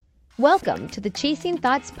Welcome to the Chasing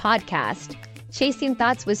Thoughts podcast. Chasing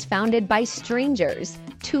Thoughts was founded by strangers,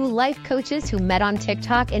 two life coaches who met on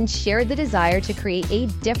TikTok and shared the desire to create a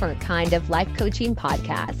different kind of life coaching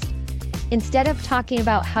podcast. Instead of talking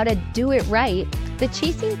about how to do it right, the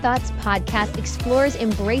Chasing Thoughts podcast explores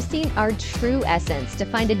embracing our true essence to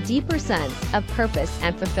find a deeper sense of purpose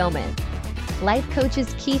and fulfillment. Life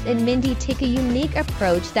coaches Keith and Mindy take a unique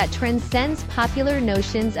approach that transcends popular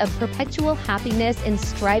notions of perpetual happiness and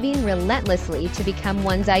striving relentlessly to become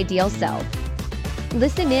one's ideal self.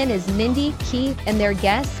 Listen in as Mindy, Keith, and their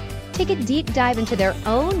guests take a deep dive into their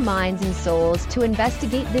own minds and souls to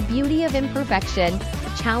investigate the beauty of imperfection,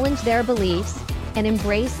 challenge their beliefs, and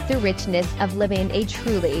embrace the richness of living a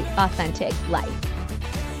truly authentic life.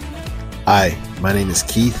 Hi, my name is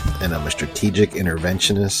Keith, and I'm a strategic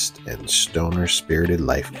interventionist and stoner-spirited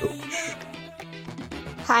life coach.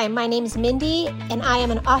 Hi, my name is Mindy, and I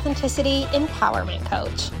am an authenticity empowerment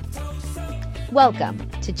coach. Welcome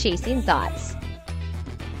to Chasing Thoughts.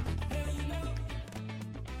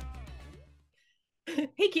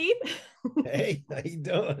 Hey, Keith. Hey, how you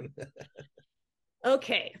doing?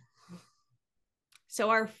 Okay.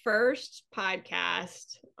 So our first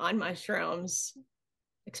podcast on mushrooms,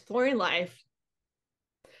 exploring life.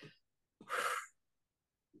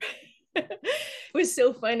 It was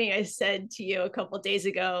so funny. I said to you a couple of days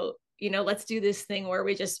ago, let's do this thing where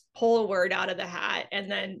we just pull a word out of the hat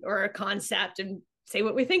or a concept and say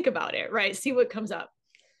what we think about it, right? See what comes up.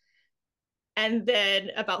 And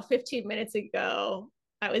then about 15 minutes ago,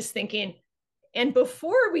 I was thinking, and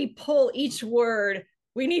before we pull each word,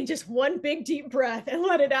 we need just one big deep breath and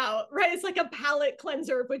let it out, right? It's like a palate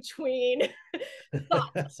cleanser between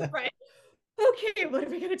thoughts, right? Okay, what are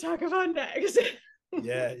we going to talk about next?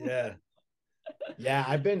 Yeah.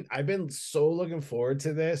 I've been so looking forward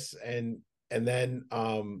to this, and then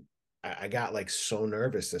I got like so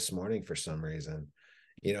nervous this morning for some reason,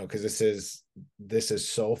 because this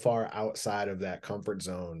is so far outside of that comfort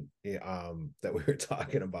zone that we were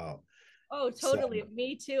talking about. Oh, totally. So,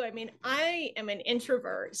 me too. I mean, I am an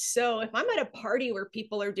introvert. So if I'm at a party where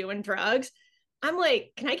people are doing drugs, I'm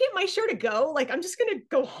like, can I get my share to go? Like, I'm just going to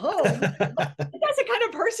go home. That's the kind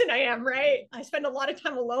of person I am, right? I spend a lot of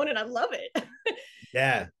time alone and I love it.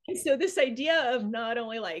 Yeah. And so this idea of not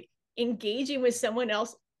only like engaging with someone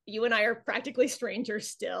else, you and I are practically strangers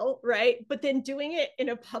still, right? But then doing it in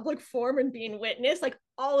a public forum and being witnessed, like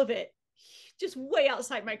all of it, just way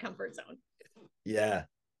outside my comfort zone. Yeah.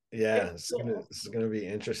 It's cool. This is gonna be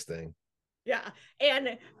interesting. Yeah.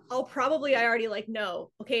 And I already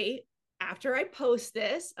know, okay, after I post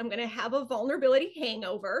this, I'm gonna have a vulnerability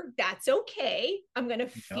hangover. That's okay. I'm gonna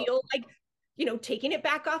feel like, taking it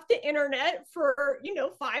back off the internet for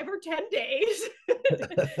 5 or 10 days.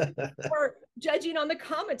 Or judging on the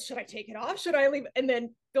comments. Should I take it off? Should I leave? And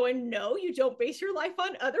then going, no, you don't base your life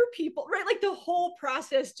on other people, right? Like the whole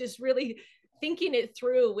process, just really thinking it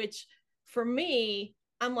through, which for me,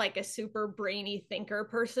 I'm like a super brainy thinker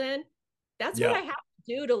person. That's what I have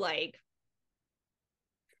to do to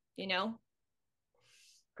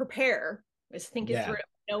prepare, is think it through.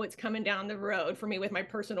 Know what's coming down the road for me with my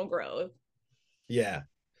personal growth. Yeah.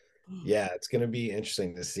 It's going to be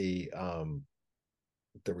interesting to see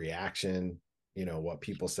the reaction, what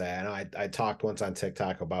people say. I know I talked once on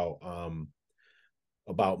TikTok about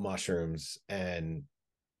mushrooms, and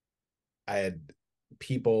I had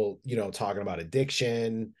people, talking about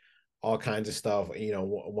addiction, all kinds of stuff.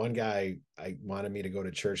 One guy, I wanted me to go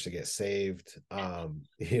to church to get saved,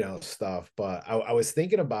 stuff. But I was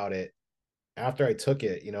thinking about it after I took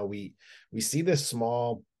it. We see this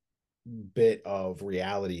small bit of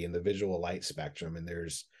reality in the visual light spectrum, and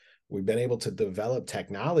we've been able to develop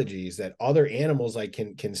technologies that other animals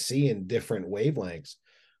can see in different wavelengths.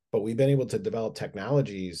 But we've been able to develop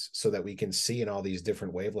technologies so that we can see in all these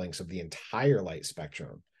different wavelengths of the entire light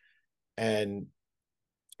spectrum. And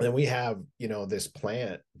then we have, this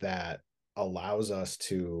plant that allows us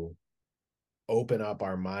to open up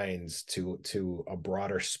our minds to a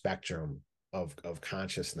broader spectrum of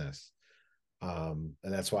consciousness. And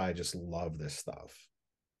that's why I just love this stuff.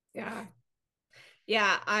 Yeah.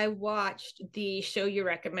 Yeah. I watched the show you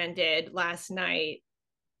recommended last night.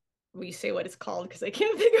 Will you say what it's called? Because I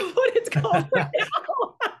can't think of what it's called right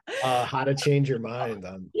now. How to Change Your Mind.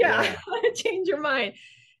 How to Change Your Mind.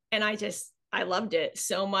 And I loved it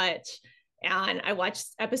so much. And I watched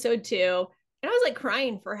episode 2, and I was like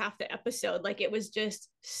crying for half the episode. Like, it was just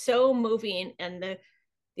so moving. And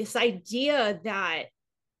this idea that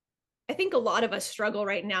I think a lot of us struggle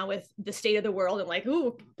right now with the state of the world and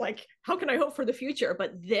how can I hope for the future?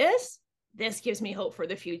 But this this gives me hope for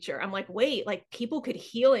the future. I'm like, wait, like people could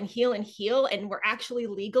heal and heal and heal, and we're actually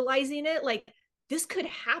legalizing it. Like this could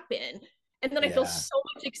happen. And then I feel so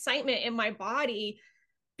much excitement in my body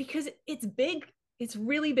because it's big. It's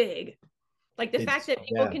really big. Like the fact that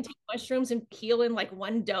people can take mushrooms and heal in like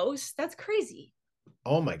one dose, that's crazy.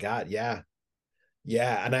 Oh my God. Yeah.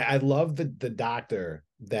 Yeah. And I love the doctor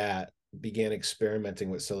that began experimenting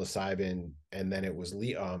with psilocybin, and then it was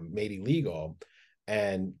made illegal,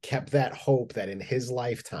 and kept that hope that in his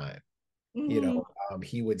lifetime,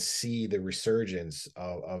 he would see the resurgence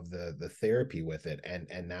of the therapy with it.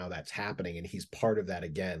 And now that's happening. And he's part of that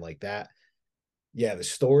again, like that. Yeah. The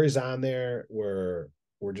stories on there were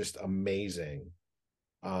just amazing.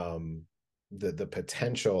 The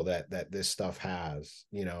potential that this stuff has,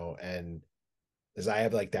 and as I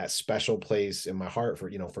have like that special place in my heart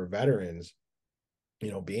for, for veterans,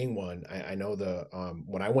 being one, I know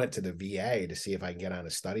when I went to the VA to see if I can get on a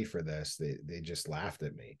study for this, they just laughed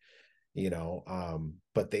at me,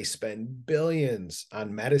 but they spend billions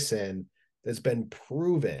on medicine that's been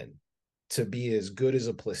proven to be as good as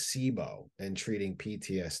a placebo in treating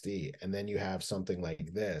PTSD. And then you have something like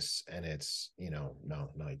this, and it's, no,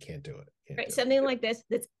 you can't do it. Right. Something like this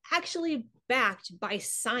that's actually backed by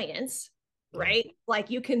science, right? Yeah. Like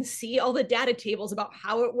you can see all the data tables about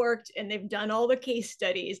how it worked, and they've done all the case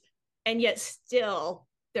studies, and yet still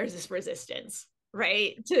there's this resistance,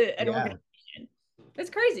 right? To an organization. That's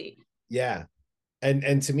crazy. Yeah.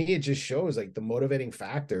 And to me, it just shows like the motivating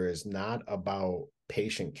factor is not about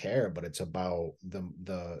patient care, but it's about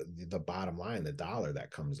the bottom line, the dollar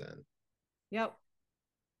that comes in. Yep.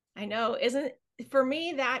 I know. For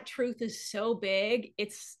me, that truth is so big.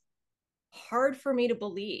 It's hard for me to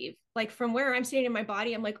believe. Like from where I'm sitting in my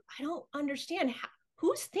body, I'm like, I don't understand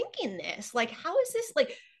who's thinking this. Like, how is this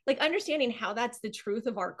like understanding how that's the truth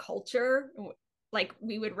of our culture? Like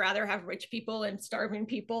we would rather have rich people and starving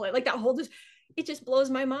people. Like that whole it just blows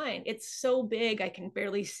my mind. It's so big. I can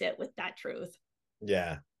barely sit with that truth.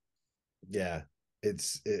 Yeah. Yeah.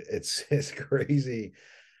 It's crazy.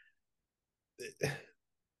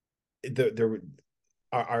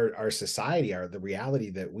 Our society, the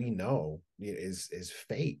reality that we know is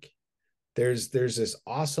fake. There's this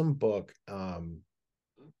awesome book. I'm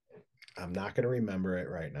not going to remember it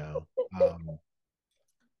right now.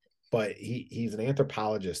 But he's an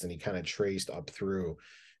anthropologist, and he kind of traced up through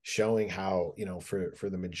showing how, for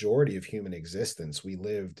the majority of human existence, we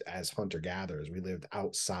lived as hunter-gatherers. We lived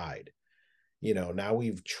outside. Now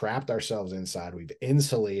we've trapped ourselves inside. We've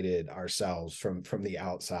insulated ourselves from the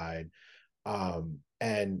outside.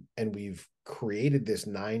 And we've created this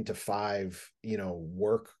 9-to-5,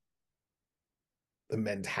 work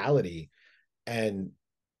mentality. And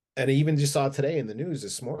I even just saw today in the news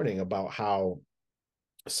this morning about how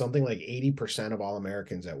something like 80% of all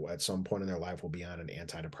Americans at some point in their life will be on an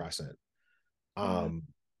antidepressant,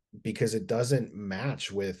 because it doesn't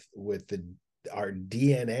match with our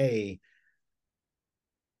DNA.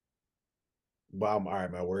 Wow, all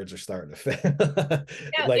right, my words are starting to fail.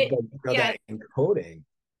 That encoding.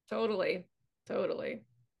 Totally.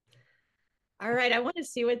 All right, I want to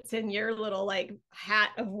see what's in your little like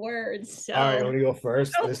hat of words. So all right, I want to go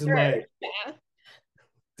first.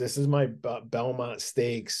 This is my Belmont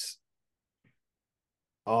steaks,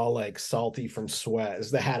 all like salty from sweat. It's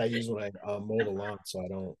the hat I use when I mow the lawn, so I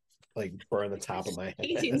don't like burn the top of my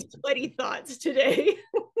head. Sweaty thoughts today.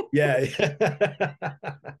 Yeah.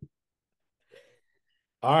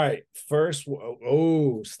 All right, first,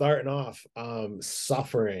 starting off,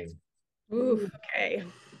 suffering. Ooh, okay.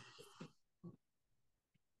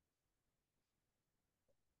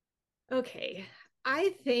 Okay. I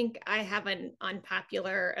think I have an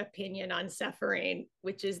unpopular opinion on suffering,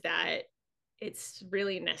 which is that it's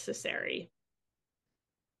really necessary,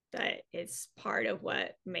 that it's part of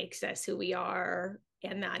what makes us who we are,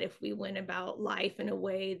 and that if we went about life in a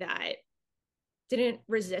way that didn't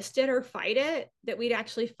resist it or fight it, that we'd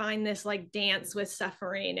actually find this like dance with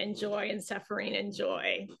suffering and joy and suffering and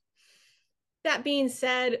joy. That being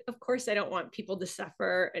said, of course, I don't want people to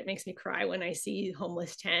suffer. It makes me cry when I see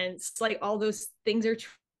homeless tents. Like all those things are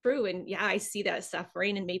true. And yeah, I see that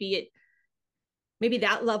suffering, and maybe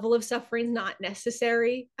that level of suffering is not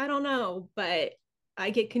necessary. I don't know, but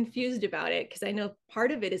I get confused about it because I know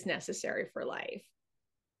part of it is necessary for life.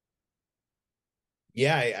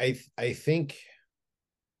 Yeah, I think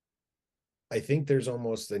there's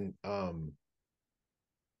almost an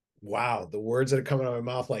wow, the words that are coming out of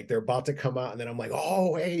my mouth, like they're about to come out, and then I'm like,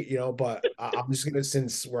 oh wait, but I'm just gonna,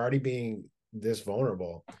 since we're already being this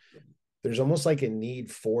vulnerable, there's almost like a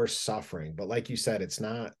need for suffering. But like you said, it's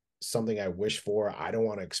not something I wish for. I don't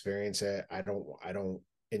want to experience it. I don't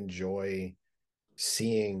enjoy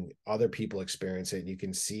seeing other people experience it. And you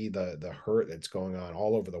can see the hurt that's going on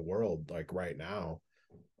all over the world, like right now,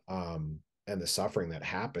 and the suffering that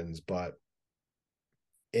happens. But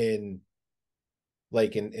in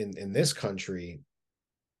in this country,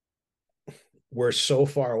 we're so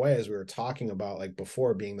far away, as we were talking about like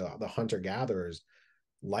before, being the hunter gatherers.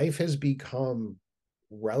 Life has become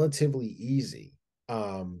relatively easy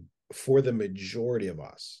for the majority of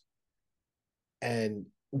us, and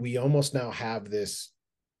we almost now have this,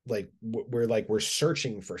 we're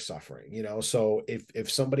searching for suffering, so if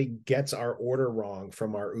somebody gets our order wrong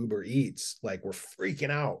from our Uber Eats, like we're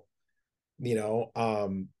freaking out, you know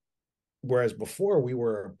whereas before we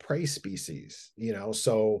were a prey species,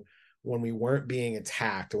 so when we weren't being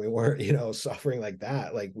attacked and we weren't suffering like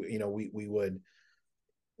that, like we would,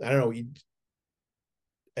 I don't know,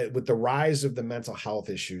 with the rise of the mental health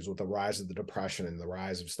issues, with the rise of the depression and the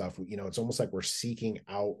rise of stuff, it's almost like we're seeking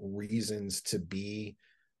out reasons to be,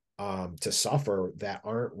 to suffer that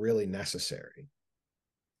aren't really necessary.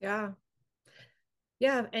 Yeah.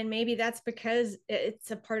 Yeah. And maybe that's because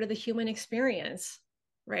it's a part of the human experience,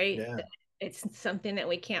 right? Yeah. It's something that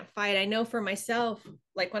we can't fight. I know for myself,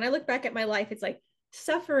 like when I look back at my life, it's like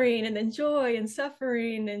suffering and then joy and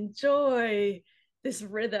suffering and joy, this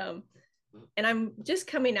rhythm. And I'm just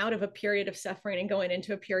coming out of a period of suffering and going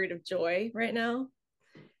into a period of joy right now.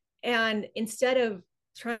 And instead of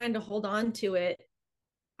trying to hold on to it,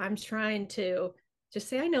 I'm trying to just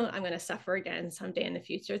say, I know I'm going to suffer again someday in the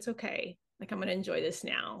future. It's okay. Like I'm going to enjoy this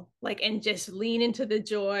now, like, and just lean into the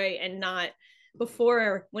joy and not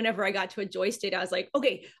before, whenever I got to a joy state, I was like,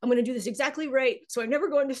 okay, I'm going to do this exactly right. So I never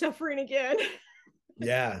go into suffering again.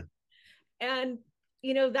 Yeah. And,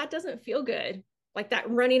 that doesn't feel good. Like that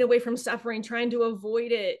running away from suffering, trying to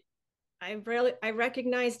avoid it. I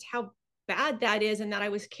recognized how bad that is and that I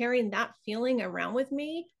was carrying that feeling around with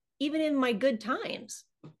me, even in my good times.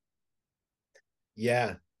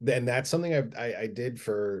 Yeah. And that's something I did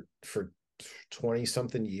for 20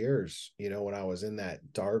 something years, when I was in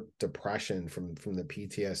that dark depression from the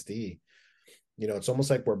PTSD. It's almost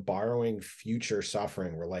like we're borrowing future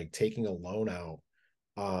suffering. We're like taking a loan out,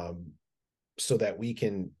 so that we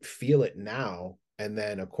can feel it now. And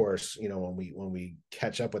then of course, when we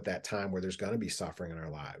catch up with that time where there's going to be suffering in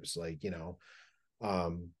our lives, like,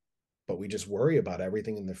 but we just worry about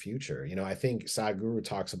everything in the future. I think Sadhguru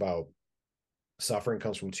talks about suffering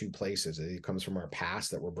comes from two places. It comes from our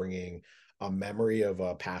past, that we're bringing a memory of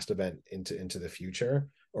a past event into the future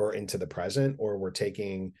or into the present, or we're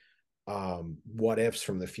taking what ifs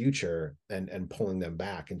from the future and pulling them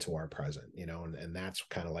back into our present, and that's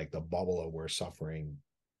kind of like the bubble of where suffering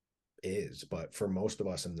is. But for most of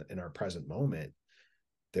us in our present moment,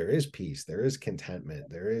 there is peace, there is contentment,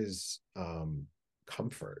 there is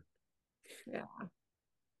comfort. Yeah.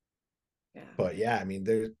 Yeah. But yeah, I mean,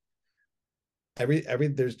 there's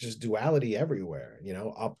just duality everywhere,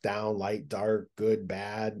 up, down, light, dark, good,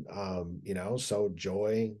 bad, so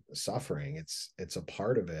joy, suffering, it's a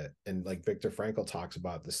part of it. And like Viktor Frankl talks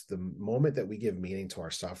about this, the moment that we give meaning to our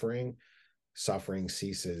suffering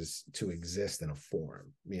ceases to exist in a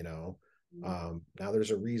form. Now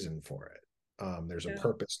there's a reason for it. There's a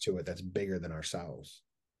purpose to it that's bigger than ourselves.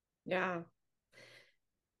 Yeah.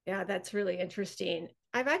 Yeah, that's really interesting.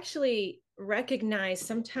 I've actually recognized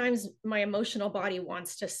sometimes my emotional body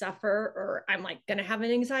wants to suffer, or I'm like going to have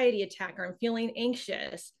an anxiety attack, or I'm feeling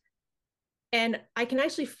anxious. And I can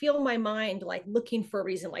actually feel my mind like looking for a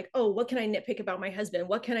reason, like, oh, what can I nitpick about my husband?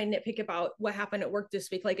 What can I nitpick about what happened at work this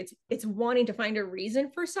week? Like it's wanting to find a reason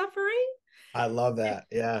for suffering. I love that.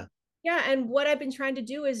 Yeah. Yeah. And what I've been trying to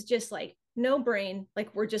do is just like, no brain,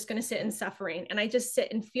 like we're just going to sit in suffering. And I just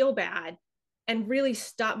sit and feel bad and really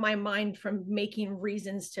stop my mind from making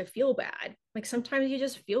reasons to feel bad. Like sometimes you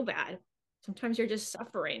just feel bad. Sometimes you're just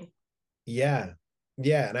suffering. Yeah.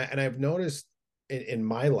 Yeah. And I've noticed in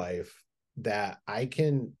my life that I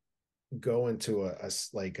can go into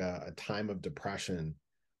a time of depression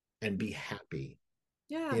and be happy.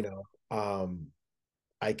 Yeah.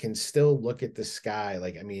 I can still look at the sky.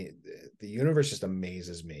 Like, I mean, the universe just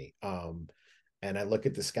amazes me. And I look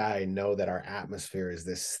at the sky and know that our atmosphere is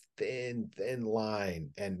this thin line.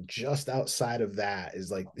 And just outside of that is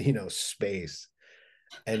like, space.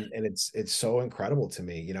 And it's so incredible to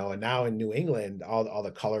me, and now in New England, all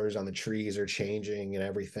the colors on the trees are changing and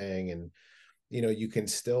everything. And, you can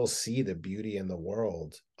still see the beauty in the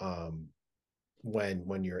world.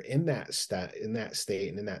 When you're in that state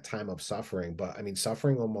and in that time of suffering. But I mean,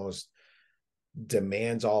 suffering almost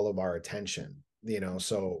demands all of our attention,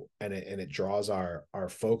 so, and it draws our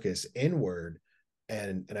focus inward,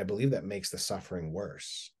 and I believe that makes the suffering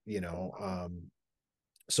worse.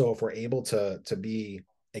 So if we're able to be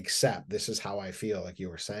accept, this is how I feel, like you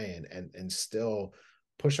were saying, and still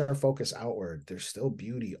push our focus outward, there's still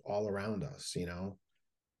beauty all around us, you know,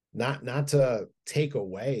 not to take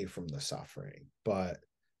away from the suffering, but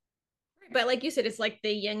like you said, it's like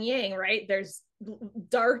the yin yang, right? There's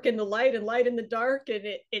dark in the light and light in the dark, and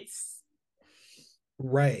it's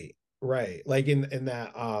right, like in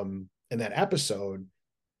that episode,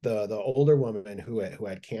 the older woman who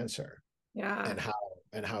had cancer, yeah,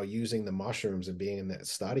 and how using the mushrooms and being in that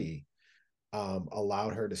study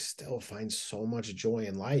allowed her to still find so much joy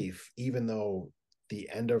in life, even though the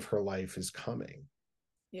end of her life is coming.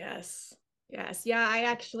 yes, yes, yeah. I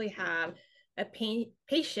actually have a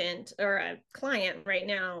patient or a client right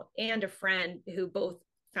now and a friend who both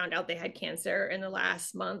found out they had cancer in the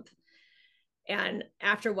last month. And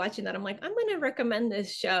after watching that, I'm like, I'm going to recommend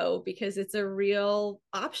this show because it's a real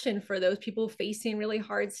option for those people facing really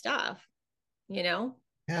hard stuff, you know?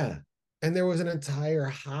 Yeah. And there was an entire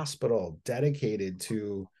hospital dedicated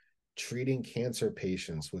to treating cancer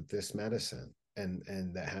patients with this medicine, and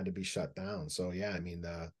that had to be shut down. So yeah, I mean,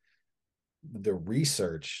 the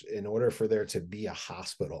research in order for there to be a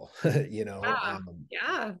hospital, you know, Yeah.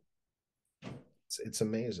 Yeah. it's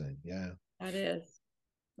amazing. Yeah. That is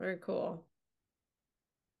very cool.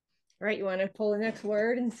 All right, you want to pull the next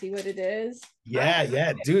word and see what it is?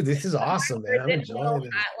 Yeah, dude, this is awesome, man. I'm enjoying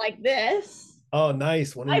this. Like this. Oh,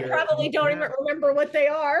 nice. One of I your probably don't even remember what they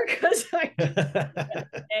are because I.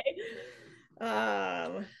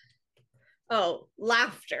 Oh,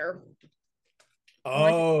 laughter.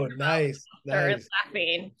 Oh, nice.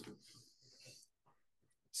 Laughing.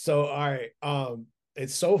 So, all right.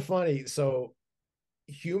 It's so funny. So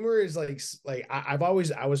humor is like I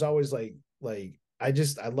was always like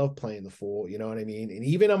I love playing the fool, you know what I mean? And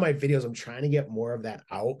even on my videos, I'm trying to get more of that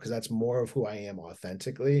out because that's more of who I am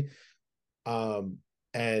authentically.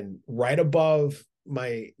 And right above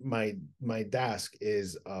my desk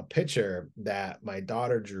is a picture that my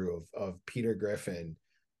daughter drew of Peter Griffin.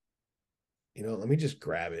 You know, let me just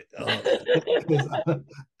grab it.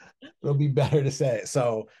 It'll be better to say it.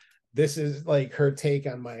 So this is like her take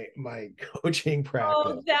on my coaching practice.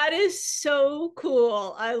 Oh, that is so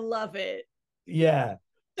cool. I love it. Yeah.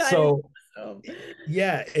 That so awesome.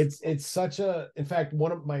 yeah, it's such a, in fact,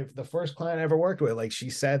 one of the first client I ever worked with, like she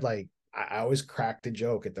said, like I always cracked a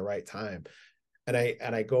joke at the right time. And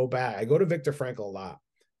I go to Viktor Frankl a lot,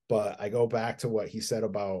 but I go back to what he said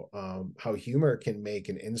about how humor can make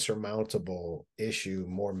an insurmountable issue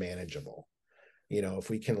more manageable. You know, if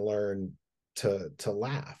we can learn to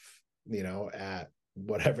laugh, you know, at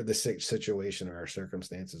whatever the situation or our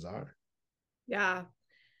circumstances are. Yeah.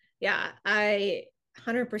 Yeah. I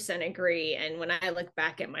 100% agree. And when I look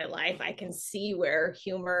back at my life, I can see where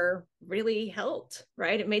humor really helped,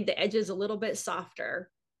 right? It made the edges a little bit softer.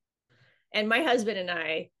 And my husband and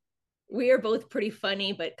I, we are both pretty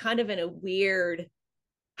funny, but kind of in a weird,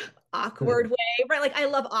 awkward way, right? Like I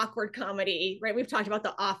love awkward comedy, right? We've talked about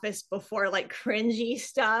The Office before, like cringy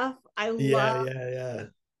stuff. I love. Yeah.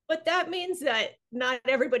 But that means that not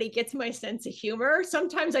everybody gets my sense of humor.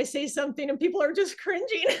 Sometimes I say something and people are just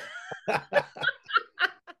cringing.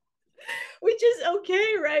 Which is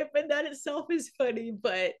okay, right? But that itself is funny.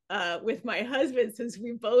 But with my husband, since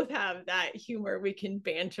we both have that humor, we can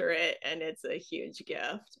banter it, and it's a huge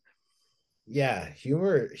gift. Yeah,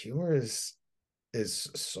 humor is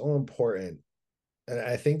so important. And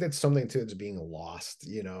I think that's something too that's being lost,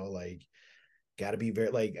 you know, like got to be very,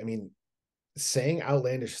 like, I mean, saying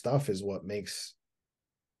outlandish stuff is what makes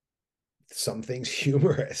some things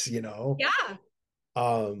humorous, you know? Yeah.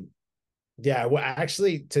 Yeah, well,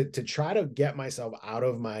 actually, to try to get myself out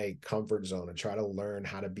of my comfort zone and try to learn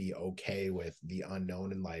how to be okay with the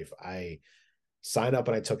unknown in life, I signed up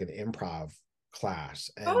and I took an improv class.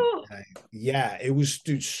 And, yeah, it was,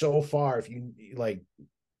 dude, so far. If you like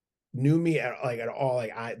knew me at all,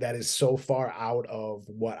 like that is so far out of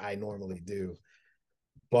what I normally do.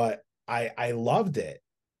 But I loved it.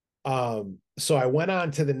 So I went on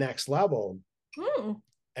to the next level,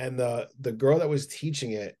 and the girl that was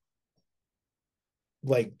teaching it,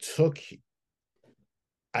 like, took,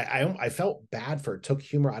 I felt bad for it, took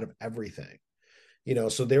humor out of everything, you know.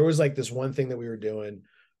 So there was like this one thing that we were doing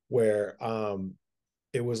where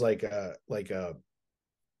it was like an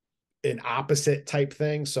opposite type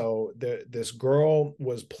thing. So this girl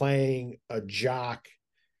was playing a jock,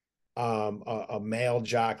 a male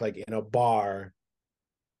jock, like in a bar,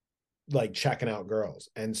 like checking out girls.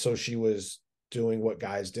 And so she was doing what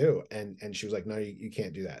guys do, and she was like, no, you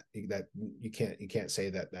can't do that, you can't say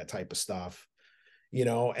that type of stuff, you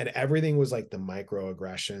know. And everything was like the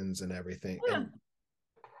microaggressions and everything.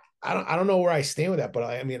 I don't know where I stand with that, but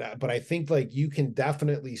I mean, but I think like you can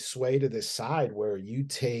definitely sway to this side where you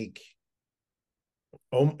take,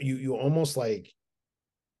 you almost like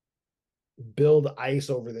build ice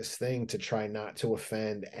over this thing to try not to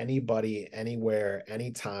offend anybody, anywhere,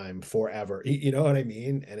 anytime, forever. You know what I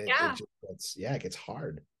mean? And it Yeah. just gets, yeah, it gets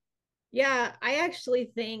hard. Yeah. I actually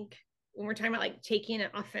think when we're talking about like taking an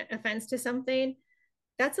offense to something,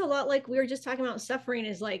 that's a lot like we were just talking about suffering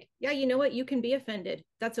is like, yeah, you know what? You can be offended.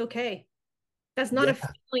 That's okay. That's not Yeah, a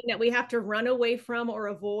feeling that we have to run away from or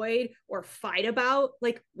avoid or fight about.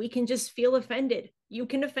 Like we can just feel offended. You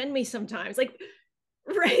can offend me sometimes. Like,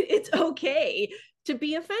 right. It's okay to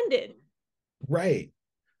be offended. right.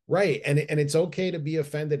 Right. And it's okay to be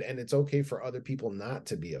offended, and it's okay for other people not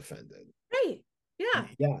to be offended. Right. Yeah.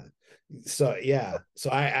 Yeah. So yeah. So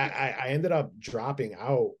I ended up dropping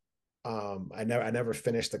out. I never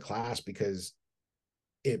finished the class because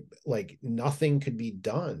it like nothing could be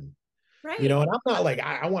done. You Right. know, and I'm not like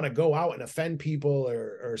I want to go out and offend people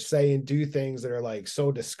or say and do things that are like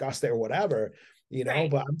so disgusting or whatever, you know,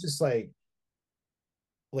 Right. but I'm just like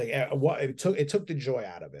what it took the joy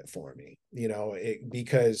out of it for me, you know,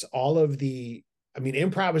 because all of the, I mean,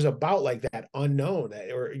 improv is about like that unknown,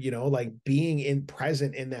 or you know, like being in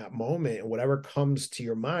present in that moment and whatever comes to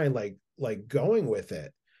your mind, like going with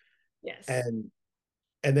it. Yes.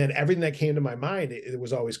 And then everything that came to my mind, it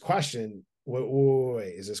was always question,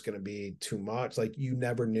 wait, is this going to be too much? Like you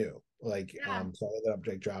never knew, like Yeah. so I ended up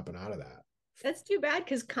like dropping out of that. That's too bad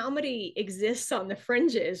because comedy exists on the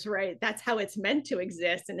fringes, right? That's how it's meant to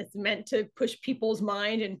exist. And it's meant to push people's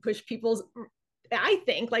mind and push people's. I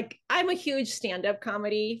think, like, I'm a huge stand up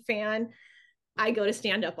comedy fan. I go to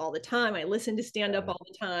stand up all the time. I listen to stand up Yeah. all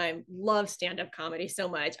the time. Love stand up comedy so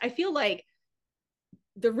much. I feel like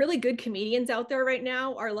the really good comedians out there right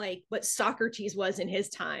now are like what Socrates was in his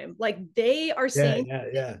time. Like they are Yeah, saying yeah,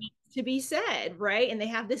 yeah. to be said, right? And they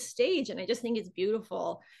have this stage, and I just think it's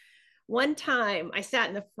beautiful. One time I sat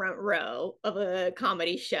in the front row of a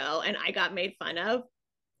comedy show and I got made fun of.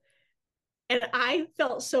 And I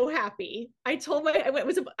felt so happy. I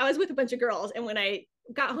was with a bunch of girls, and when I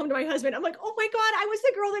got home to my husband, I'm like, oh my God, I was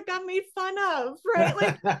the girl that got made fun of, right?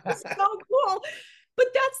 Like it's so cool. But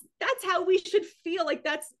that's how we should feel. Like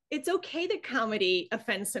it's okay that comedy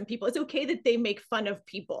offends some people. It's okay that they make fun of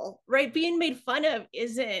people, right? Being made fun of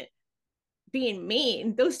isn't being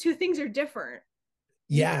mean. Those two things are different.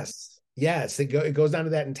 You Yes, yes, it goes down to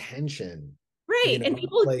that intention, you Right. And know,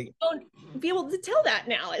 people like don't be able to tell that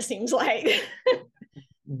now, it seems like.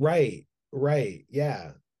 right, right,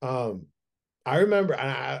 yeah. I remember,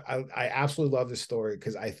 I absolutely love this story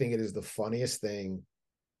because I think it is the funniest thing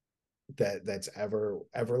that's ever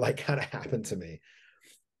like kind of happened to me.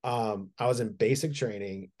 I was in basic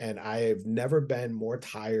training and I have never been more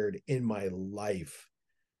tired in my life.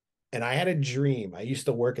 And I had a dream. I used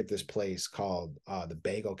to work at this place called the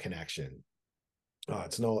Bagel Connection.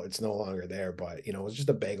 It's no longer there, but you know, it was just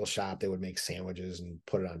a bagel shop. They would make sandwiches and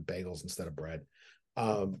put it on bagels instead of bread.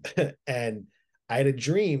 Um, and I had a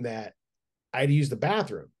dream that I had to use the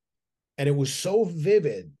bathroom, and it was so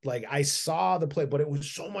vivid. Like I saw the play, but it was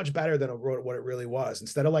so much better than what it really was.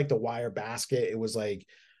 Instead of like the wire basket, it was like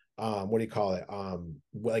what do you call it?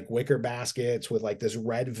 Like wicker baskets with like this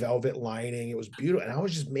red velvet lining. It was beautiful. And I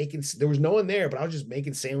was just making, there was no one there, but I was just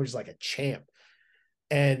making sandwiches like a champ.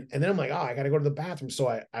 And then I'm like, oh, I got to go to the bathroom.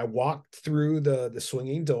 So I walked through the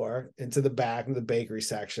swinging door into the back of the bakery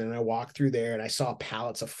section. And I walked through there and I saw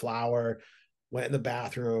pallets of flour, went in the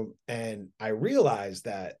bathroom, and I realized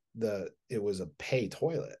that it was a pay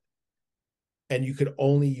toilet and you could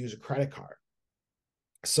only use a credit card.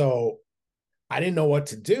 So I didn't know what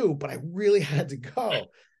to do, but I really had to go.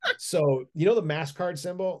 So, you know, the MasterCard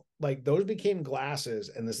symbol, like those became glasses.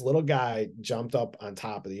 And this little guy jumped up on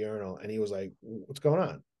top of the urinal and he was like, what's going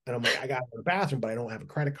on? And I'm like, I got to go to the bathroom, but I don't have a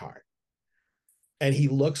credit card. And he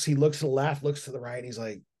looks to the left, looks to the right, and he's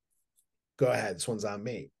like, go ahead, this one's on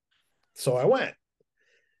me. So I went.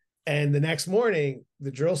 And the next morning,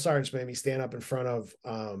 the drill sergeant made me stand up in front of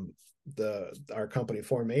our company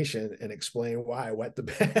formation and explain why I wet the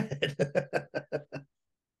bed.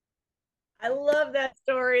 I love that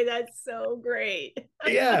story. That's so great.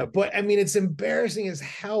 Yeah, but I mean, it's embarrassing as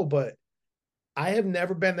hell, but I have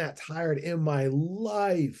never been that tired in my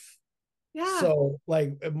life. Yeah. So,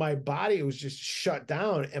 like, my body was just shut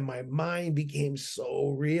down and my mind became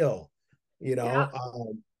so real, you Yeah.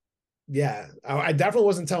 know? Yeah, I definitely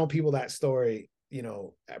wasn't telling people that story, you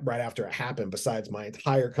know, right after it happened, besides my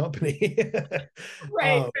entire company.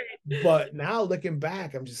 Right. um, but now looking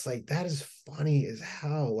back, I'm just like, that is funny as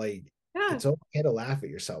hell. Like, Yeah. it's okay to laugh at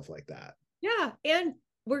yourself like that. Yeah. And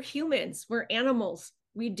we're humans, we're animals.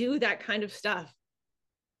 we do that kind of stuff.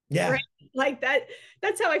 Yeah. Right. Like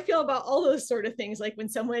that's how I feel about all those sort of things. Like when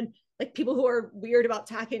someone, like people who are weird about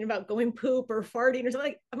talking about going poop or farting or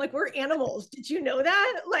something, like, I'm like, we're animals. Did you know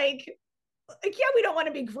that? Yeah, we don't want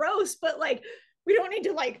to be gross, but like, we don't need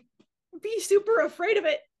to like be super afraid of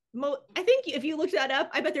it. I think if you look that up,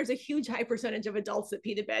 I bet there's a huge high percentage of adults that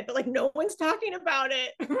pee the bed, but like no one's talking about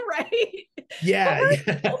it, right? Yeah.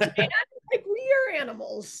 Animals, man. Like we are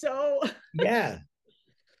animals, so Yeah.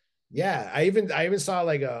 Yeah, I even saw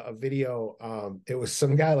like a video. It was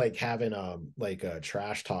some guy like having like a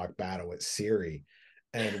trash talk battle with Siri.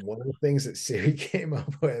 And one of the things that Siri came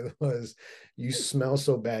up with was, "You smell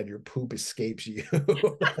so bad, your poop escapes you."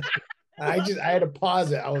 I had to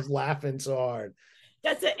pause it. I was laughing so hard.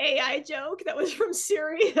 That's an AI joke that was from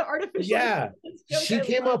Siri, the artificial Yeah. intelligence joke. She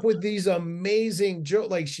came up with these amazing jokes.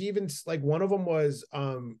 Like she even like one of them was,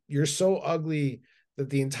 "You're so ugly that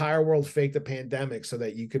the entire world faked a pandemic so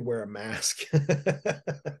that you could wear a mask." I'm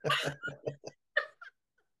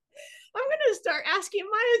gonna start asking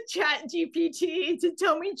my chat GPT to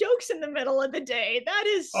tell me jokes in the middle of the day. That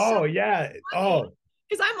is Oh yeah. funny. Oh,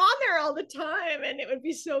 Because I'm on there all the time, and it would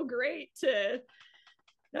be so great to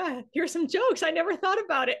hear some jokes. I never thought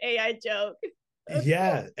about it. AI joke. That's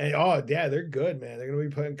yeah. And, oh yeah, they're good, man. They're gonna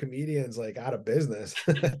be putting comedians like out of business.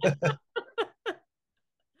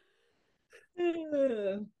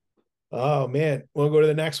 cool. Oh man. Wanna go to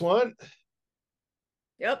the next one?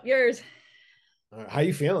 Yep, yours. All right, how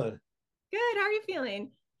you feeling? Good. How are you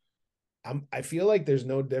feeling? I feel like there's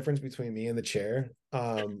no difference between me and the chair.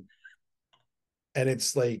 And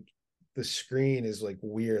it's like the screen is like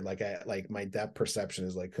weird. Like my depth perception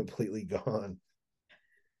is like completely gone.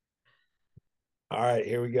 All right,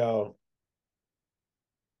 here we go.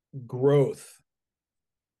 Growth.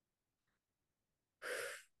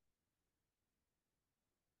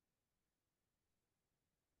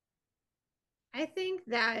 I think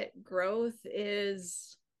that growth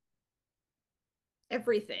is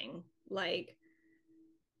everything. Like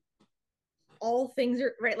all things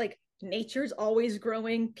are right. Like nature's always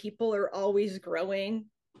growing, people are always growing.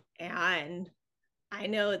 And I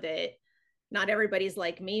know that not everybody's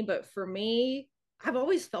like me, but for me, I've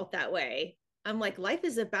always felt that way. I'm like, life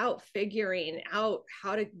is about figuring out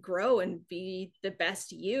how to grow and be the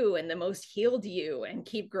best you and the most healed you and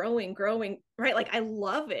keep growing, right? Like, I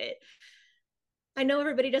love it. I know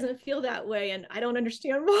everybody doesn't feel that way, and I don't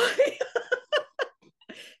understand why.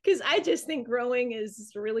 Because I just think growing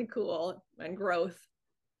is really cool and growth.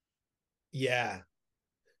 Yeah.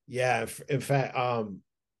 Yeah. In fact,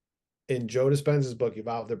 in Joe Dispenza's book,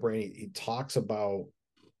 Evolve the Brain, he talks about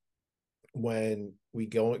when we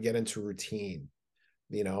go and get into routine,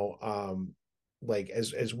 you know, like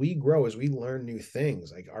as we grow, as we learn new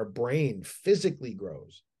things, like our brain physically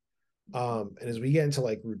grows. And as we get into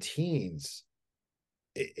like routines,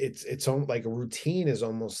 it's like a routine is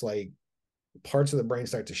almost like parts of the brain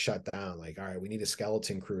start to shut down. Like, all right, we need a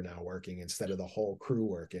skeleton crew now working instead of the whole crew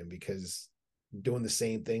working, because doing the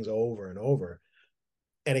same things over and over.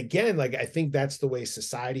 And again, like I think that's the way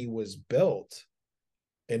society was built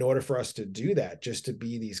in order for us to do that, just to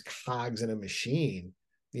be these cogs in a machine.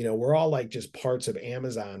 You know, we're all like just parts of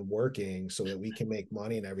Amazon working so that we can make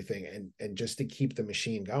money and everything, and just to keep the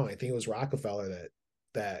machine going. I think it was Rockefeller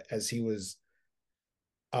that as he was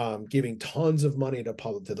giving tons of money to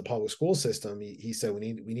the public school system, he said we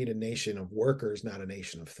need a nation of workers, not a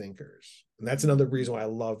nation of thinkers. And that's another reason why I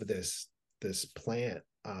love this plant,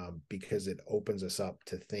 because it opens us up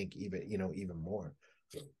to think even more.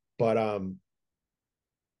 But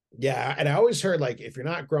yeah, and I always heard like if you're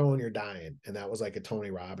not growing, you're dying, and that was like a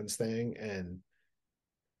Tony Robbins thing. And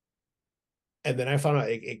then I found out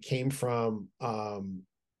it came from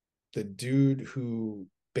the dude who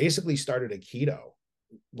basically started a keto,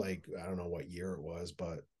 like I don't know what year it was,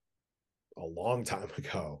 but a long time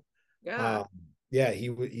ago. Yeah. Yeah,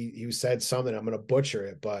 he said something. I'm going to butcher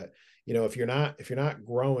it, but if you're not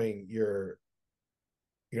growing, you're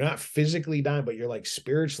not physically dying, but you're like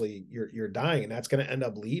spiritually you're dying, and that's going to end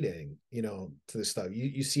up leading to this stuff.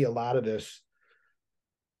 You see a lot of this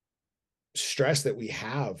stress that we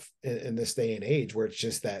have in this day and age, where it's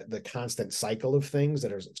just that the constant cycle of things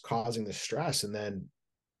that it's causing the stress, and then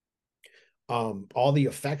all the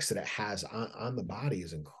effects that it has on the body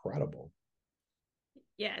is incredible.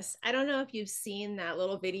 Yes. I don't know if you've seen that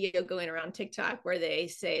little video going around TikTok where they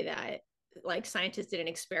say that like scientists did an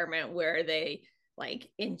experiment where they like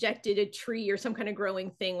injected a tree or some kind of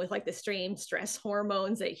growing thing with like the same stress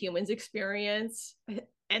hormones that humans experience.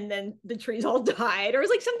 And then the trees all died, or it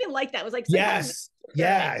was like something like that. It was like yes,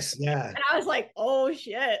 yeah. And I was like, oh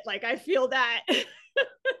shit, like I feel that.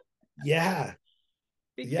 Yeah.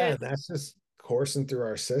 Yeah, because and that's just coursing through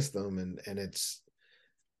our system, and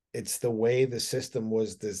it's the way the system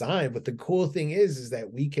was designed. But the cool thing is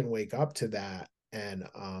that we can wake up to that and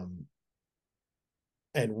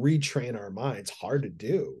retrain our minds. Hard to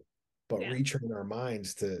do, but yeah, retrain our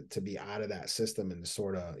minds to be out of that system and to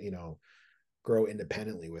sort of, grow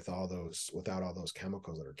independently without all those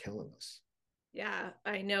chemicals that are killing us. yeah,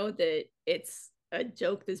 I know that it's a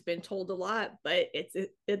joke that's been told a lot, but it's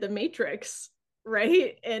the Matrix,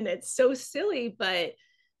 right? And it's so silly, but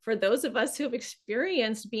for those of us who have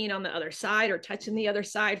experienced being on the other side or touching the other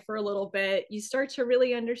side for a little bit, you start to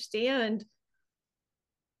really understand,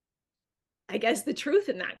 I guess, the truth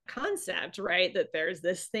in that concept, right? That there's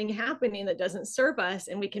this thing happening that doesn't serve us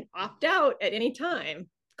and we can opt out at any time.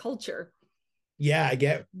 Culture. Yeah,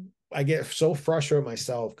 I get so frustrated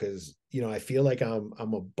myself because I feel like I'm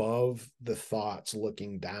above the thoughts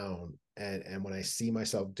looking down, and when I see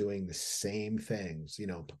myself doing the same things,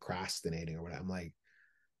 procrastinating or whatever, I'm like,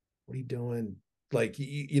 what are you doing? Like,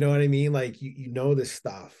 you know what I mean? Like, you know this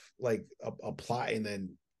stuff, like apply, and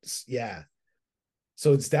then yeah.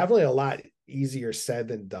 So it's definitely a lot easier said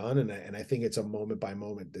than done, and I think it's a moment by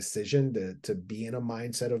moment decision to be in a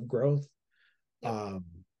mindset of growth. Yep. Um,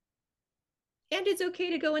 And it's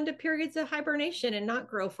okay to go into periods of hibernation and not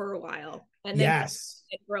grow for a while and then yes.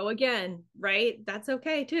 grow again, right? That's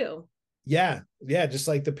okay too. Yeah, just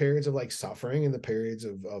like the periods of like suffering and the periods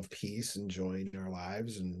of peace and joy in our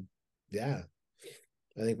lives. And yeah,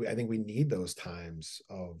 I think we need those times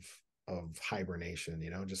of hibernation,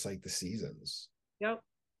 just like the seasons. Yep.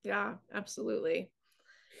 Yeah, absolutely.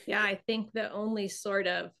 Yeah, I think the only sort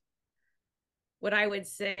of what I would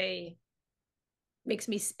say makes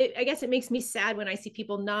me, I guess it makes me sad when I see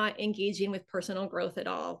people not engaging with personal growth at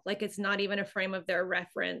all. Like it's not even a frame of their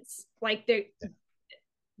reference. Like they,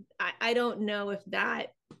 I don't know if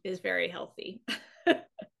that is very healthy.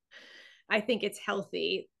 I think it's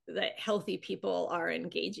healthy that healthy people are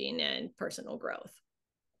engaging in personal growth.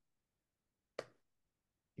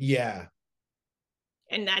 Yeah.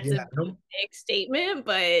 And that's a Yeah. big statement,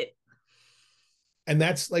 but And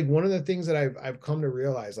that's like one of the things that I've come to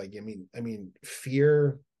realize. Like, I mean,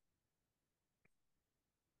 fear,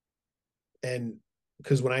 and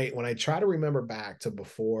because when I try to remember back to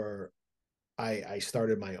before I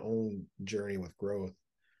started my own journey with growth,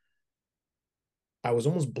 I was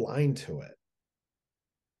almost blind to it.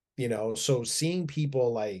 So seeing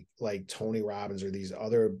people like Tony Robbins or these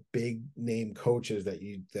other big name coaches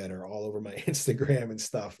that are all over my Instagram and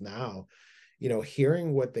stuff now,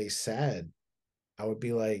 hearing what they said, I would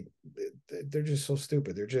be like, they're just so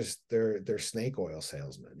stupid. They're snake oil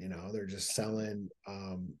salesmen. They're just selling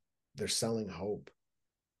hope.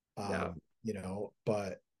 yeah,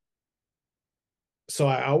 But so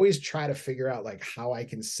I always try to figure out like how I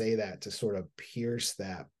can say that to sort of pierce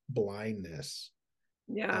that blindness.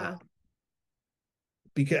 uh, yeah,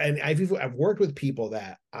 because and I've worked with people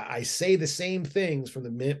that I say the same things from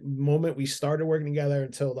the moment we started working together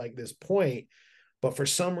until like this point, but for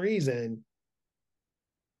some reason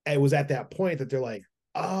it was at that point that they're like,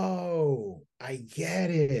 oh, I get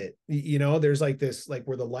it. There's like this, like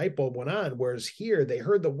where the light bulb went on, whereas here they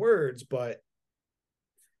heard the words, but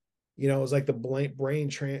it was like the brain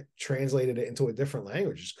translated it into a different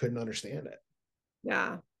language, just couldn't understand it.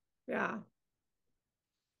 yeah, yeah.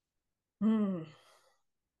 Hmm.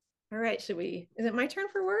 All right, is it my turn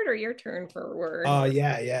for word or your turn for word? Oh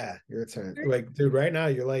yeah, your turn. Like, dude, right now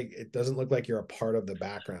you're like, it doesn't look like you're a part of the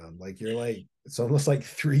background. Like you're like, it's almost like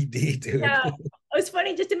 3D, dude. Yeah. It was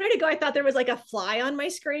funny. Just a minute ago, I thought there was like a fly on my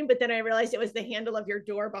screen, but then I realized it was the handle of your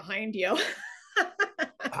door behind you.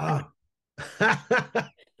 Ah. I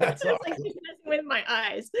That's was like awesome. just messing with my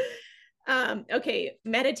eyes. Okay,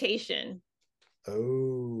 meditation.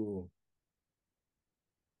 Oh,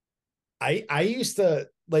 I used to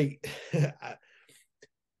like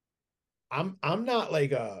I'm not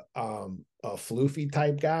like a floofy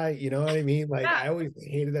type guy, you know what I mean? Like Yeah, I always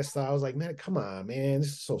hated that style. I was like, man, come on, man, this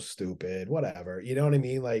is so stupid. Whatever. You know what I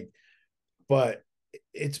mean? Like, but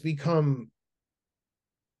it's become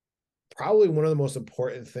probably one of the most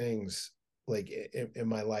important things like in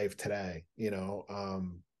my life today,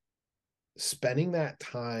 spending that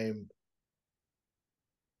time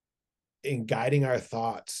in guiding our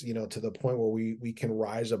thoughts, to the point where we can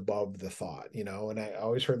rise above the thought, and I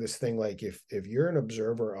always heard this thing, like if you're an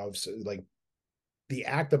observer of, like, the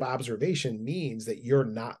act of observation means that you're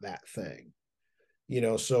not that thing,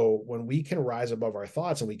 so when we can rise above our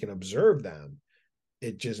thoughts and we can observe them,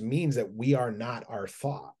 it just means that we are not our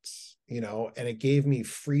thoughts, and it gave me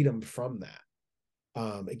freedom from that.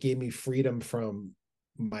 It gave me freedom from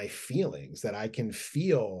my feelings, that I can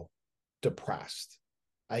feel depressed,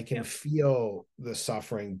 I can feel the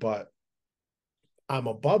suffering, but I'm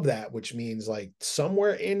above that, which means like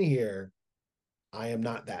somewhere in here, I am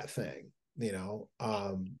not that thing, you know?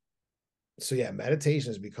 So yeah, meditation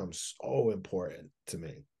has become so important to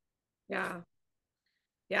me. Yeah.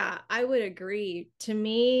 Yeah, I would agree. To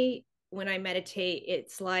me, when I meditate,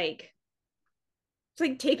 it's like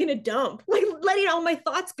taking a dump, like letting all my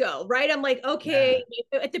thoughts go, right? I'm like, okay,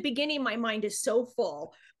 at the beginning, my mind is so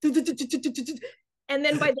full. And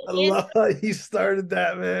then by the I end, love how you started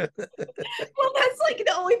that, man. well, that's like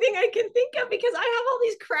the only thing I can think of because I have all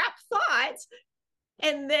these crap thoughts.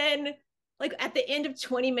 And then, like, at the end of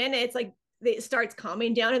 20 minutes, like, it starts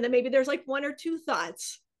calming down. And then maybe there's like one or two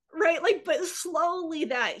thoughts, right? Like, but slowly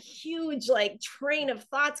that huge, like, train of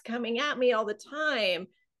thoughts coming at me all the time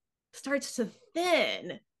starts to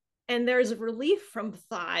thin. And there's relief from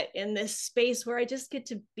thought in this space where I just get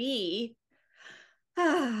to be,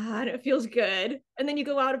 and it feels good. And then you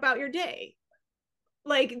go out about your day.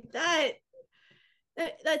 Like that's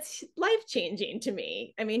life changing to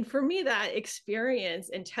me. I mean, for me, that experience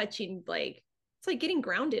and touching, like, it's like getting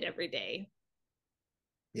grounded every day.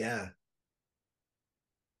 Yeah.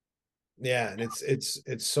 Yeah, and it's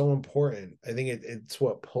so important. I think it's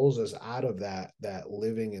what pulls us out of that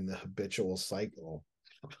living in the habitual cycle.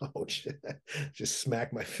 Ouch. Just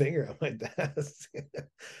smack my finger on my desk.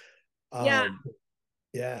 Yeah. um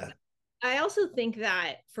yeah. I also think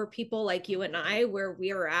that for people like you and I, where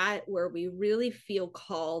we are at, where we really feel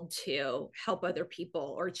called to help other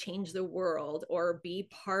people or change the world or be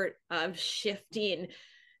part of shifting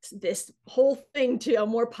this whole thing to a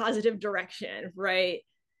more positive direction, right?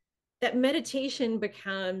 That meditation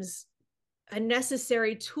becomes a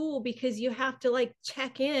necessary tool because you have to like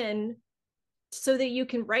check in so that you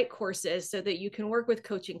can write courses, so that you can work with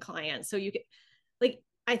coaching clients, so you can, like,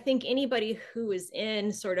 I think anybody who is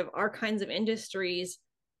in sort of our kinds of industries,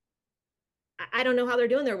 I don't know how they're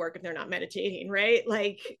doing their work if they're not meditating, right?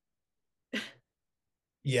 Like,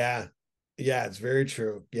 Yeah. Yeah, it's very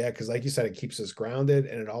true. Yeah, because like you said, it keeps us grounded,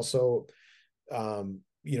 and it also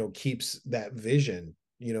keeps that vision,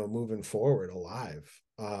 moving forward alive.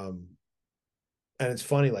 And it's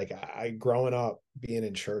funny, like I growing up being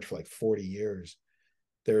in church for like 40 years,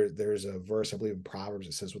 there's a verse I believe in Proverbs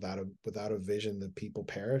that says without a vision the people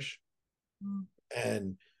perish.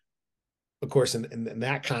 And of course in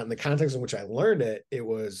the context in which I learned it, it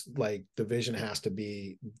was like the vision has to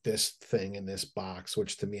be this thing in this box,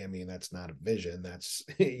 which to me, I mean, that's not a vision, that's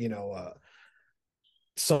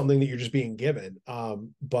something that you're just being given.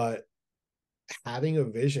 But having a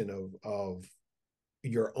vision of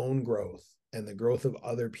your own growth and the growth of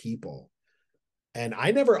other people. And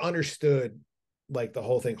I never understood like the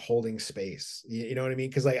whole thing holding space. You know what I mean?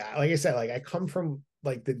 Because like I said, like I come from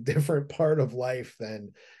like the different part of life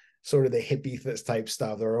than sort of the hippie type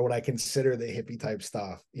stuff, or what I consider the hippie type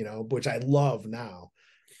stuff, which I love now.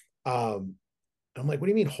 I'm like, what do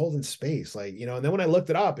you mean holding space? Like, and then when I looked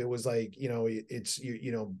it up, it was like, it's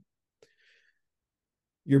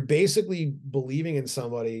you're basically believing in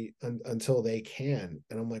somebody until they can.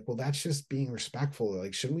 And I'm like, well, that's just being respectful.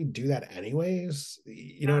 Like, shouldn't we do that anyways?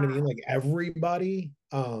 You know what I mean? Like everybody.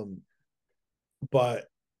 But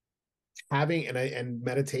having and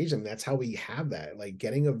meditation, that's how we have that, like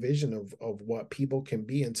getting a vision of what people can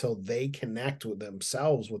be until they connect with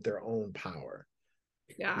themselves with their own power.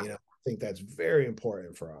 yeah. I think that's very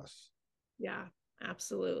important for us. Yeah,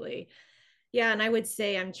 absolutely. Yeah, and I would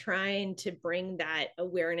say I'm trying to bring that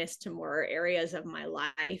awareness to more areas of my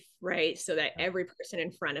life, right? So that every person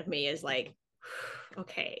in front of me is like,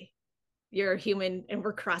 okay, you're a human and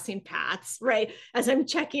we're crossing paths, right? As I'm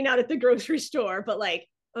checking out at the grocery store, but like,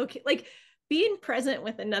 okay, like being present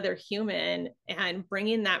with another human and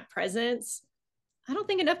bringing that presence, I don't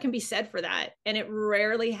think enough can be said for that. And it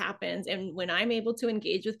rarely happens. And when I'm able to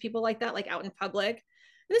engage with people like that, like out in public,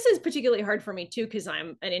 this is particularly hard for me too, because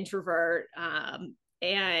I'm an introvert.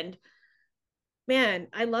 And man,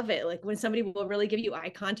 I love it. Like when somebody will really give you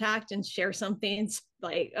eye contact and share something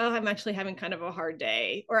like, oh, I'm actually having kind of a hard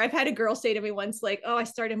day. Or I've had a girl say to me once, like, oh, I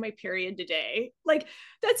started my period today. Like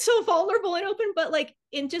that's so vulnerable and open. But like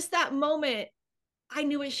in just that moment, I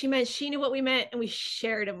knew what she meant. She knew what we meant. And we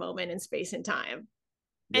shared a moment in space and time.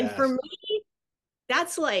 And for Yes. me,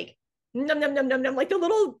 that's like num num num num num, like the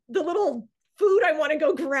little food I want to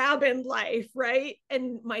go grab in life, right?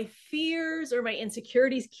 And my fears or my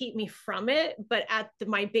insecurities keep me from it. But at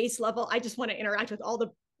my base level, I just want to interact with all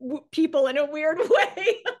the people in a weird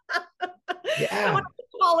way. I Yeah. want to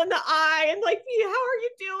fall in the eye and like, how are you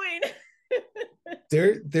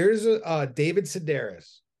doing? There's a David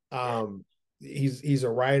Sedaris. He's a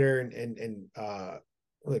writer and what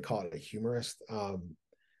do they call it, a humorist.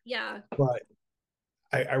 Yeah. But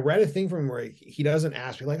I read a thing from him where he doesn't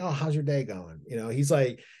ask me like, oh, how's your day going? You know, he's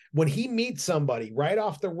like, when he meets somebody right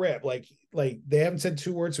off the rip, like they haven't said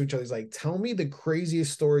two words to each other, he's like, tell me the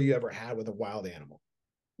craziest story you ever had with a wild animal.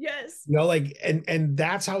 Yes. You know, like, and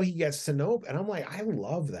that's how he gets to know. And I'm like, I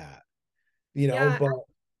love that, you know, Yeah. but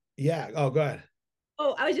yeah. Oh, go ahead.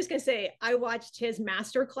 Oh, I was just gonna say I watched his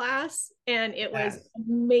master class and it was Yes.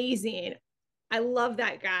 amazing. I love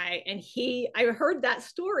that guy. And I heard that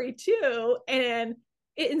story too, and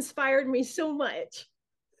it inspired me so much.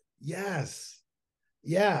 Yes.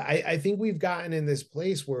 Yeah. I think we've gotten in this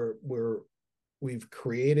place where we've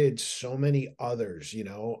created so many others, you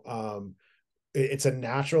know. It's a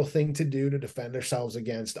natural thing to do to defend ourselves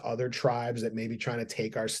against other tribes that may be trying to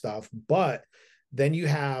take our stuff. But then you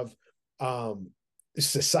have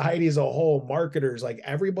society as a whole, marketers, like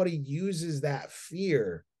everybody uses that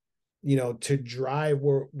fear, you know, to drive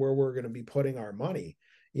where we're going to be putting our money,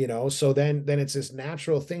 you know. So then it's this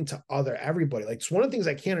natural thing to other everybody. Like, it's one of the things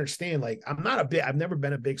I can't understand. Like, I've never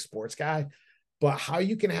been a big sports guy, but how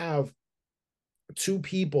you can have two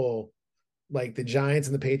people like the Giants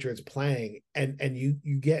and the Patriots playing, and you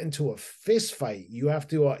get into a fist fight. You have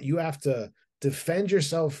to defend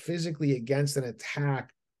yourself physically against an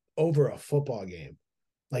attack over a football game.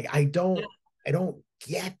 Like, I don't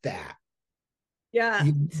get that. Yeah.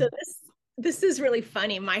 You, So this is really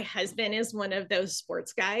funny. My husband is one of those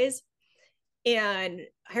sports guys. And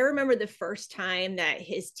I remember the first time that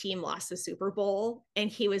his team lost the Super Bowl and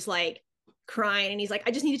he was like crying and he's like,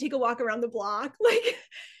 I just need to take a walk around the block. Like,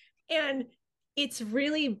 and it's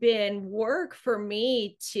really been work for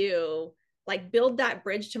me to like build that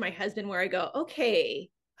bridge to my husband where I go, okay,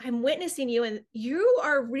 I'm witnessing you and you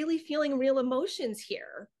are really feeling real emotions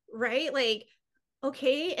here, right? Like,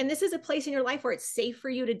 okay, and this is a place in your life where it's safe for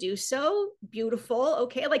you to do so. Beautiful.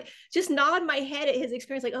 Okay, like just nod my head at his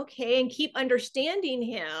experience, like, okay, and keep understanding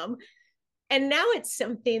him. And now it's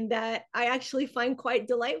something that I actually find quite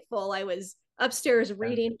delightful. I was upstairs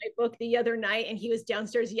reading my book the other night and he was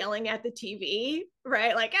downstairs yelling at the TV,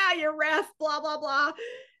 right? Like, you're ref, blah, blah, blah.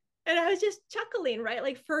 And I was just chuckling, right?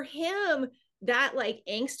 Like for him, that like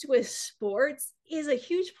angst with sports is a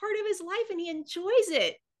huge part of his life and he enjoys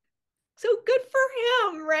it. So good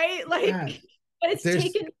for him, right? Like, yeah, but it's there's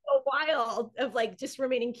taken a while of like just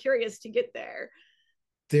remaining curious to get there.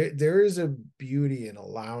 there is a beauty in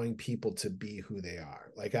allowing people to be who they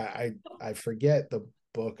are. Like, I forget the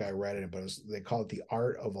book I read it, but they call it The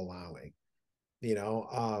Art of Allowing. You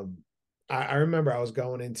know, I remember I was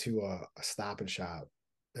going into a Stop and Shop,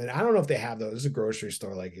 and I don't know if they have those. It's a grocery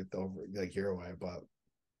store like over like your way, but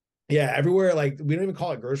yeah, everywhere. Like, we don't even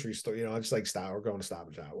call it grocery store. You know, it's like stop. We're going to Stop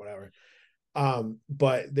and Shop, whatever.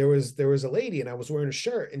 But there was a lady and I was wearing a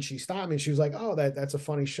shirt and she stopped me and she was like, oh, that's a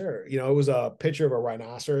funny shirt. You know, it was a picture of a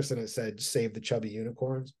rhinoceros and it said save the chubby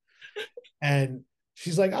unicorns. And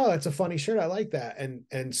she's like, oh, that's a funny shirt. I like that.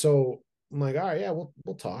 And so I'm like, all right, yeah,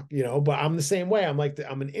 we'll talk, you know, but I'm the same way. I'm like,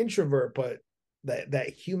 I'm an introvert, but that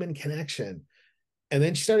human connection. And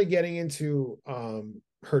then she started getting into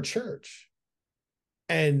her church.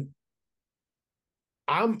 And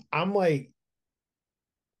I'm like,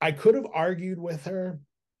 I could have argued with her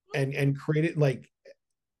and created like,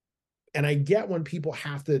 and I get when people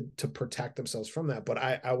have to protect themselves from that, but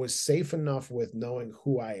I was safe enough with knowing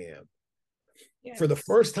who I am for the Yes.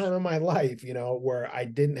 first time in my life, you know, where I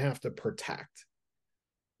didn't have to protect.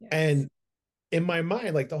 Yes. And in my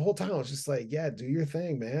mind, like the whole time, I was just like, yeah, do your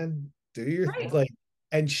thing, man. Do your Right. like,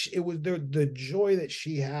 and it was the joy that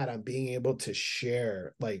she had on being able to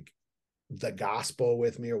share like the gospel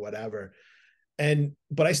with me or whatever. And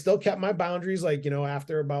but I still kept my boundaries, like, you know,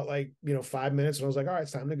 after about like, you know, 5 minutes, and I was like, all right,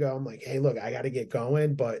 it's time to go. I'm like, hey, look, I got to get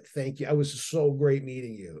going, but thank you. I was so great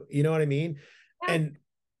meeting you. You know what I mean? Yeah. And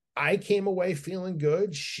I came away feeling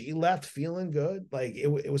good. She left feeling good. Like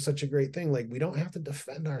it was such a great thing. Like, we don't have to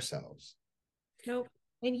defend ourselves. Nope.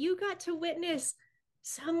 And you got to witness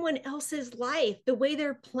someone else's life, the way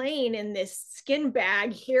they're playing in this skin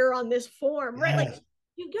bag here on this form, right? Like Yes.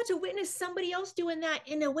 you got to witness somebody else doing that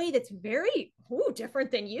in a way that's very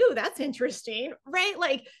different than you. That's interesting, right?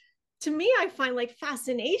 Like to me, I find like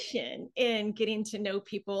fascination in getting to know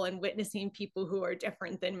people and witnessing people who are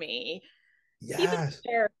different than me, even if Yes.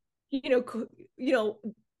 they're, you know, you know,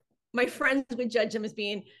 my friends would judge them as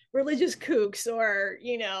being religious kooks or,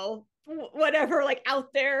 you know, whatever, like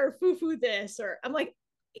out there, foo this, or I'm like,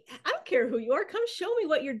 I don't care who you are. Come show me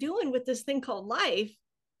what you're doing with this thing called life.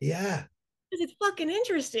 Yeah. Because it's fucking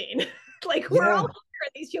interesting. Like we're all Yeah. here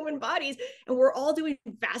in these human bodies and we're all doing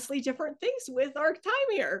vastly different things with our time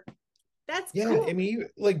here. That's Yeah. cool. I mean,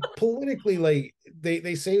 like politically, like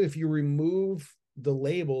they say if you remove the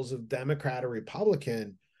labels of Democrat or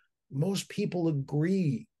Republican, most people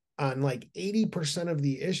agree on like 80% of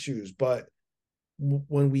the issues. But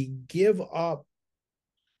when we give up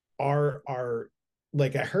our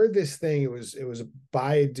like, I heard this thing, it was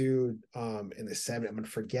by a dude in the 70s. I'm gonna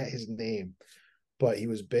forget his name, but he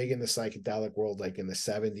was big in the psychedelic world, like in the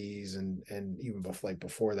 70s and even before, like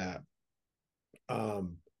before that.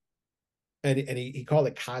 And he called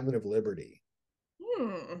it cognitive liberty.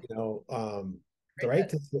 You know, the right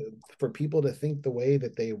to, for people to think the way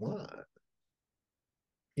that they want,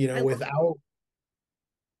 you know, without,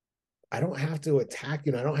 I don't have to attack,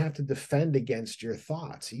 you know, I don't have to defend against your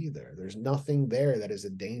thoughts either. There's nothing there that is a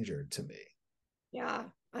danger to me. Yeah,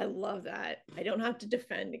 I love that. I don't have to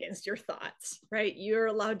defend against your thoughts, right? You're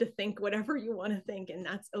allowed to think whatever you want to think, and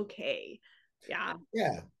that's okay. Yeah.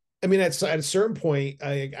 Yeah. I mean, at a certain point,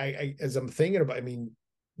 I as I'm thinking about, I mean,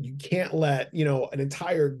 you can't let, you know, an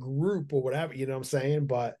entire group or whatever, you know what I'm saying?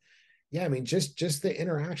 But yeah, I mean, just the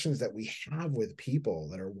interactions that we have with people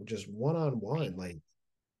that are just one-on-one, like,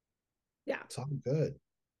 yeah, it's all good.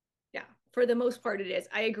 Yeah, for the most part, it is.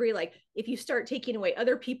 I agree. Like, if you start taking away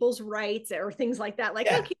other people's rights or things like that, like,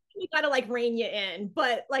 Yeah. okay, we gotta like rein you in.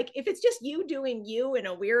 But like, if it's just you doing you in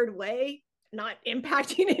a weird way, not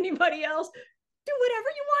impacting anybody else, do whatever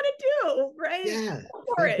you want to do, right? Yeah. Go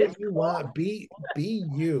for Think it. what It's you cool. want. Be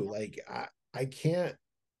you. Like, I can't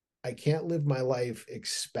live my life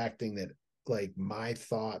expecting that like my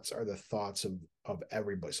thoughts are the thoughts of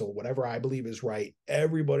everybody. So whatever I believe is right,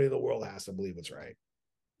 everybody in the world has to believe it's right.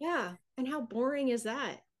 Yeah. And how boring is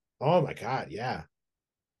that? Oh my God, yeah.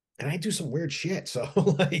 And I do some weird shit. So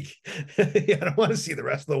like I don't want to see the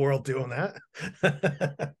rest of the world doing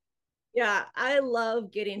that. Yeah, I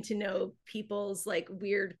love getting to know people's like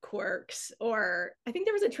weird quirks. Or I think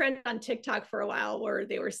there was a trend on TikTok for a while where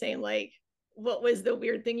they were saying, like, what was the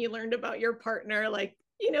weird thing you learned about your partner? Like,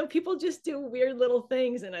 you know, people just do weird little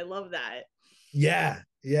things. And I love that. Yeah.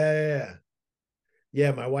 Yeah.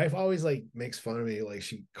 Yeah, my wife always like makes fun of me. Like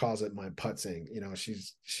she calls it my putzing. You know,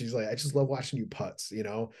 she's like, I just love watching you putz. You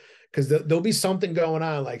know, because there'll be something going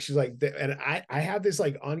on. Like she's like, and I have this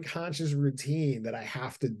like unconscious routine that I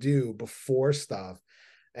have to do before stuff,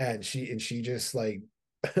 and she just like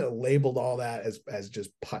labeled all that as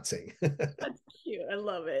just putzing. That's cute. I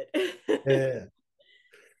love it. Yeah.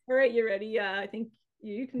 All right, you ready? Yeah, I think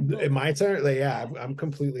you can go. My turn. Like, yeah, I'm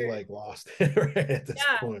completely like lost right at this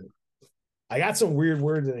Yeah. point. I got some weird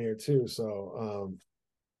words in here too. So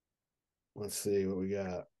let's see what we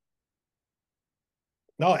got.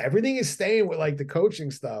 No, everything is staying with like the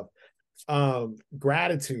coaching stuff.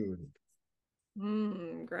 Gratitude.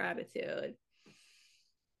 Gratitude.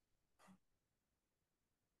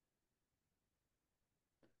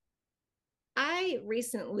 I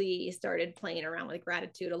recently started playing around with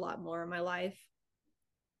gratitude a lot more in my life.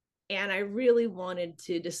 And I really wanted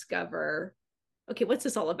to discover, okay, what's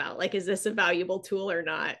this all about? Like, is this a valuable tool or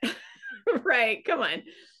not? Right. Come on.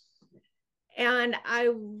 And I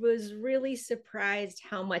was really surprised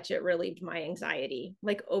how much it relieved my anxiety,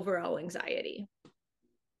 like overall anxiety.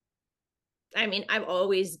 I mean, I've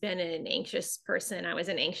always been an anxious person. I was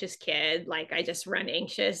an anxious kid. Like, I just run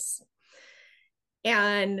anxious.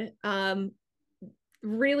 And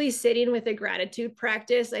really sitting with a gratitude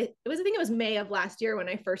practice, I think it was May of last year when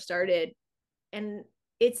I first started. And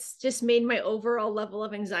it's just made my overall level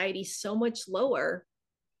of anxiety so much lower,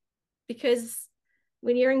 because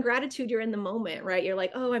when you're in gratitude, you're in the moment, right? You're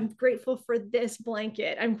like, oh, I'm grateful for this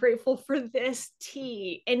blanket. I'm grateful for this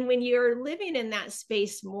tea. And when you're living in that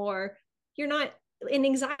space more, you're not in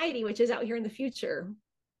anxiety, which is out here in the future.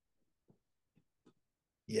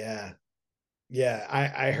 Yeah. Yeah.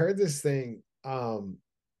 I heard this thing.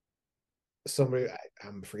 Somebody,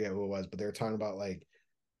 I'm forget who it was, but they were talking about like,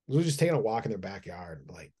 we were just taking a walk in their backyard and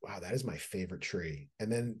like, wow, that is my favorite tree.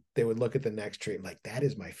 And then they would look at the next tree and like, that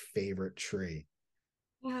is my favorite tree.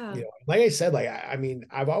 Yeah. You know, like I said, like, I mean,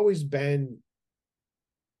 I've always been,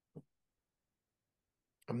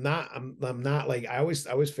 I'm not like, I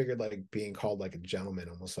always figured like being called like a gentleman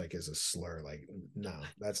almost like as a slur. Like, no,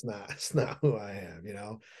 that's not who I am, you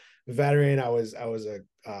know. Veteran, I was a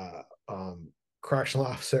correctional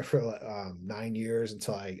officer for 9 years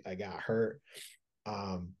until I got hurt.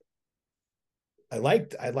 Um I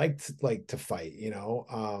liked like to fight, you know.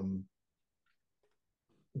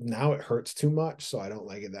 Now it hurts too much, so I don't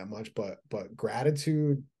like it that much. But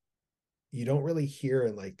gratitude, you don't really hear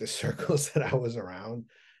in like the circles that I was around.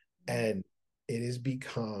 And it has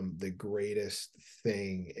become the greatest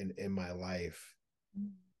thing in my life.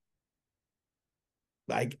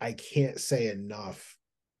 I can't say enough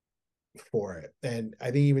for it. And I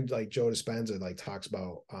think even like Joe Dispenza like talks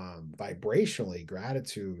about vibrationally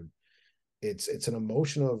gratitude. It's an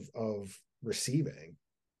emotion of receiving.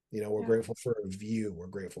 You know, we're grateful for a view, we're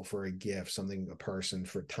grateful for a gift, something, a person,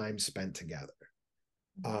 for time spent together.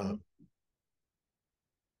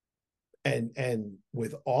 And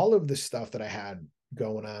with all of the stuff that I had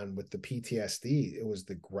going on with the PTSD, it was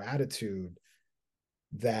the gratitude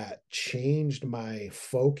that changed my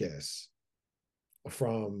focus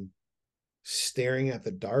from staring at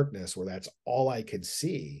the darkness where that's all I could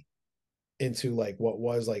see, into like what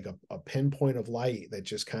was like a pinpoint of light that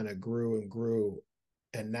just kind of grew and grew.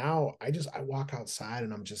 And now I walk outside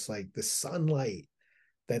and I'm just like, the sunlight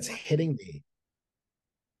that's hitting me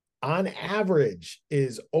on average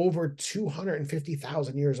is over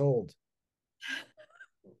 250,000 years old.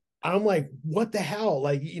 I'm like, what the hell?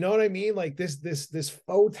 Like, you know what I mean? Like this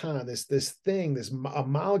photon, this thing, a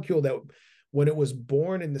molecule that when it was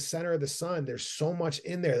born in the center of the sun, there's so much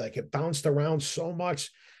in there. Like it bounced around so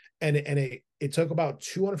much. And it took about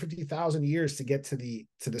 250,000 years to get to the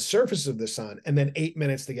surface of the sun, and then 8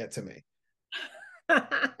 minutes to get to me.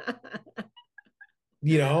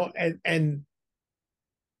 You know, and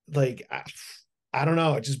like I don't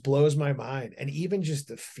know, it just blows my mind. And even just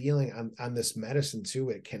the feeling on this medicine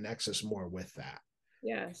too, it connects us more with that.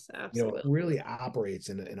 Yes, You know, absolutely. it really operates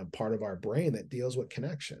in a part of our brain that deals with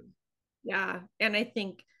connection. Yeah. And I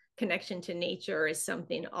think connection to nature is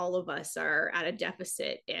something all of us are at a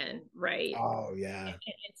deficit in, right? Oh yeah.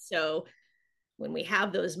 And so when we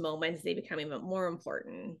have those moments, they become even more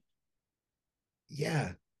important.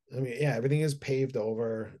 Yeah. I mean, yeah, everything is paved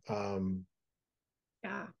over.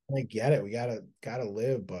 Yeah. I get it. We gotta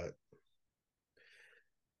live, but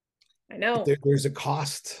I know. There's a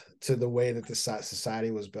cost to the way that the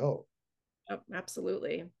society was built. Oh,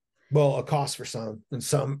 absolutely. Well, a cost for some, and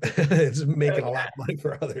some it's making a lot of money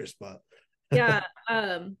for others, but yeah.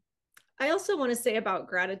 I also want to say about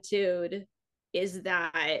gratitude is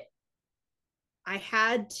that I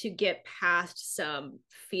had to get past some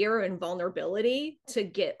fear and vulnerability to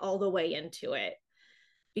get all the way into it.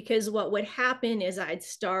 Because what would happen is I'd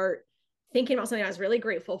start thinking about something I was really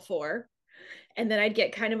grateful for. And then I'd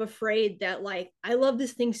get kind of afraid that, like, I love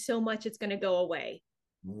this thing so much, it's going to go away.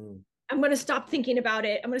 I'm going to stop thinking about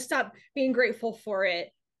it. I'm going to stop being grateful for it.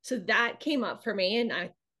 So that came up for me and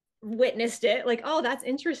I witnessed it like, oh, that's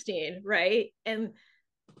interesting. Right. And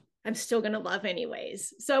I'm still going to love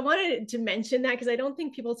anyways. So I wanted to mention that because I don't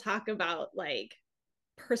think people talk about like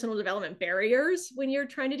personal development barriers when you're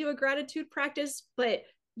trying to do a gratitude practice. But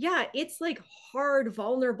yeah, it's like hard,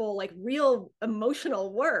 vulnerable, like real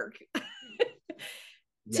emotional work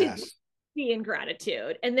to yes, be in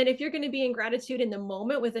gratitude. And then if you're going to be in gratitude in the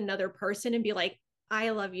moment with another person and be like,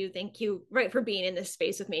 I love you, thank you, right, for being in this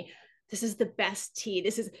space with me. This is the best tea.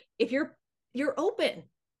 This is, if you're open.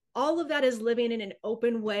 All of that is living in an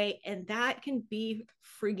open way, and that can be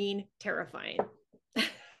frigging terrifying.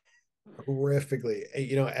 horrifically.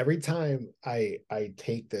 You know, every time I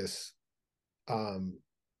take this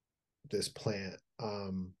plant,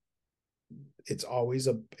 it's always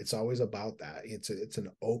about that. It's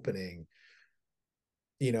an opening,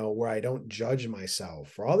 you know, where I don't judge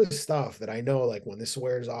myself for all this stuff that I know, like when this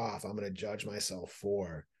wears off, I'm going to judge myself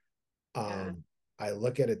for. Yeah. I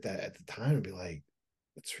look at it that at the time and be like,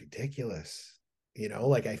 it's ridiculous. You know,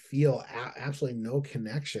 like I feel absolutely no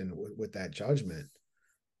connection with that judgment.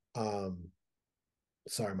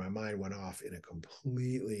 Sorry, my mind went off in a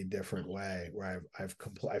completely different way where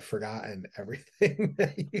I've forgotten everything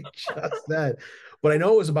that you just said, but I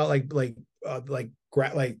know it was about like that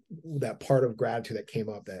part of gratitude that came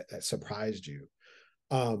up that surprised you.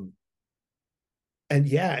 And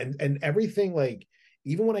yeah, and everything, like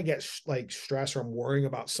even when I get like stressed or I'm worrying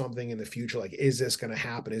about something in the future, like is this going to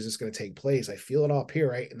happen, is this going to take place, I feel it up here,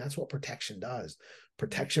 right? And that's what protection does.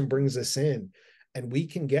 Protection brings us in, and we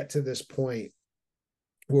can get to this point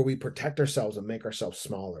where we protect ourselves and make ourselves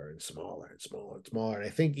smaller and smaller and smaller and smaller. And I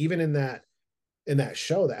think even in that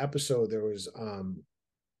show, the episode, there was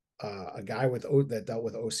a guy that dealt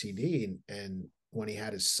with OCD, and when he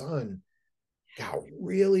had his son, got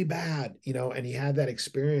really bad, you know, and he had that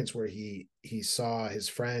experience where he saw his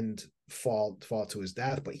friend fall to his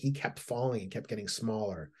death, but he kept falling and kept getting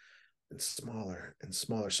smaller and smaller and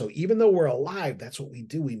smaller. So even though we're alive, that's what we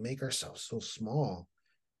do. We make ourselves so small.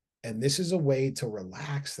 And this is a way to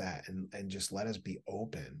relax that and just let us be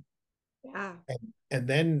open. Yeah. And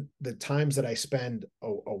then the times that I spend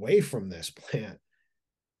away from this plant,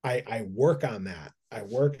 I work on that. I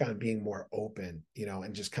work on being more open, you know,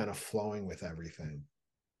 and just kind of flowing with everything.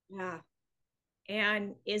 Yeah.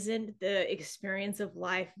 And isn't the experience of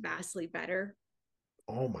life vastly better?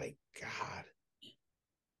 Oh my God.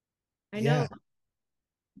 I Yeah.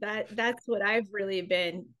 know that's what I've really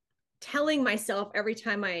been telling myself every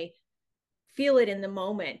time I feel it in the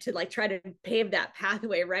moment, to like try to pave that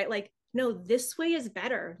pathway, right? Like, no, this way is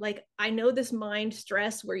better. Like, I know this mind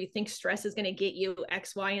stress where you think stress is going to get you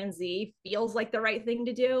X, Y, and Z feels like the right thing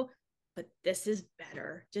to do, but this is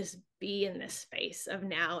better. Just be in this space of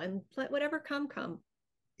now and let whatever come.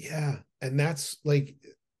 Yeah. And that's like,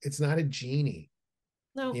 it's not a genie.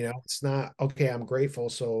 No. You know, it's not, okay, I'm grateful,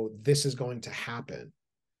 so this is going to happen.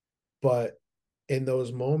 But in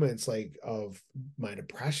those moments like of my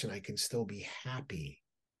depression, I can still be happy,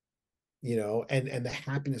 you know, and the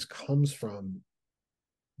happiness comes from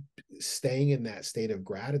staying in that state of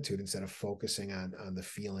gratitude instead of focusing on the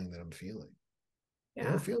feeling that I'm feeling. You know,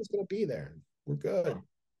 Yeah. feeling's gonna be there. We're good,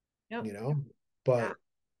 Yep. you know. Yeah. But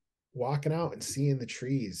walking out and seeing the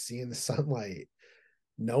trees, seeing the sunlight,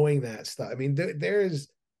 knowing that stuff. I mean,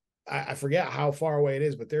 there's I forget how far away it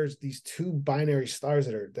is, but there's these two binary stars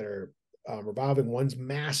that are revolving. One's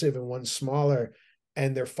massive and one's smaller,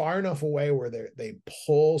 and they're far enough away where they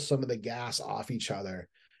pull some of the gas off each other,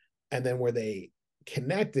 and then where they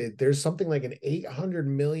connected, there's something like an 800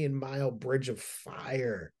 million mile bridge of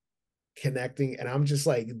fire connecting. And I'm just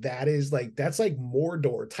like, that's like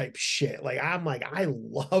Mordor type shit. Like, I'm like, I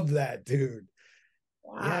love that, dude.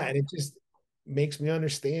 Yeah. Wow. And it just makes me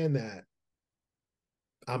understand that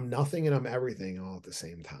I'm nothing and I'm everything all at the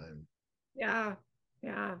same time. Yeah.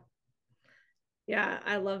 Yeah. Yeah,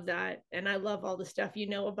 I love that. And I love all the stuff you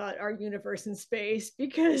know about our universe and space,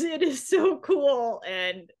 because it is so cool.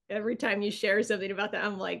 And every time you share something about that,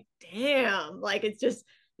 I'm like, damn, like it's just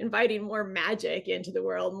inviting more magic into the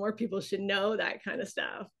world. More people should know that kind of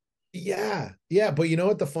stuff. Yeah. Yeah. But you know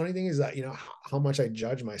what? The funny thing is that, you know, how much I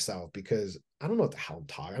judge myself because I don't know what the hell I'm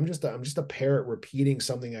talking. I'm just a parrot repeating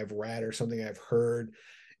something I've read or something I've heard.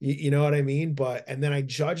 You know what I mean? But, and then I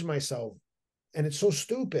judge myself and it's so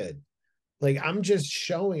stupid. Like I'm just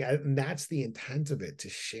showing, and that's the intent of it, to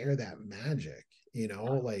share that magic, you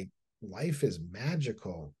know, like life is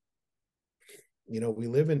magical. You know, we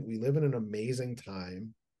live in an amazing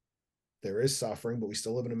time. There is suffering, but we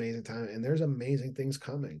still live in an amazing time, and there's amazing things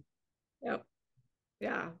coming. Yep.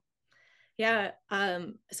 Yeah. Yeah.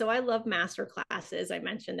 So I love master classes. I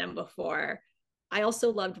mentioned them before. I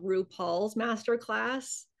also loved RuPaul's master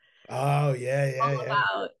class, Oh yeah, yeah, all yeah.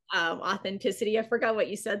 about authenticity. I forgot what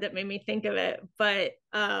you said that made me think of it, but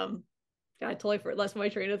God, I totally lost my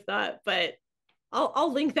train of thought. But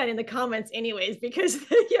I'll link that in the comments anyways, because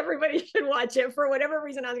everybody should watch it. For whatever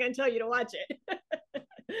reason, I was going to tell you to watch it.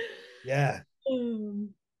 Yeah. um,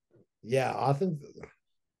 Yeah. Often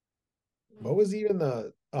what was even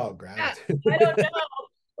the yeah, gratitude? I don't know.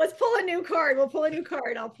 Let's pull a new card. We'll pull a new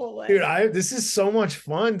card. I'll pull Dude, one. I this is so much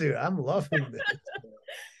fun, dude. I'm loving this.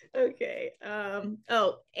 Okay.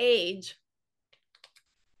 Oh, age.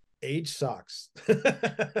 Age sucks.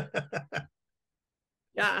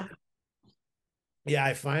 Yeah. Yeah,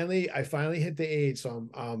 I finally hit the age. So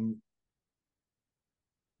I'm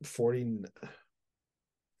 40,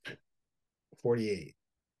 48.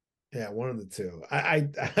 Yeah, one of the two. I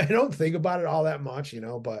don't think about it all that much, you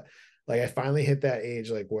know, but like I finally hit that age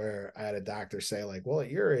like where I had a doctor say, like, well, at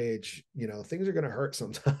your age, you know, things are gonna hurt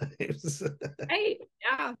sometimes. Hey,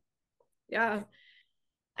 yeah. Yeah.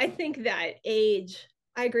 I think that age,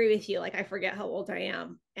 I agree with you. Like, I forget how old I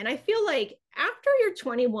am. And I feel like after you're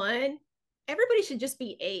 21, everybody should just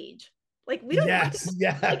be age. Like, we don't have to,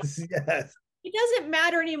 Yes, like, yes, yes. it doesn't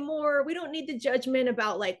matter anymore. We don't need the judgment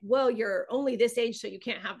about, like, well, you're only this age, so you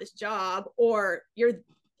can't have this job, or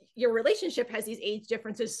your relationship has these age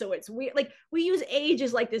differences, so it's weird. Like, we use age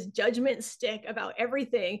as like this judgment stick about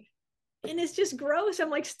everything. And it's just gross. I'm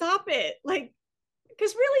like, stop it. Like,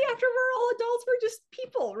 because really, after we're all adults, we're just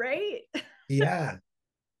people, right? Yeah.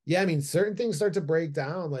 Yeah, I mean, certain things start to break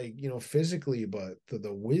down, like, you know, physically, but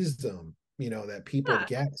the wisdom, you know, that people Yeah.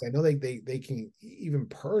 get. I know they can even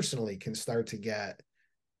personally can start to get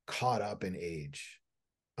caught up in age.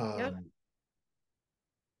 Yep.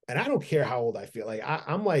 And I don't care how old I feel. Like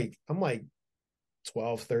I'm like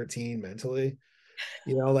 12, 13 mentally.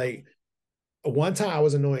 You know, like one time I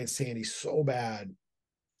was annoying Sandy so bad,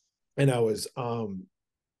 and I was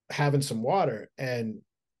having some water, and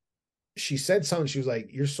she said something. She was like,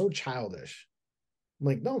 "You're so childish." I'm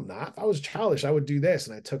like, "No, I'm not. If I was childish, I would do this."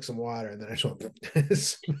 And I took some water, and then I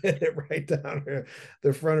just spit it right down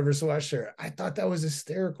the front of her sweatshirt. I thought that was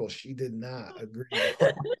hysterical. She did not agree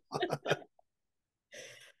at all.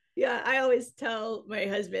 Yeah, I always tell my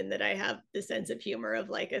husband that I have the sense of humor of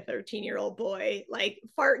like a 13-year-old boy. Like,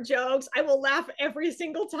 fart jokes, I will laugh every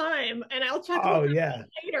single time and I'll chuckle Oh yeah.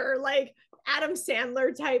 later. Like, Adam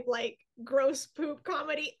Sandler type, like gross poop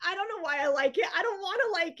comedy. I don't know why I like it. I don't want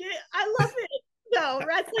to like it. I love it. No,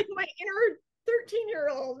 that's like my inner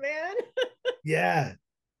 13-year-old, man. Yeah.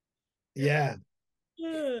 Yeah.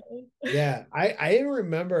 Yeah. I even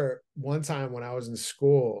remember one time when I was in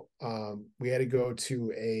school, we had to go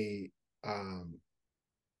to a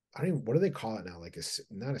I don't even, what do they call it now? Like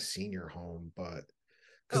not a senior home, but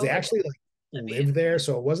because they like actually like lived there.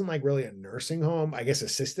 So it wasn't like really a nursing home, I guess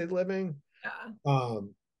assisted living. Yeah.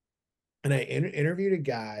 And I interviewed a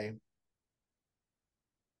guy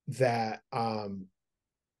that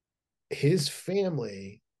his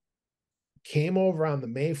family came over on the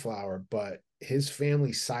Mayflower, but his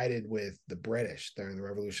family sided with the British during the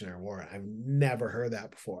Revolutionary War. I've never heard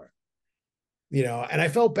that before, and I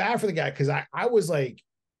felt bad for the guy because I was like,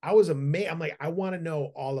 I was amazed. I'm like, I want to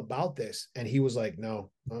know all about this. And he was like, no,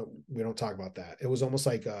 we don't talk about that. It was almost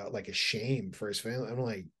like a shame for his family. I'm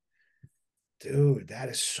like, dude, that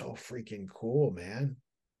is so freaking cool, man.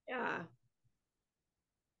 Yeah.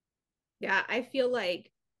 Yeah. I feel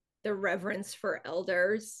like the reverence for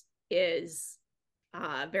elders is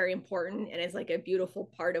very important, and it's like a beautiful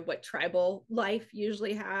part of what tribal life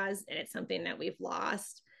usually has. And it's something that we've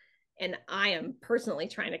lost. And I am personally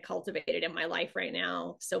trying to cultivate it in my life right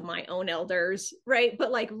now. So my own elders, right?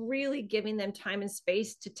 But like really giving them time and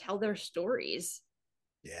space to tell their stories.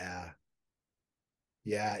 Yeah.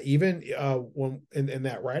 Yeah. Even when in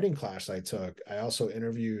that writing class I took, I also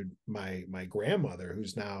interviewed my grandmother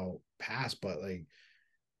who's now passed, but like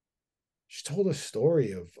she told a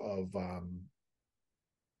story of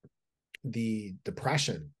the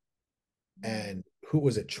Depression and who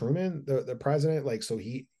was it, Truman, the president? Like, so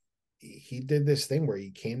he did this thing where he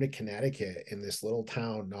came to Connecticut in this little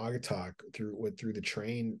town, Naugatuck, through the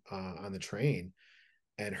train on the train,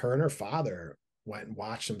 and her and her father went and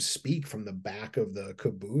watched him speak from the back of the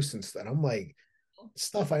caboose and stuff. I'm like,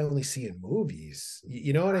 stuff I only see in movies.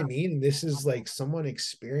 You know what I mean? This is like someone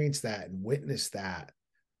experienced that and witnessed that.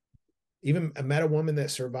 Even I met a woman that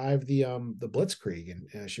survived the Blitzkrieg,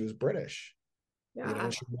 and she was British. Yeah.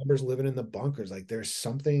 She remembers living in the bunkers. Like there's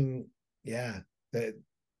something, yeah, that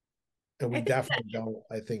and we definitely don't,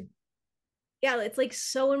 I think. Yeah, it's like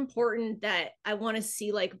so important that I want to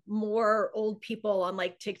see like more old people on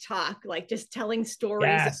like TikTok, like just telling stories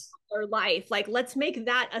of Yes. their life. Like, let's make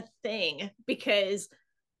that a thing, because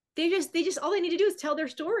they just all they need to do is tell their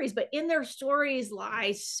stories, but in their stories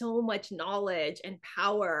lies so much knowledge and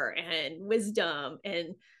power and wisdom. And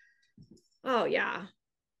oh yeah.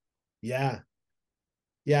 Yeah.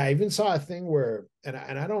 Yeah, I even saw a thing where, and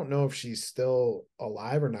I don't know if she's still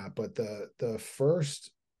alive or not, but the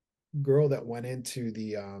first girl that went into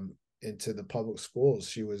the public schools,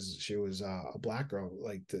 she was a black girl,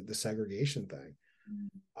 like the segregation thing.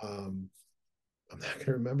 I'm not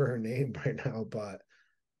gonna remember her name right now, but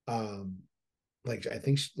like I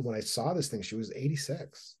think when I saw this thing, she was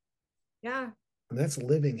 86. Yeah. And that's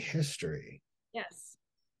living history. Yes.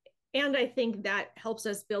 And I think that helps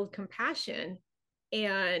us build compassion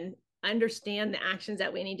and understand the actions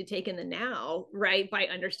that we need to take in the now, right? By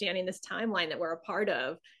understanding this timeline that we're a part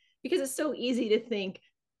of. Because it's so easy to think,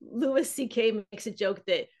 Louis C.K. makes a joke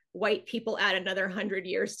that white people add another 100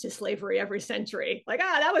 years to slavery every century. Like,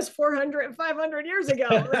 that was 400, 500 years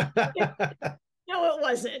ago. No, it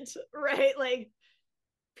wasn't, right? Like,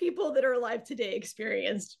 people that are alive today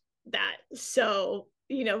experienced that. So,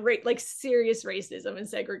 like serious racism and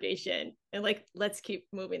segregation. And like, let's keep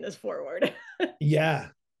moving this forward. Yeah.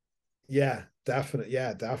 Yeah, definitely.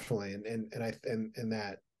 Yeah, definitely. And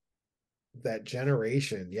that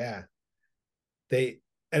generation, yeah.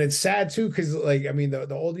 And it's sad too, because like, I mean,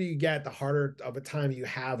 the older you get, the harder of a time you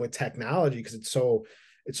have with technology because it's so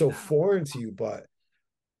foreign to you. But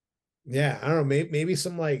yeah, I don't know, maybe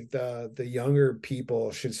some like the younger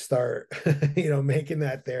people should start making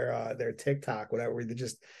that their TikTok, whatever, where they're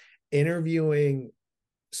just interviewing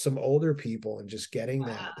some older people and just getting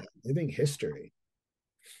that living history.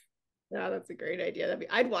 Yeah, that's a great idea.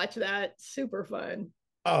 I'd watch that. Super fun.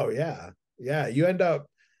 Oh yeah. Yeah. You end up,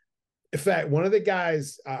 in fact, one of the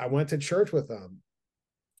guys, I went to church with him,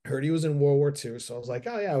 heard he was in World War II. So I was like,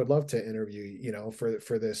 oh yeah, I would love to interview,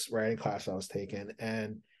 for this writing class I was taking.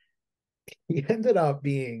 And he ended up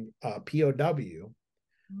being a POW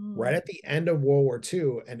right at the end of World War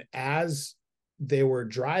II. And as they were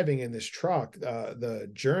driving in this truck, the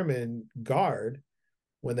German guard,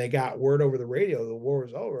 when they got word over the radio the war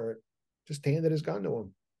was over, just handed his gun to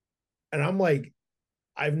him. And I'm like,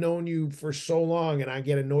 I've known you for so long and I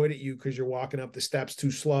get annoyed at you because you're walking up the steps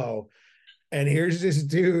too slow. And here's this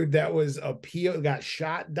dude that was got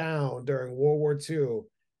shot down during World War II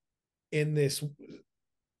in this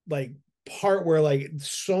like part where like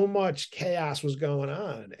so much chaos was going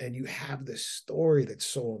on, and you have this story that's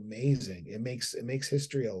so amazing. It makes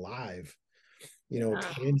history alive,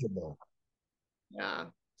 tangible. Yeah,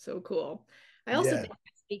 so cool. I also Yeah. think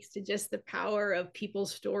it speaks to just the power of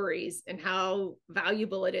people's stories and how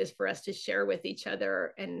valuable it is for us to share with each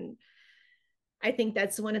other. And I think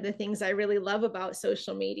that's one of the things I really love about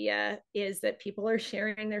social media is that people are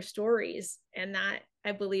sharing their stories, and that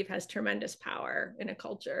I believe has tremendous power in a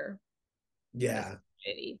culture. Yeah.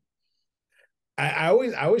 I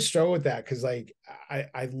always struggle with that because like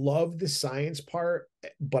I love the science part,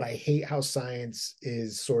 but I hate how science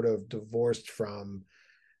is sort of divorced from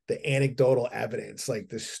the anecdotal evidence, like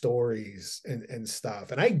the stories and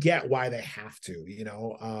stuff. And I get why they have to,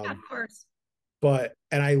 Yeah, of course.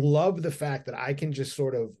 and I love the fact that I can just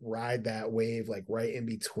sort of ride that wave like right in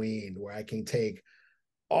between, where I can take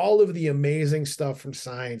all of the amazing stuff from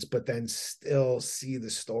science, but then still see the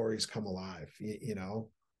stories come alive, Yeah.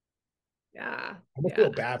 I almost Yeah.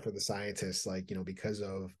 feel bad for the scientists, like, because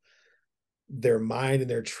of their mind and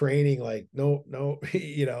their training. Like, no, no,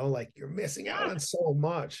 like you're missing out on so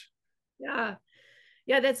much. Yeah.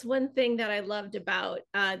 Yeah, that's one thing that I loved about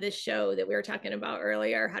this show that we were talking about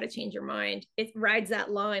earlier, How to Change Your Mind. It rides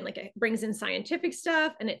that line, like it brings in scientific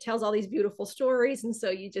stuff and it tells all these beautiful stories. And so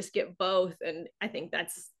you just get both. And I think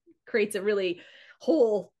that's creates a really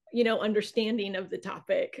whole, understanding of the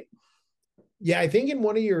topic. Yeah, I think in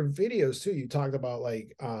one of your videos too, you talked about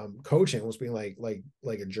like coaching was being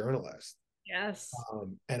like a journalist. Yes.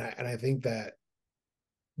 And I think that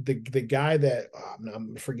the guy that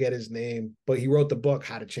I'm forget his name, but he wrote the book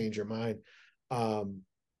How to Change Your Mind. And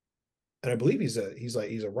I believe he's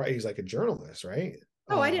like a journalist, right?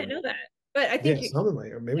 Oh, I didn't know that. But I Yeah, think something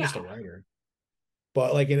like, or maybe just a writer,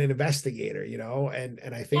 but like an investigator,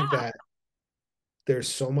 and I think yeah. that there's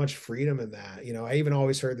so much freedom in that. I even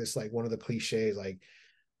always heard this, like one of the cliches, like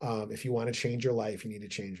if you want to change your life, you need to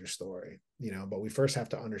change your story, but we first have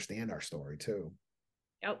to understand our story too.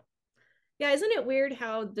 Yep. Yeah, isn't it weird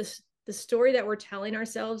how the story that we're telling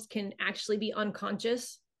ourselves can actually be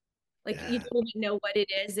unconscious? Like you Yeah. don't even know what it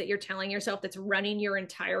is that you're telling yourself that's running your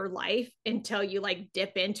entire life until you like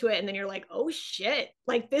dip into it, and then you're like, oh shit,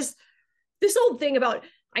 like this old thing about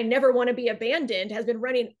I never want to be abandoned has been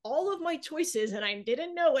running all of my choices and I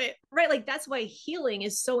didn't know it. Right? Like that's why healing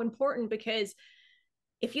is so important, because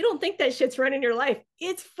if you don't think that shit's running your life,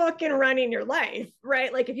 it's fucking running your life,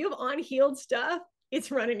 right? Like if you have unhealed stuff, it's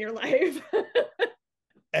running your life.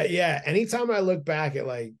 Yeah. Anytime I look back at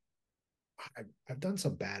like, I've done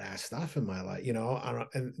some badass stuff in my life,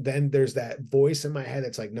 and then there's that voice in my head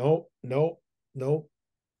that's like, nope, nope, nope,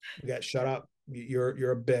 you got shut up.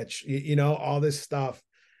 You're a bitch, all this stuff.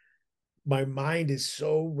 My mind is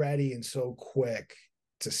so ready and so quick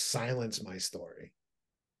to silence my story.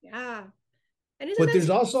 Yeah. And isn't But that there's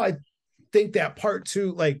also, I think, that part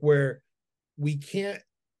too, like where we can't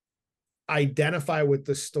identify with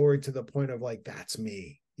the story to the point of like, that's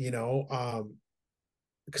me,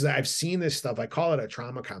 because I've seen this stuff. I call it a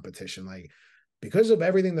trauma competition. Like, because of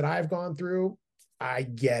everything that I've gone through, I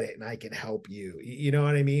get it and I can help you. You know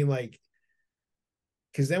what I mean? Like,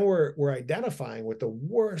 because then we're identifying with the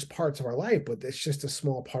worst parts of our life, but it's just a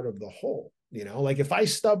small part of the whole. Like if I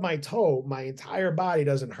stub my toe, my entire body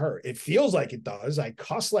doesn't hurt. It feels like it does. I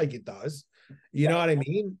cuss like it does. You know what I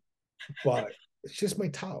mean? But it's just my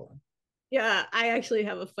toe. Yeah, I actually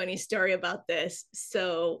have a funny story about this.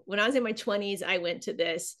 So when I was in my 20s, I went to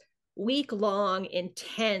this week-long,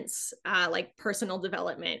 intense, like personal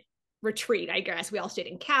development retreat. I guess we all stayed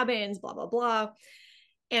in cabins, blah blah blah.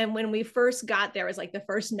 And when we first got there, it was like the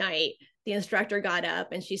first night. The instructor got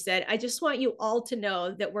up and she said, "I just want you all to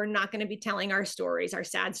know that we're not going to be telling our stories, our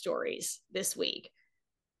sad stories this week."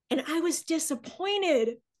 And I was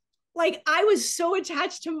disappointed. Like I was so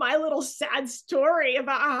attached to my little sad story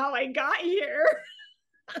about how I got here.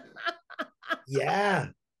 Yeah.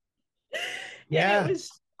 And it Yeah. was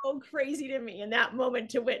so crazy to me in that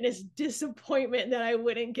moment to witness disappointment that I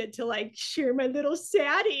wouldn't get to like share my little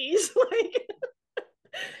saddies. Like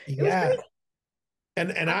it was Yeah. crazy. And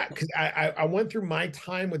because I went through my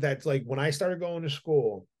time with that. Like when I started going to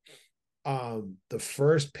school, the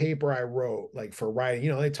first paper I wrote, like for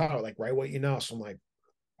writing, they taught like write what you know. So I'm like,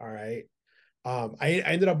 all right. I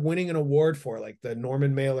ended up winning an award for it, like the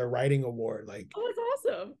Norman Mailer Writing Award. Like, Oh, that's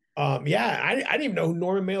awesome. yeah, I didn't even know who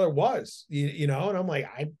Norman Mailer was, and I'm like,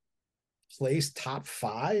 I placed top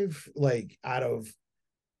 5, like out of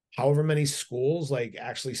however many schools like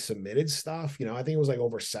actually submitted stuff. I think it was like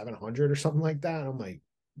over 700 or something like that. And I'm like,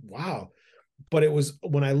 wow. but it was,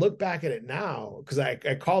 when I look back at it now, because I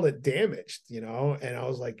called it damaged, you know, and I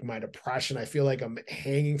was like, my depression, I feel like I'm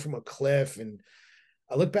hanging from a cliff. And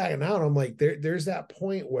I look back now and I'm like, there's that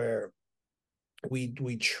point where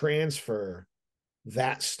we transfer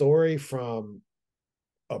that story from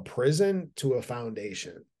a prison to a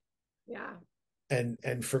foundation. Yeah.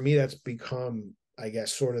 And for me, that's become, I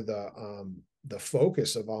guess, sort of the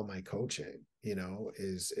focus of all my coaching, you know,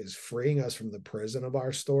 is freeing us from the prison of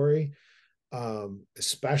our story,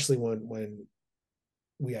 especially when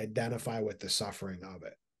we identify with the suffering of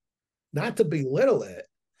it, not to belittle it,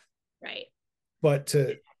 Right. but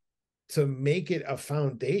to make it a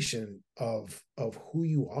foundation of who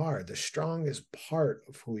you are, the strongest part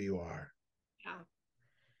of who you are. Yeah.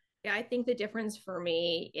 Yeah, I think the difference for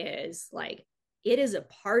me is like it is a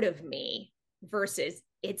part of me versus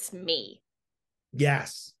it's me.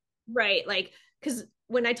 Yes. Right. Like, because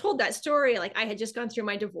when I told that story, like I had just gone through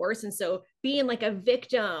my divorce. And so being like a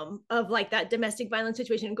victim of like that domestic violence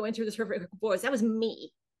situation and going through this horrific divorce, that was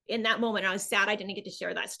me in that moment. I was sad I didn't get to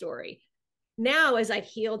share that story. Now, as I've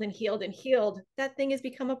healed and healed and healed, that thing has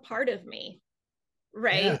become a part of me. Yeah.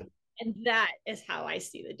 Right. And that is how I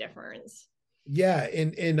see the difference. Yeah,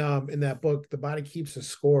 in that book, The Body Keeps a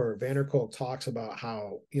Score, Van Kolk talks about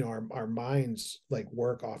how, you know, our minds like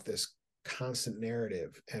work off this constant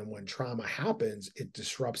narrative, and when trauma happens, it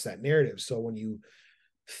disrupts that narrative. So when you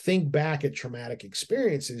think back at traumatic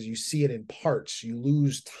experiences, you see it in parts, you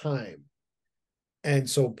lose time. And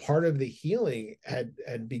so part of the healing had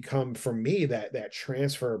become, for me, that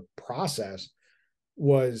transfer process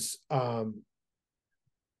was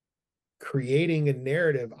creating a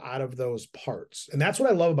narrative out of those parts. And that's what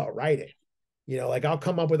I love about writing. You know, like I'll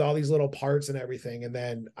come up with all these little parts and everything, and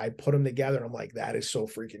then I put them together and I'm like, that is so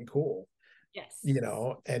freaking cool. Yes. You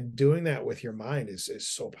know, and doing that with your mind is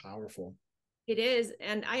so powerful. It is.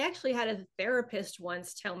 And I actually had a therapist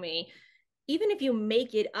once tell me, even if you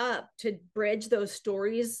make it up to bridge those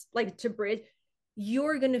stories, like to bridge,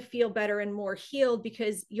 you're going to feel better and more healed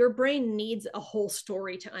because your brain needs a whole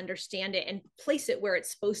story to understand it and place it where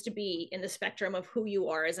it's supposed to be in the spectrum of who you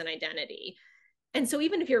are as an identity. And so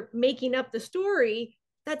even if you're making up the story,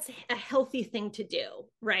 that's a healthy thing to do,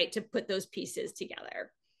 right? To put those pieces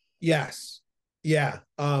together. Yes. Yeah.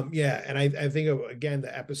 Yeah. And I think of, again,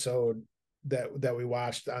 the episode that we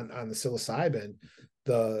watched on the psilocybin,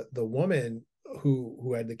 the woman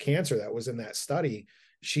who had the cancer that was in that study,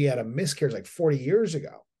 she had a miscarriage like 40 years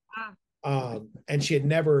ago. And she had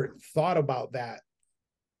never thought about that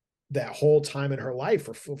whole time in her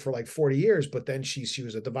life for like 40 years. But then she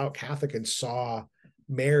was a devout Catholic and saw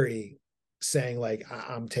Mary saying like,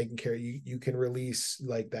 I'm taking care of you. You can release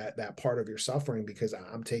like that part of your suffering because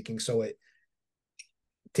I'm taking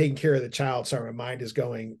care of the child. Sorry, my mind is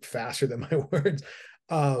going faster than my words.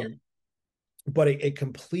 But it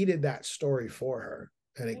completed that story for her,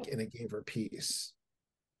 and it gave her peace.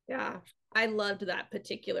 Yeah. I loved that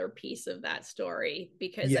particular piece of that story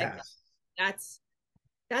because Yes.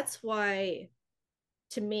 that's why,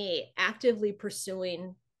 to me, actively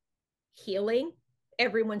pursuing healing,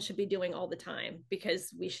 everyone should be doing all the time, because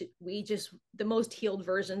the most healed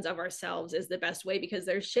versions of ourselves is the best way, because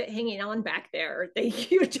there's shit hanging on back there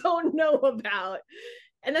that you don't know about.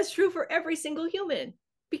 And that's true for every single human,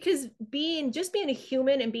 because being a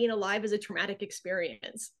human and being alive is a traumatic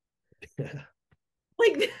experience.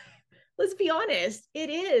 Like, let's be honest,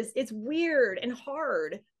 it's weird and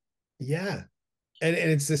hard. Yeah. And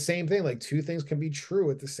it's the same thing. Like two things can be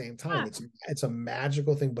true at the same time. Yeah. It's a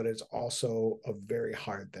magical thing, but it's also a very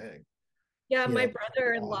hard thing. Yeah, You my know?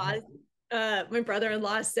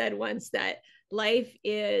 brother-in-law said once that life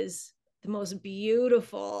is the most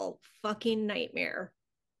beautiful fucking nightmare.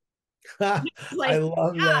 I Like,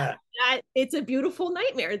 love yeah, that. it's a beautiful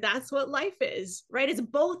nightmare. That's what life is, right? It's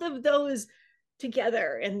both of those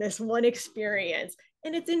together in this one experience.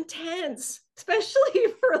 And it's intense, especially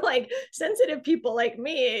for like sensitive people like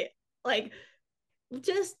me. Like,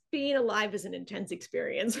 just being alive is an intense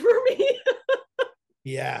experience for me.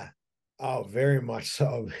 Yeah. Oh, very much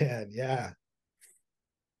so, man. Yeah.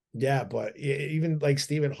 Yeah. But even like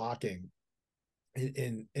Stephen Hawking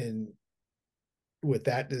in with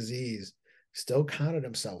that disease still counted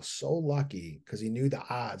himself so lucky because he knew the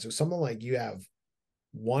odds. So someone like you have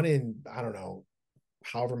one in, I don't know,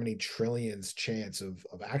 however many trillions chance of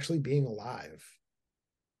actually being alive.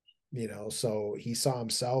 You know, so he saw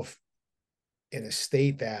himself in a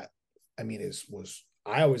state that, I mean, was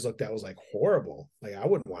I always looked at was like horrible. Like I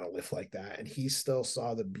wouldn't want to live like that. And he still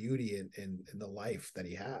saw the beauty in the life that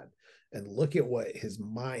he had. And look at what his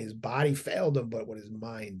body failed him, but what his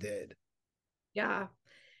mind did. Yeah.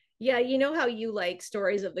 Yeah, you know how you like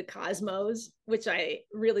stories of the cosmos, which I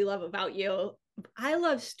really love about you. I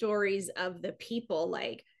love stories of the people,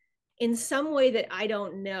 like in some way that I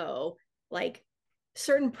don't know, like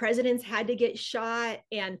certain presidents had to get shot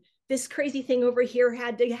and this crazy thing over here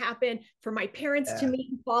had to happen for my parents to Yeah.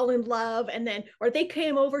 meet and fall in love. And then, or they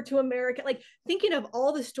came over to America, like thinking of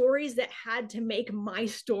all the stories that had to make my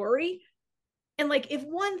story. And like, if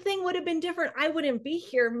one thing would have been different, I wouldn't be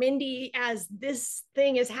here, Mindy, as this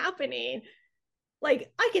thing is happening.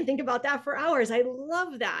 Like, I can think about that for hours. I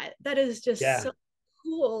love that. That is just Yeah. so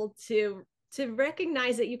cool to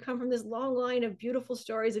recognize that you come from this long line of beautiful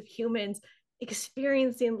stories of humans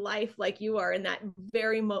experiencing life like you are in that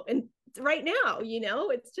very moment right now,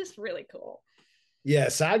 it's just really cool. Yeah.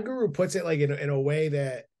 Sadhguru puts it like in a way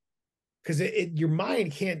that, because your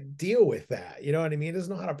mind can't deal with that. You know what I mean? It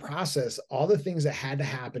doesn't know how to process all the things that had to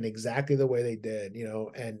happen exactly the way they did,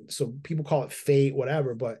 and so people call it fate,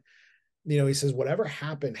 whatever, but he says whatever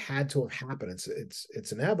happened had to have happened.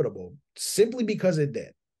 It's inevitable simply because it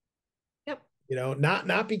did. Yep.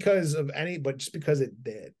 Not because of any, but just because it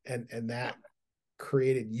did. And that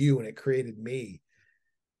created you and it created me.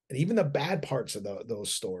 And even the bad parts of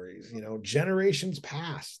those stories, generations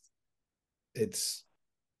past, it's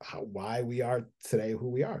why we are today who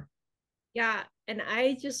we are. Yeah. And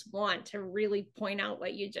I just want to really point out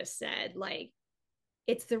what you just said. Like,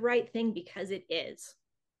 it's the right thing because it is,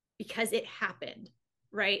 because it happened.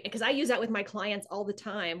 Right. Because I use that with my clients all the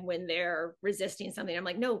time when they're resisting something. I'm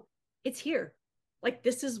like, no, it's here. Like,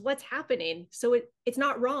 this is what's happening. So it's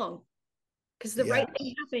not wrong because the Yeah. right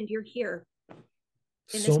thing happened. You're here in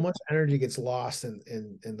this. So much energy gets lost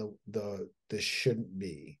in the shouldn't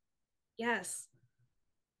be. Yes.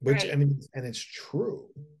 Which, Right. I mean, and it's true.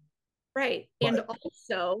 Right. And But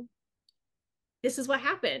also, this is what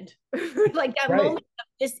happened. Like that right. moment of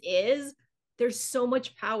this is, there's so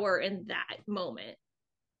much power in that moment.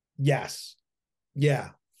 Yes. Yeah.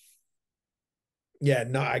 Yeah.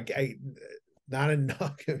 No, I not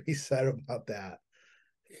enough can be said about that.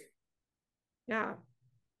 Yeah.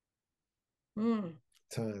 Mm.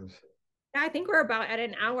 Times. I think we're about at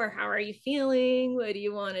an hour. How are you feeling? What do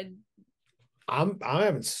you want to? I'm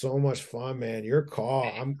having so much fun, man. Your call.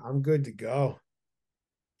 I'm good to go.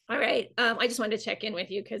 All right. I just wanted to check in with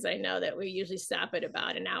you because I know that we usually stop at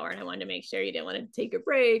about an hour, and I wanted to make sure you didn't want to take a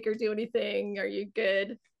break or do anything. Are you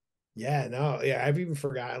good? Yeah, no, yeah, I've even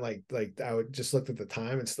forgotten like I would just looked at the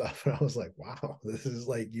time and stuff and I was like, wow, this is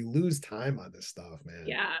like you lose time on this stuff, man.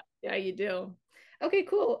 Yeah. Yeah, you do. Okay,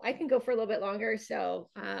 cool. I can go for a little bit longer. So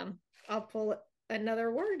I'll pull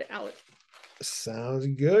another word out. Sounds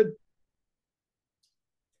good.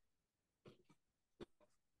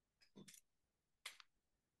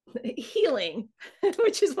 Healing,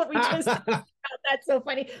 which is what we just talked about. That's so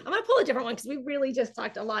funny. I'm gonna pull a different one because we really just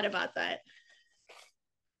talked a lot about that.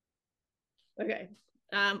 Okay.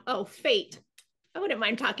 Oh, fate. I wouldn't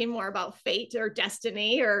mind talking more about fate or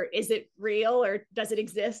destiny, or is it real or does it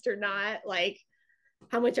exist or not? Like,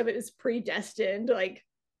 how much of it is predestined? Like,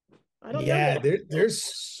 I don't know Yeah, yet. there's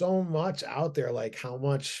so much out there. Like, how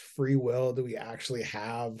much free will do we actually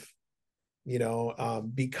have?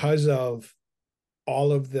 Because of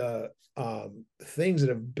all of the things that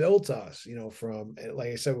have built us, from, like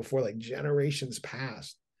I said before, like generations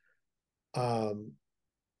past.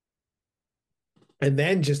 And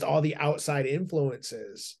then just all the outside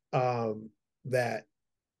influences that,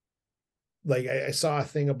 like I saw a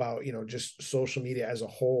thing about, just social media as a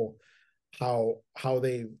whole, how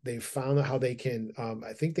they found out how they can,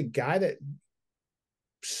 I think the guy that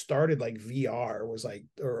started like VR was like,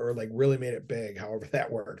 or like really made it big, however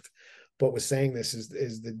that worked, but was saying this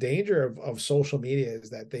is the danger of social media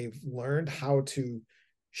is that they've learned how to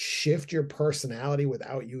shift your personality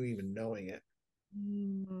without you even knowing it.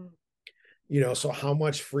 Mm. So how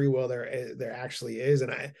much free will there actually is.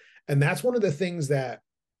 And that's one of the things that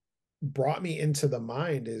brought me into the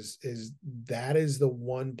mind is that is the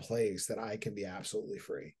one place that I can be absolutely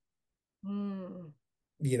free. Mm.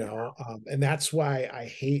 And that's why I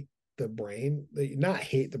hate the brain, not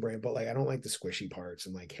hate the brain, but like I don't like the squishy parts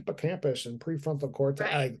and like hippocampus and prefrontal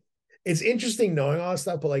cortex. Right. It's interesting knowing all that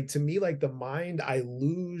stuff, but like to me, like the mind, I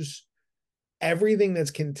lose everything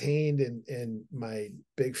that's contained in my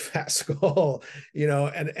big fat skull,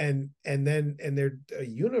 and then there a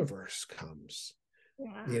universe comes,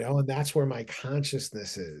 Yeah. and that's where my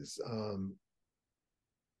consciousness is.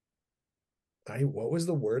 What was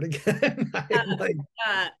the word again? Uh, Like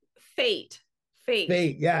uh, fate. Fate.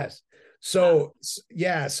 fate, yes. Uh, So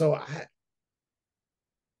yeah, so I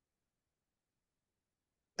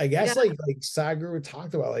yeah. guess like Sadhguru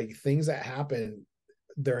talked about like things that happen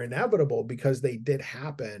they're inevitable because they did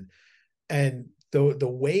happen. And the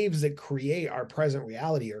waves that create our present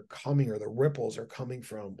reality are coming, or the ripples are coming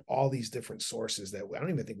from all these different sources that I don't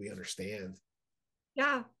even think we understand.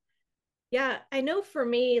 Yeah. Yeah. I know for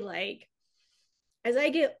me, like, as I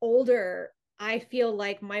get older, I feel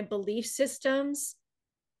like my belief systems,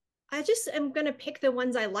 I just am going to pick the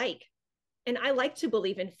ones I like. And I like to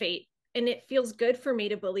believe in fate, and it feels good for me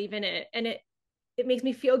to believe in it. And it makes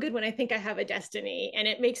me feel good when I think I have a destiny, and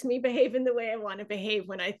it makes me behave in the way I want to behave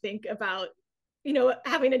when I think about,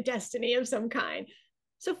 having a destiny of some kind.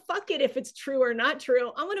 So fuck it if it's true or not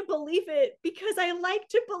true. I'm going to believe it because I like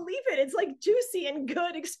to believe it. It's like juicy and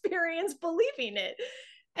good experience believing it.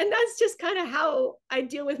 And that's just kind of how I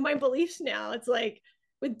deal with my beliefs now. It's like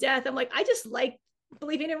with death, I'm like, I just like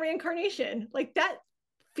believing in reincarnation. Like that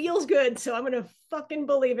feels good. So I'm going to fucking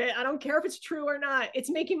believe it. I don't care if it's true or not. It's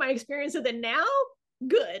making my experience of the now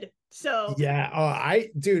good. So Yeah.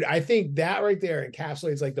 Dude, I think that right there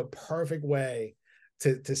encapsulates like the perfect way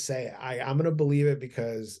to say it. I'm going to believe it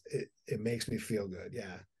because it makes me feel good.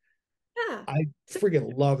 Yeah. yeah. I So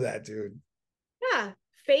freaking love that, dude. yeah,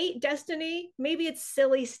 fate, destiny, maybe it's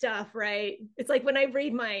silly stuff, right? It's like when I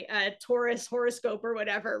read my Taurus horoscope or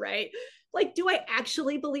whatever, right? Like, do I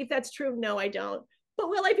actually believe that's true? No, I don't. But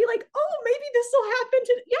will I be like, oh, maybe this will happen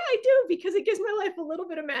to? Yeah, I do, because it gives my life a little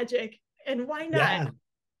bit of magic. And why not? Yeah.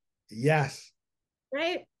 Yes.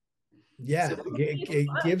 Right? So Yeah. It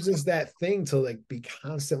gives us that thing to like be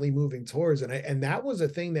constantly moving towards. And that was a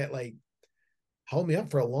thing that like held me up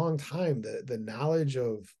for a long time. The knowledge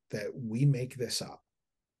of that we make this up.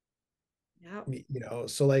 yeah.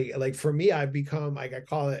 So like for me, I've become, like, I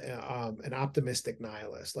call it an optimistic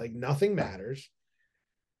nihilist. Like nothing matters.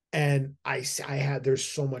 And I had, there's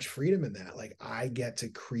so much freedom in that. Like I get to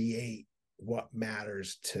create what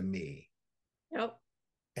matters to me, Yep.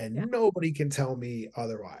 Yeah. and nobody can tell me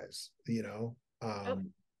otherwise. Yep.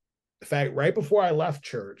 In fact, right before I left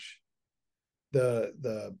church,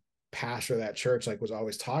 the pastor of that church like was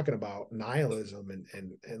always talking about nihilism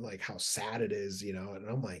and like how sad it is. And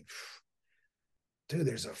I'm like, dude,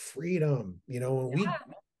 there's a freedom, when we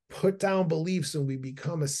put down beliefs and we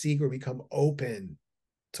become a seeker, become open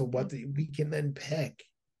to what we can then pick.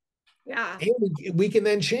 Yeah. And we can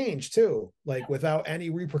then change too, like without any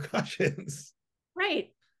repercussions.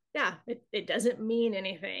 Right. Yeah. It doesn't mean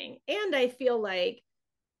anything. And I feel like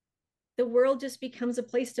the world just becomes a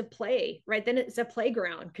place to play, right? Then it's a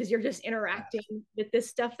playground because you're just interacting with this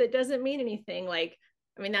stuff that doesn't mean anything. Like,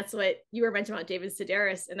 I mean, that's what you were mentioning about David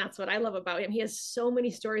Sedaris, and that's what I love about him. He has so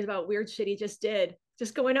many stories about weird shit he just did,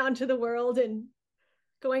 just going out into the world and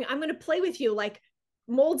going, I'm going to play with you like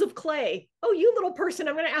molds of clay. Oh, you little person,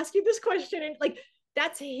 I'm going to ask you this question. And like,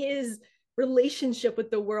 that's his relationship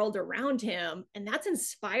with the world around him. And that's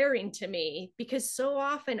inspiring to me because so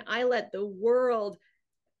often I let the world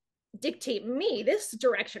dictate me this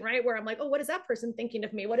direction, right? Where I'm like, oh, what is that person thinking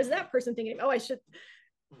of me? What is that person thinking of me? Oh, I should.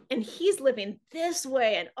 And he's living this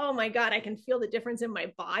way. And oh my God, I can feel the difference in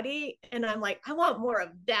my body. And I'm like, I want more of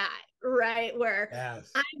that, right? Where Yes.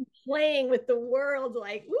 I'm playing with the world,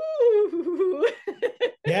 like, ooh.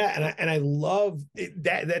 Yeah, and I love it.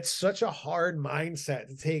 That's such a hard mindset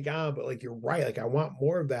to take on, but like you're right. Like I want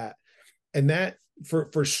more of that. And that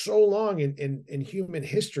for so long in human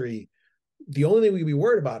history, the only thing we'd be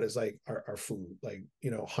worried about is like our food, like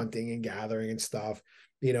hunting and gathering and stuff.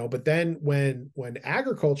 But then when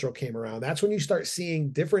agricultural came around, that's when you start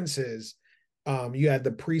seeing differences. You had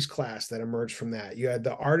the priest class that emerged from that. You had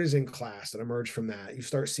the artisan class that emerged from that. You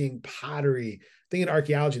start seeing pottery. I think in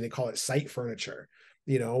archaeology they call it site furniture,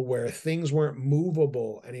 where things weren't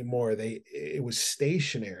movable anymore. It was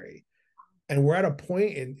stationary. And we're at a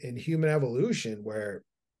point in human evolution where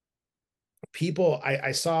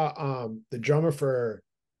I saw the drummer for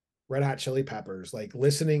Red Hot Chili Peppers like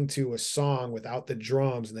listening to a song without the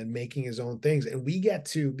drums and then making his own things, and we get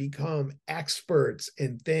to become experts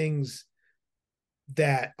in things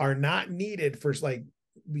that are not needed for, like,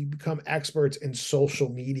 we become experts in social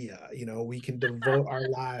media. We can devote our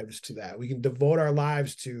lives to that. We can devote our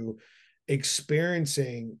lives to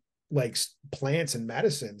experiencing like plants and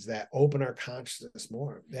medicines that open our consciousness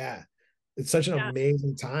more. Yeah, it's such an Yeah.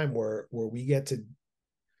 amazing time where we get to,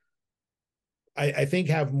 I think,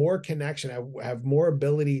 have more connection, have more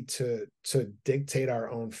ability to dictate our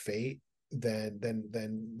own fate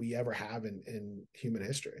than we ever have in human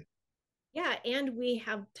history. Yeah. And we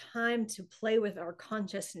have time to play with our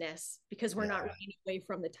consciousness because we're not Yeah. running away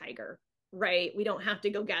from the tiger, right? We don't have to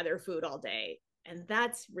go gather food all day. And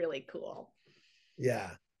that's really cool.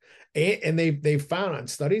 Yeah. And they've found on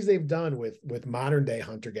studies they've done with modern day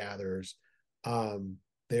hunter gatherers,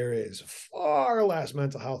 there is far less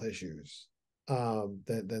mental health issues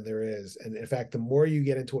than there is. And in fact, the more you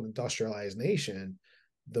get into an industrialized nation,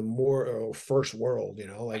 the more first world,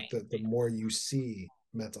 like the more you see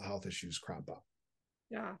mental health issues crop up.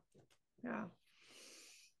 Yeah. Yeah.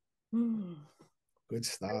 Good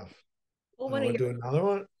stuff. Well, I want to do another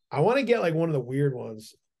one. I want to get like one of the weird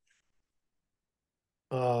ones.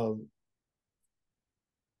 Oh,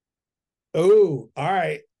 all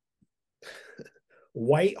right.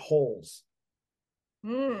 White holes.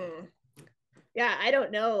 Yeah, I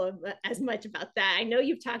don't know as much about that. I know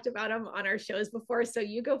you've talked about them on our shows before, so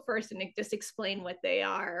you go first and just explain what they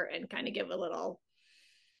are and kind of give a little.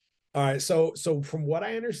 All right, so from what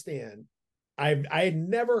I understand, I had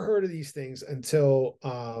never heard of these things until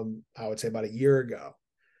I would say about a year ago,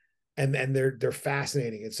 and they're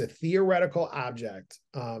fascinating. It's a theoretical object,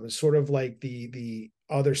 it's sort of like the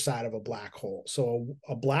other side of a black hole. So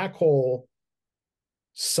a black hole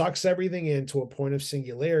sucks everything into a point of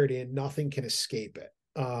singularity, and nothing can escape it.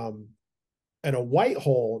 And a white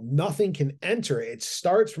hole, nothing can enter it. It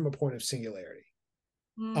starts from a point of singularity.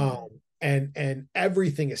 And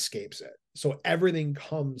everything escapes it. So everything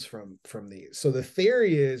comes from these. So the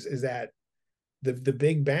theory is that the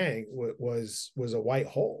Big Bang was a white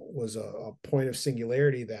hole, was a point of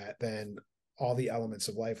singularity that then all the elements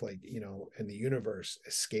of life, like in the universe,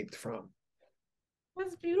 escaped from.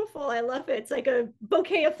 That's beautiful. I love it. It's like a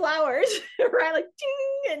bouquet of flowers, right? Like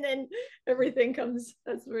ding, and then everything comes.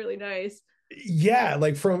 That's really nice. Yeah,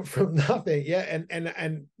 like from nothing. Yeah,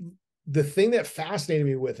 and the thing that fascinated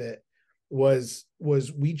me with it was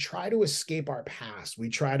we try to escape our past. We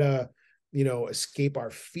try to, escape our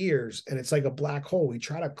fears, and it's like a black hole. We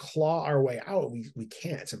try to claw our way out. We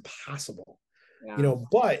can't. It's impossible. Yeah.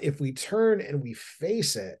 But if we turn and we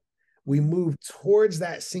face it, we move towards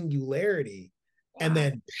that singularity, and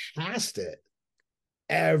then past it,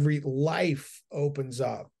 every life opens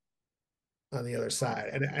up on the other side.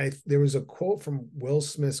 And there was a quote from Will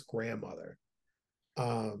Smith's grandmother.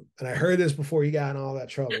 And I heard this before he got in all that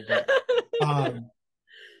trouble, but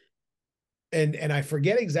and I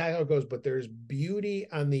forget exactly how it goes, but there's beauty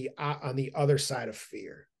on the other side of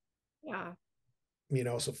fear. Yeah.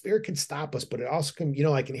 So fear can stop us, but it also can,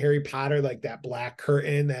 like in Harry Potter, like that black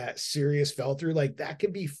curtain that Sirius fell through, like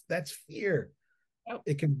that's fear. Yep.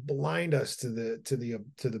 It can blind us to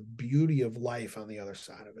the beauty of life on the other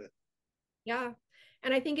side of it. Yeah.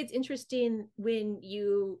 And I think it's interesting when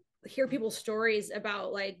you hear people's stories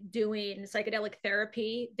about like doing psychedelic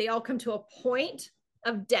therapy, they all come to a point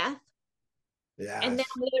of death. Yeah. And then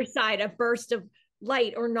on the other side, a burst of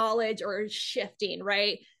light or knowledge or shifting,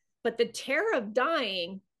 right? But the terror of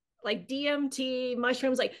dying, like DMT,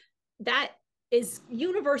 mushrooms, like that is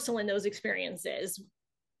universal in those experiences.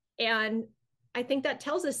 And I think that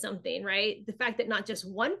tells us something, right? The fact that not just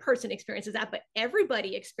one person experiences that, but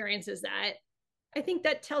everybody experiences that. I think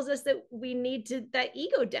that tells us that we need that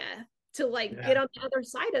ego death to get on the other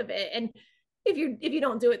side of it. And if you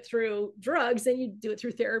don't do it through drugs, then you do it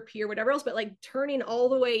through therapy or whatever else, but like turning all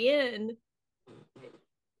the way in,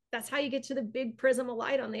 that's how you get to the big prism of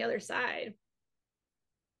light on the other side.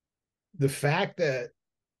 The fact that,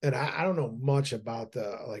 and I don't know much about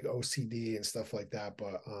the like OCD and stuff like that,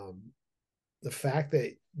 but the fact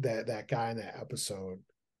that guy in that episode,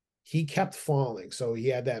 he kept falling. So he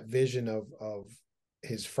had that vision of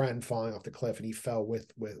his friend falling off the cliff, and he fell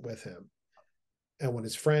with him. And when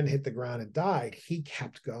his friend hit the ground and died, he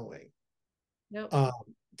kept going. Nope.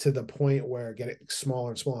 To the point where getting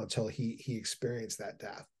smaller and smaller until he experienced that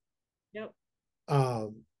death. Yep.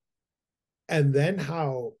 And then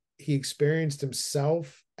how he experienced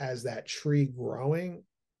himself as that tree growing,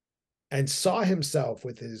 and saw himself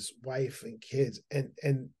with his wife and kids.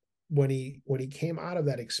 And when he came out of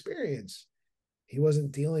that experience, he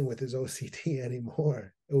wasn't dealing with his OCD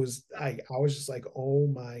anymore. It was I was just like, oh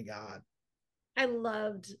my God. I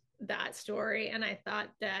loved that story. And I thought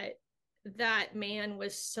that man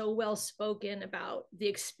was so well spoken about the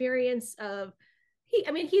experience of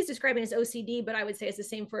he's describing his OCD, but I would say it's the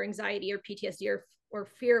same for anxiety or PTSD or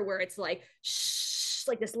fear, where it's like shh,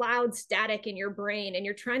 like this loud static in your brain, and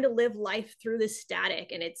you're trying to live life through this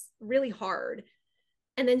static, and it's really hard.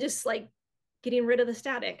 And then just like getting rid of the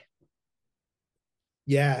static.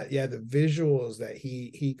 Yeah, the visuals that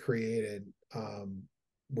he created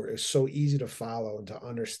were so easy to follow and to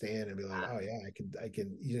understand, and be like, oh yeah, I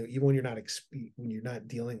can, even when you're not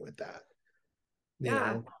dealing with that, you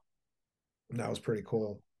know. And that was pretty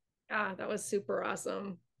cool. Yeah, that was super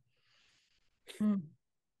awesome. Want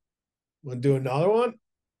to do another one?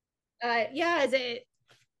 Yeah, do you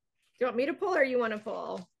want me to pull or you want to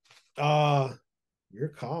pull? Your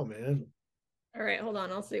call, man. All right, hold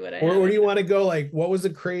on. I'll see what I Or have. do you want to go like, what was the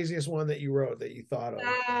craziest one that you wrote that you thought of?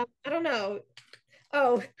 I don't know.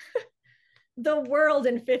 Oh, the world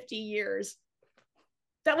in 50 years.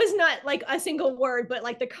 That was not like a single word, but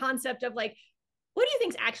like the concept of like, what do you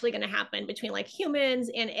think is actually going to happen between like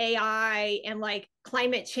humans and AI and like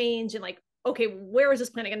climate change and like, okay, where is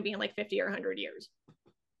this planet going to be in like 50 or 100 years?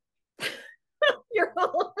 You're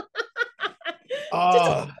all just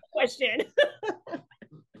a Oh, question.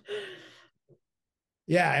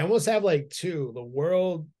 yeah. I almost have like two: the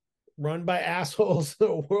world run by assholes,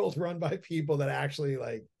 the world run by people that actually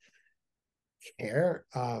like care.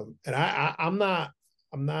 And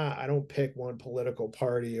I don't pick one political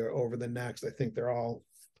party or over the next. I think they're all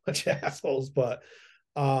a bunch of assholes, but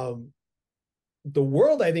the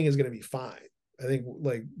world I think is going to be fine. I think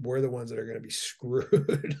like we're the ones that are going to be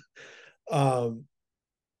screwed. um,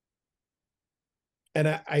 and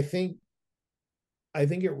I think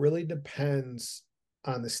it really depends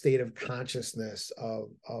on the state of consciousness of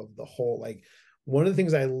the whole. Like one of the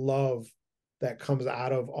things I love that comes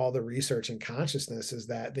out of all the research in consciousness is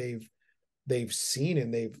that they've seen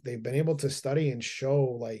and they've been able to study and show,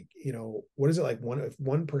 like, you know, what is it, like, if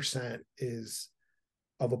 1% is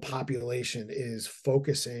of a population is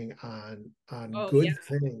focusing on Oh, yeah. good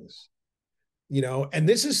things, you know. And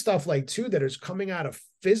this is stuff like too that is coming out of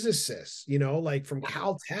physicists, you know, like from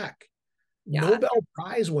Caltech, Yeah. Nobel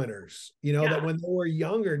Prize winners, you know, that Yeah. when they were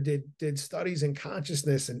younger did studies in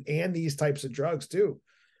consciousness and these types of drugs too.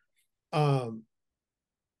 um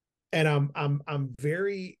and I'm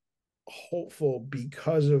very hopeful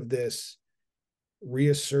because of this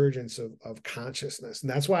resurgence of consciousness. And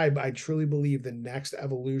that's why I truly believe the next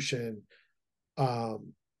evolution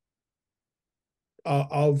um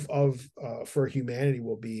for humanity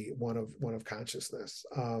will be one of consciousness.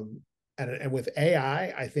 And with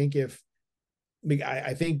AI, I think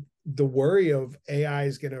I think the worry of AI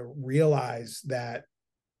is going to realize that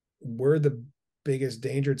we're the biggest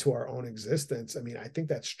danger to our own existence. I mean, I think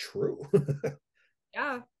that's true.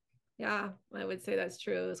 Yeah. Yeah. I would say that's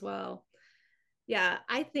true as well. Yeah.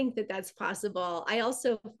 I think that that's possible. I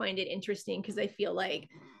also find it interesting because I feel like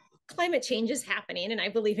climate change is happening and I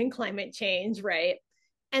believe in climate change, right?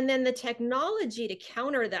 And then the technology to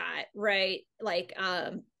counter that, right? Like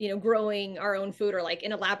growing our own food or like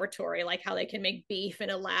in a laboratory, like how they can make beef in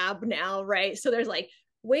a lab now, right? So there's like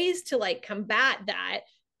ways to like combat that.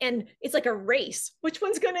 And it's like a race. Which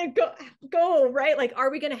one's gonna go, right? Like, are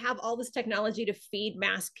we gonna have all this technology to feed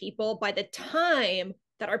mass people by the time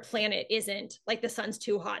that our planet isn't like the sun's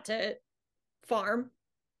too hot to farm?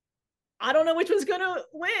 I don't know which one's going to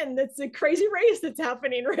win. It's a crazy race that's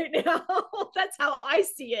happening right now. That's how I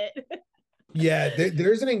see it. Yeah,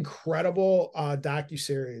 there's an incredible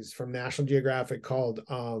docu-series from National Geographic called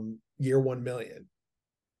Year 1 Million,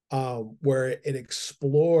 where it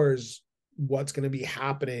explores what's going to be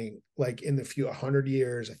happening like in the few 100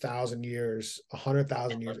 years, 1,000 years,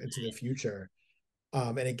 100,000 years into the future.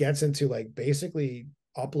 And it gets into like basically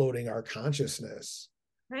uploading our consciousness,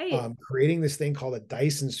 Right. creating this thing called a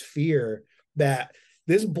Dyson sphere. That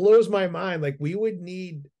this blows my mind. Like we would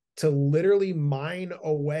need to literally mine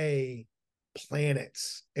away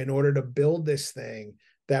planets in order to build this thing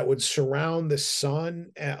that would surround the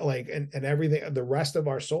sun and everything, the rest of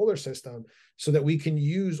our solar system, so that we can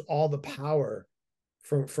use all the power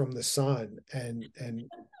from the sun. And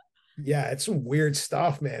yeah, it's some weird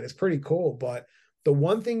stuff, man. It's pretty cool. But the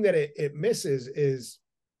one thing that it misses is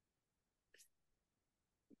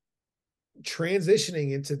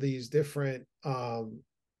transitioning into these different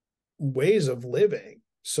ways of living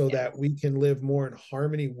so Yeah. that we can live more in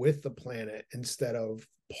harmony with the planet instead of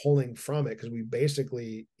pulling from it, because we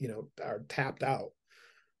basically, you know, are tapped out.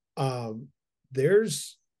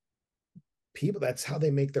 There's people, that's how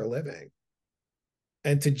they make their living,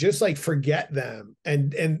 and to just like forget them. And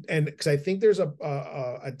because I think there's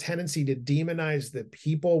a tendency to demonize the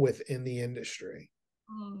people within the industry,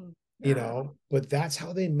 you Yeah. know, but that's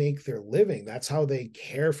how they make their living. That's how they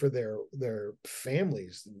care for their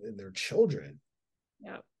families and their children,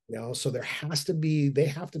 Yeah. you know. So they have to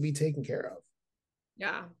be taken care of.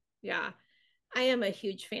 Yeah. Yeah. I am a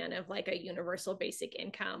huge fan of like a universal basic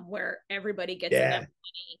income where everybody gets enough Yeah,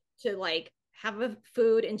 money to like have a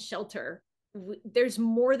food and shelter. There's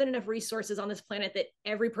more than enough resources on this planet that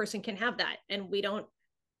every person can have that. And we don't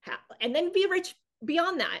have, and then be rich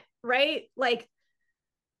beyond that, right? Like,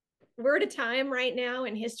 we're at a time right now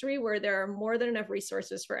in history where there are more than enough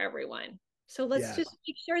resources for everyone. So let's yeah. just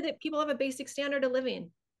make sure that people have a basic standard of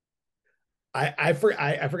living. I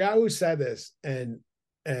forgot who said this, and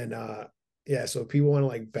Yeah, so people want to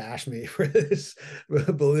like bash me for this,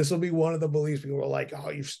 but this will be one of the beliefs. People are like, oh,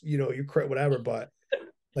 you crit whatever. But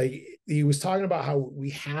like he was talking about how we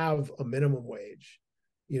have a minimum wage.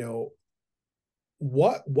 You know,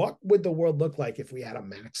 what would the world look like if we had a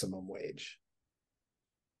maximum wage?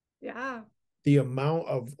 Yeah. The amount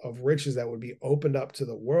of riches that would be opened up to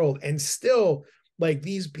the world, and still like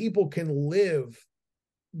these people can live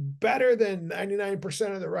better than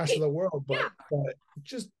 99% of the rest of the world, but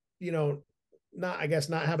just, you know, not, I guess,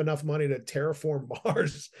 not have enough money to terraform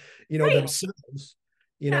Mars, Right. themselves,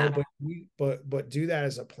 Yeah. but do that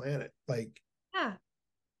as a planet. Like, yeah.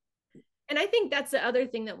 And I think that's the other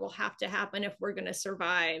thing that will have to happen if we're going to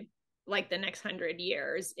survive like the next 100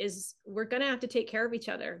 years is we're going to have to take care of each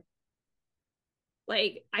other.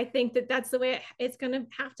 Like, I think that that's the way it's going to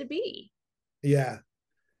have to be. yeah,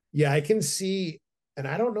 I can see, and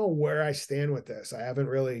I don't know where I stand with this. I haven't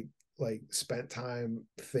really like spent time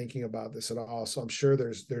thinking about this at all. So I'm sure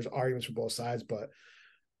there's arguments for both sides, but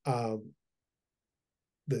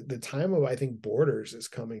the time of, I think, borders is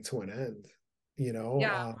coming to an end.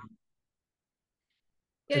 Yeah.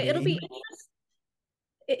 I mean, It'll be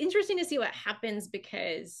interesting to see what happens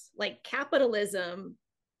because like capitalism,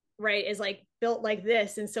 right, is like built like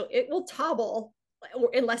this. And so it will topple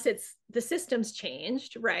unless it's the system's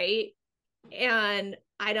changed, right? And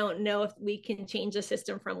I don't know if we can change the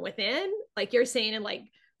system from within, like you're saying, and like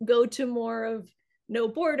go to more of no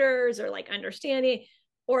borders or like understanding,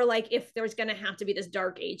 or like if there's going to have to be this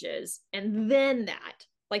dark ages and then that,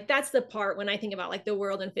 like that's the part when I think about like the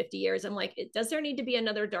world in 50 years, I'm like, does there need to be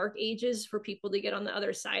another dark ages for people to get on the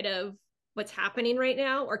other side of what's happening right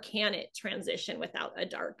now, or can it transition without a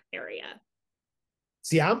dark area?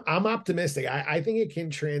 See, I'm optimistic. I think it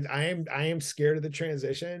can I am scared of the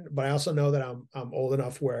transition, but I also know that I'm old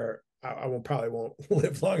enough where I won't probably won't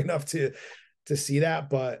live long enough to see that.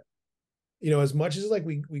 But as much as like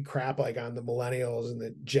we crap like on the millennials and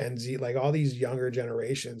the Gen Z, like all these younger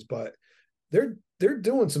generations, but they're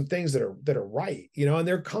doing some things that are right, and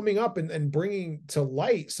they're coming up and bringing to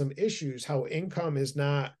light some issues, how income is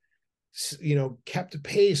not, kept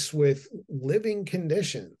pace with living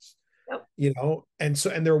conditions.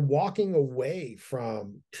 And they're walking away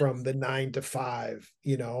from the 9 to 5,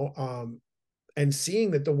 and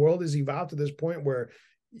seeing that the world has evolved to this point where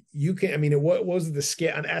you can, I mean, what was the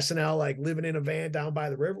skit on SNL, like living in a van down by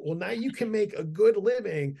the river? Well, now you can make a good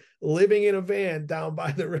living living in a van down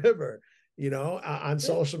by the river, on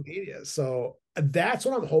social media. So that's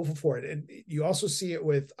what I'm hopeful for. And you also see it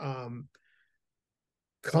with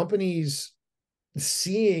companies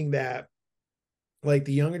seeing that like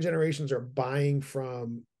the younger generations are buying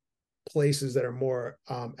from places that are more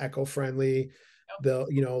eco-friendly.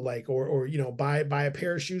 They'll, like, or buy a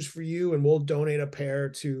pair of shoes for you and we'll donate a pair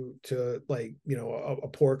to like, a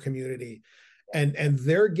poor community. And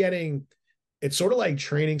they're getting, it's sort of like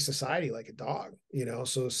training society like a dog,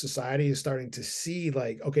 so society is starting to see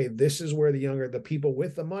like, okay, this is where the people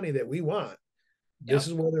with the money that we want, this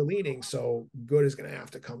is where they're leaning. So good is going to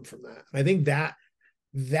have to come from that. And I think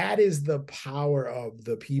that is the power of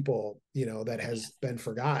the people, that has been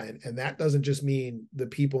forgotten. And that doesn't just mean the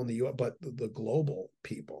people in the US, but the global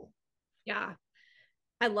people. Yeah,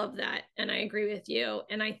 I love that. And I agree with you.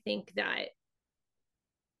 And I think that,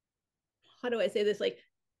 how do I say this? Like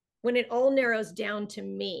when it all narrows down to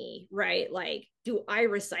me, right? Like, do I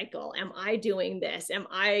recycle? Am I doing this? Am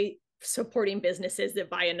I supporting businesses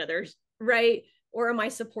that buy another, right? Or am I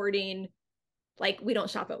supporting, like, we don't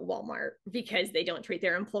shop at Walmart because they don't treat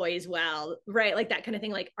their employees well, right? Like that kind of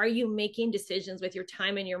thing. Like, are you making decisions with your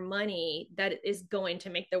time and your money that is going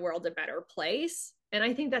to make the world a better place? And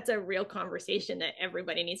I think that's a real conversation that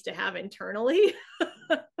everybody needs to have internally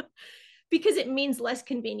because it means less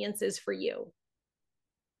conveniences for you.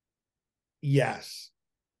 Yes.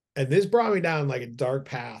 And this brought me down like a dark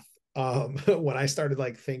path. When I started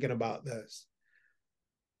like thinking about this,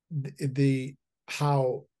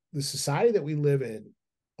 how the society that we live in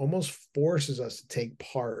almost forces us to take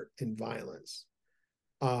part in violence.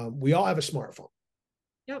 We all have a smartphone.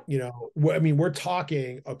 Yep. I mean, we're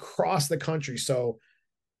talking across the country. So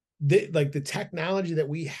like the technology that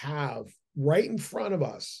we have right in front of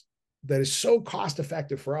us that is so cost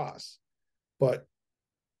effective for us, but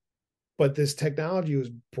this technology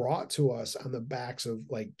was brought to us on the backs of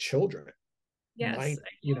like children. Yes.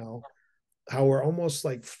 How we're almost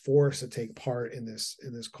like forced to take part in this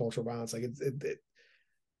cultural violence. Like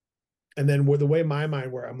and then the way my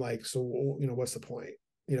mind where I'm like, so, what's the point?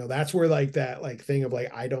 That's where like that like thing of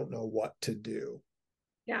like, I don't know what to do.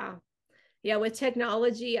 Yeah. Yeah. With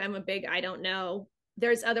technology, I'm a big, I don't know.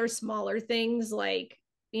 There's other smaller things like,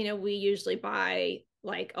 we usually buy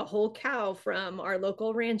like a whole cow from our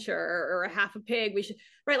local rancher or a half a pig. We should,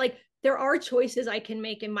 right? Like there are choices I can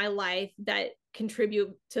make in my life that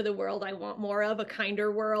contribute to the world I want more of, a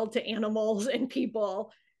kinder world to animals and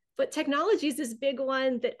people. But technology is this big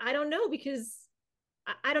one that I don't know, because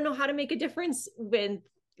I don't know how to make a difference with,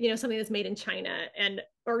 something that's made in China and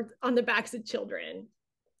or on the backs of children.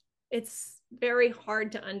 It's very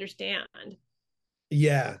hard to understand.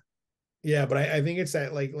 Yeah. Yeah, but I think it's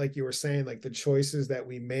that like you were saying, like the choices that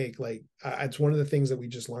we make, like it's one of the things that we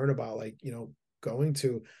just learn about, like, going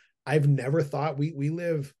to, I've never thought we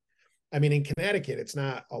live, I mean, in Connecticut, it's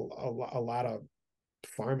not a lot of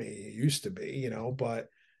farming it used to be, but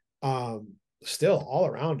still all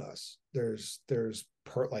around us, there's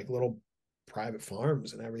like little private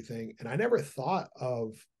farms and everything. And I never thought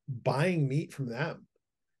of buying meat from them.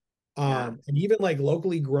 Yeah. And even like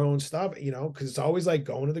locally grown stuff, because it's always like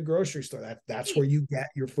going to the grocery store. That's where you get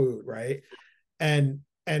your food, right? And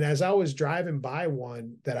as I was driving by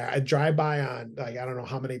one that I drive by on, like, I don't know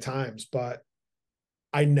how many times, but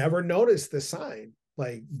I never noticed the sign,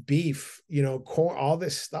 like beef, corn, all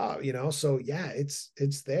this stuff, so yeah, it's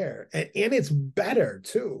there, and it's better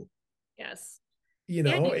too. Yes. And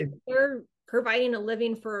It, they're providing a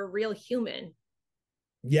living for a real human.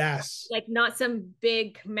 yes. Like not some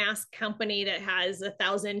big mass company that has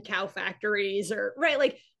 1,000 cow factories, or right.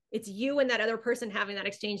 Like it's you and that other person having that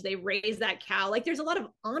exchange. They raise that cow. Like there's a lot of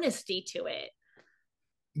honesty to it.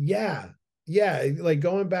 Yeah. Yeah. Like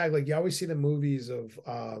going back, like you always see the movies of,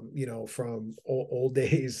 from old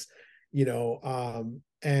days,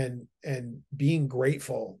 and being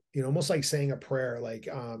grateful, almost like saying a prayer, like,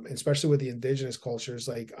 especially with the indigenous cultures,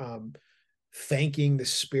 like, thanking the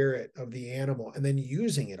spirit of the animal and then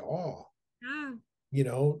using it all,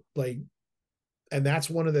 like, and that's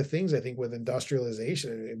one of the things I think with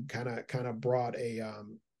industrialization, it kind of brought it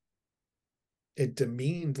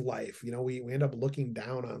demeaned life. We end up looking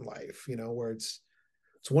down on life, where it's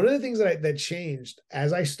one of the things that changed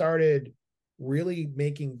as I started really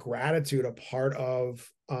making gratitude a part of,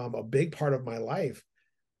 a big part of my life.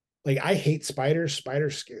 Like I hate spiders.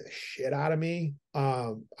 Spiders scare the shit out of me.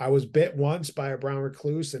 I was bit once by a brown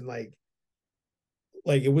recluse, and like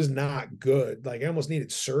it was not good. Like I almost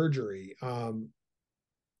needed surgery.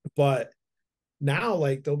 But now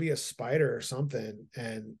like there'll be a spider or something,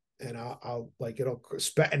 and I'll like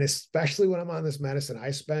and especially when I'm on this medicine,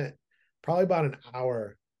 I spent probably about an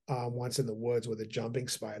hour once in the woods with a jumping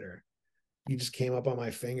spider. He just came up on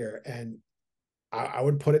my finger, and I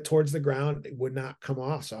would put it towards the ground. It would not come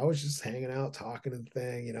off. So I was just hanging out, talking to the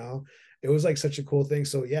thing, it was like such a cool thing.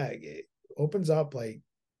 So yeah, it opens up, like,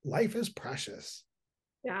 life is precious.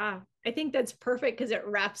 Yeah, I think that's perfect because it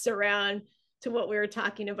wraps around to what we were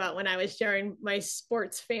talking about when I was sharing my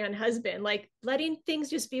sports fan husband, like letting things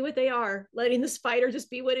just be what they are, letting the spider just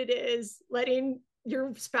be what it is, letting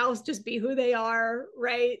your spouse just be who they are,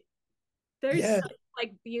 right? There's Yeah. such,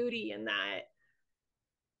 like beauty in that.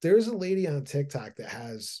 There's a lady on TikTok that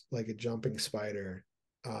has like a jumping spider.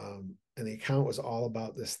 And the account was all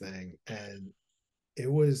about this thing. And I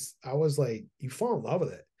was like, you fall in love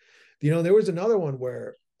with it. There was another one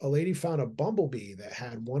where a lady found a bumblebee that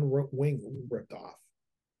had one wing ripped off.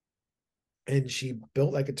 And she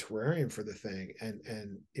built like a terrarium for the thing,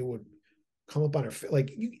 and it would come up on her,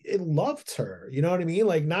 like, it loved her. You know what I mean?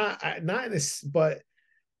 Like not in this, but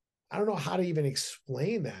I don't know how to even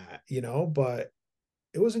explain that, but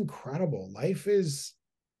it was incredible. Life is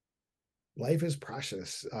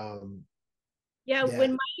precious. Yeah,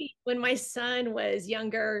 Yeah. when my son was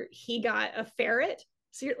younger, he got a ferret,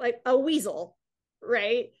 so you're like a weasel,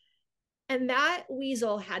 right? And that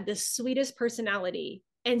weasel had the sweetest personality,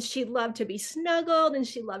 and she loved to be snuggled and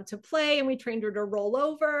she loved to play, and we trained her to roll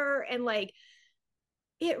over, and like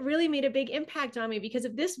it really made a big impact on me, because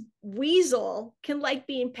if this weasel can like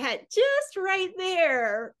being pet just right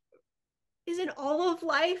there, isn't all of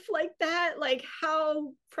life like that? Like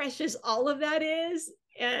how precious all of that is.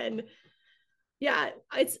 And yeah,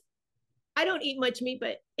 it's I don't eat much meat,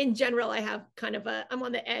 but in general, I have kind of I'm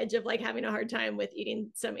on the edge of like having a hard time with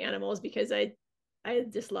eating some animals, because I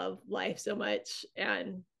just love life so much.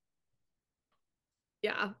 And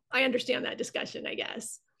yeah, I understand that discussion, I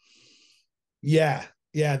guess. Yeah.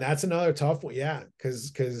 Yeah. That's another tough one. Yeah.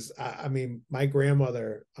 Cause I mean, my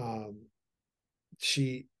grandmother,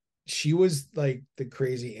 she was like the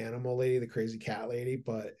crazy animal lady, the crazy cat lady,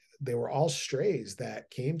 but they were all strays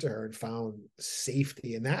that came to her and found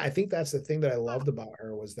safety. And I think that's the thing that I loved about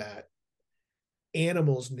her, was that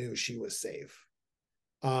animals knew she was safe.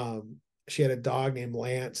 She had a dog named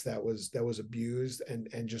Lance that was abused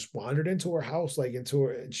and just wandered into her house, like into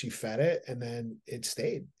her, and she fed it, and then it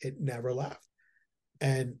stayed. It never left.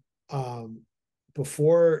 And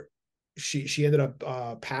before she ended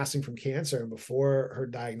up passing from cancer, and before her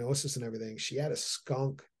diagnosis and everything, she had a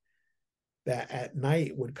skunk that at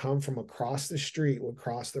night would come from across the street, would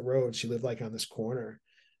cross the road. She lived like on this corner,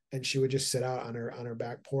 and she would just sit out on her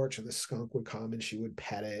back porch, and the skunk would come and she would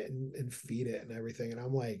pet it and feed it and everything. And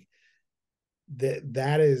I'm like,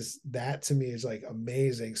 that to me is like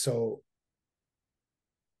amazing. So,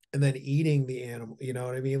 and then eating the animal, you know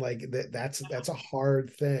what I mean? Like that's a hard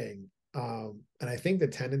thing. And I think the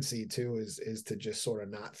tendency too is to just sort of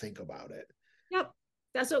not think about it. Yep.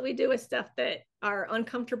 That's what we do with stuff that are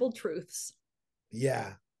uncomfortable truths.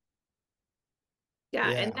 Yeah. Yeah.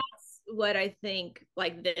 And that's what I think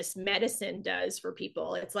like this medicine does for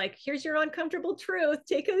people. It's like, here's your uncomfortable truth.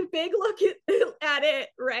 Take a big look at it,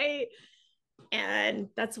 right? And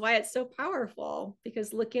that's why it's so powerful,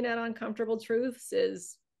 because looking at uncomfortable truths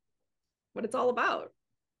is what it's all about.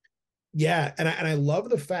 Yeah. And I love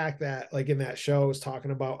the fact that like in that show I was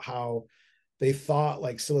talking about how they thought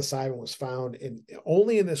like psilocybin was found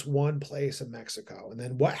only in this one place in Mexico. And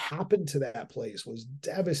then what happened to that place was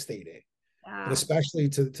devastating. Yeah. And especially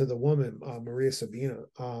to the woman, Maria Sabina,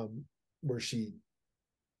 where she,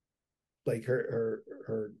 like her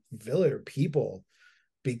village or people,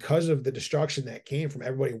 because of the destruction that came from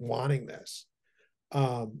everybody wanting this.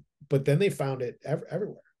 But then they found it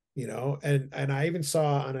everywhere, you know, and I even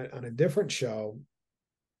saw on a different show,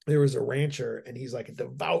 there was a rancher and he's like a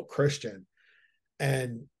devout Christian.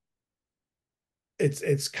 And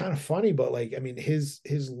it's kind of funny, but like, I mean, his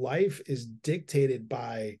life is dictated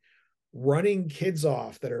by running kids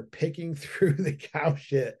off that are picking through the cow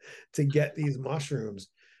shit to get these mushrooms.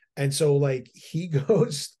 And so like he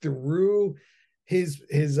goes through his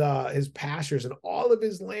pastures and all of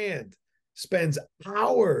his land, spends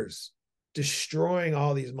hours destroying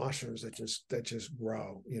all these mushrooms that just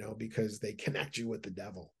grow, you know, because they connect you with the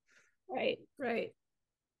devil. Right.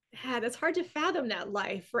 Yeah, that's hard to fathom, that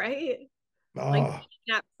life, right? Oh. Like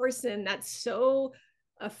that person that's so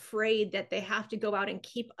afraid that they have to go out and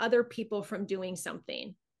keep other people from doing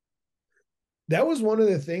something. That was one of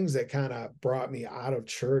the things that kind of brought me out of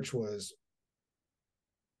church, was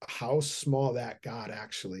how small that God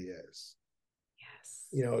actually is. Yes.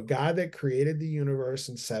 You know, a God that created the universe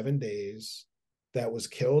in 7 days, that was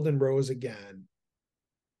killed and rose again,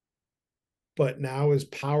 but now is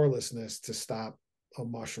powerlessness to stop a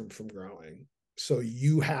mushroom from growing. So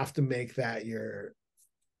you have to make that your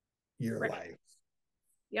right. life.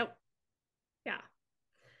 Yep.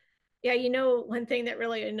 Yeah. You know, one thing that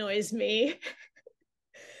really annoys me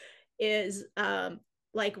is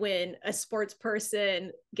like when a sports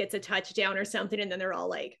person gets a touchdown or something, and then they're all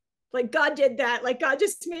like God did that, like God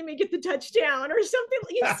just made me get the touchdown or something.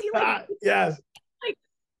 You see, like yes, like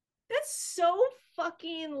that's so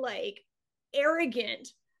fucking like arrogant.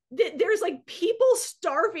 There's like people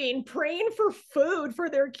starving, praying for food for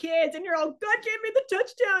their kids, and you're all, God gave me the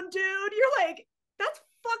touchdown, dude. You're like, that's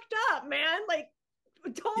fucked up, man. Like,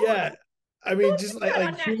 totally. Yeah, I mean, just like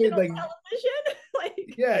human, like television, like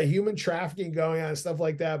yeah, human trafficking going on and stuff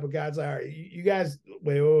like that. But God's like, all right, you guys,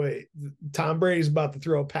 wait. Tom Brady's about to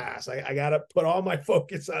throw a pass. I gotta put all my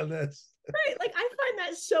focus on this. Right, like I find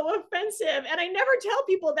that so offensive, and I never tell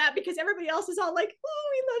people that because everybody else is all like, oh,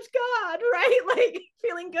 he loves God, right? Like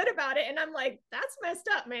feeling good about it, and I'm like, that's messed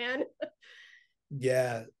up, man.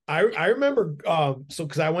 Yeah, I remember so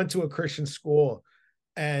because I went to a Christian school,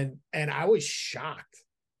 and I was shocked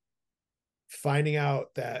finding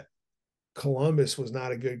out that Columbus was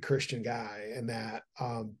not a good Christian guy, and that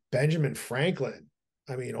Benjamin Franklin,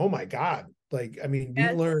 I mean, oh my God, like, I mean, we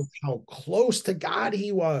learned how close to God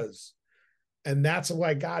he was. And that's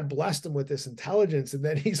why God blessed him with this intelligence. And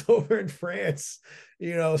then he's over in France,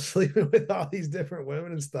 you know, sleeping with all these different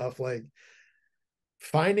women and stuff. Like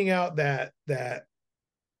finding out that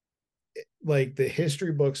like the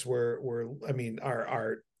history books were I mean,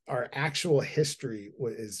 our actual history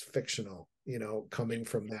is fictional, you know, coming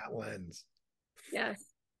from that lens. Yes.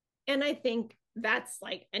 And I think that's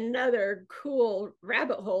like another cool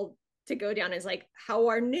rabbit hole to go down, is like how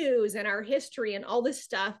our news and our history and all this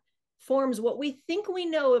stuff forms what we think we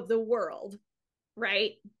know of the world,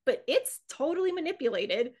 right? But it's totally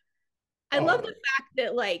manipulated. I love the fact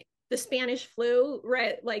that like the Spanish flu,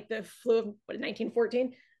 right? Like the flu of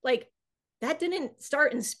 1914, like that didn't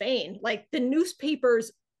start in Spain. Like the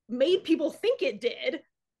newspapers made people think it did.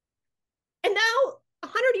 And now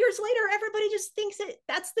 100 years later, everybody just thinks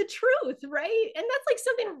that's the truth, right? And that's like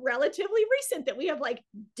something relatively recent that we have like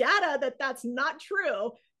data that that's not true,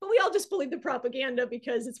 but we all just believe the propaganda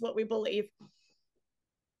because it's what we believe.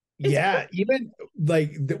 Yeah, even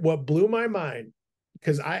like what blew my mind,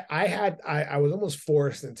 because I was almost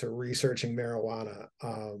forced into researching marijuana,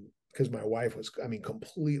 because my wife was, I mean,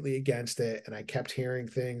 completely against it, and I kept hearing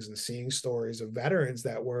things and seeing stories of veterans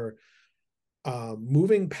that were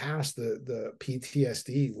moving past the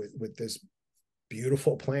PTSD with this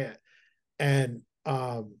beautiful plant. And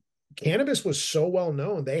cannabis was so well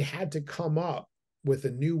known, they had to come up with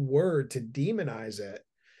a new word to demonize it.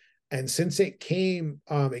 And since it came,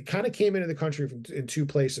 it kind of came into the country in two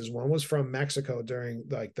places. One was from Mexico during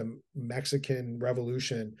like the Mexican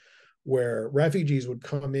Revolution, where refugees would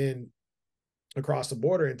come in across the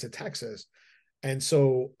border into Texas. And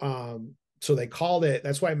so so they called it,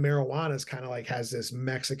 that's why marijuana is kind of like has this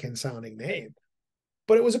Mexican sounding name.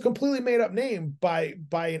 But it was a completely made up name by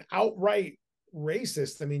an outright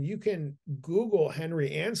racist. I mean, you can Google Henry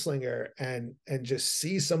Anslinger and just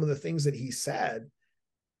see some of the things that he said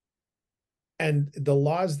and the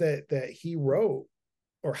laws that he wrote,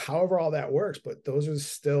 or however all that works. But those are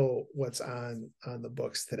still what's on the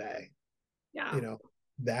books today. Yeah. You know,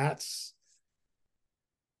 that's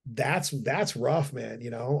rough, man,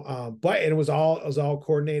 you know. But it was all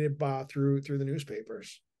coordinated by through the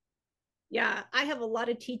newspapers. Yeah, I have a lot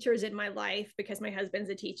of teachers in my life because my husband's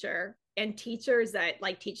a teacher, and teachers that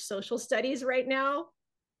like teach social studies right now,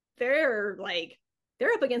 they're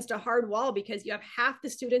up against a hard wall because you have half the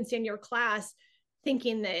students in your class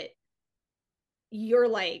thinking that you're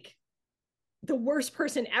like the worst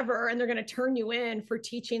person ever, and they're going to turn you in for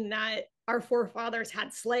teaching that our forefathers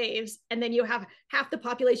had slaves. And then you have half the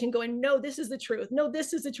population going, no, this is the truth. No,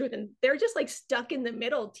 this is the truth. And they're just like stuck in the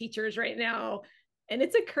middle, teachers right now. And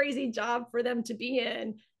it's a crazy job for them to be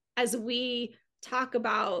in as we talk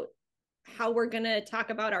about how we're going to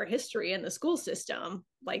talk about our history in the school system.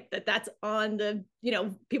 Like that's on the, you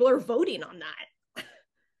know, people are voting on that.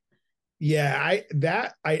 Yeah,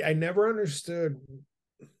 I never understood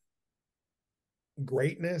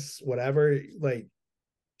greatness, whatever, like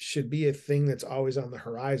should be a thing that's always on the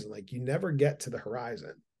horizon. Like you never get to the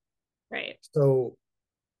horizon. Right. So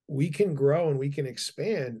we can grow and we can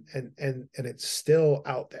expand and it's still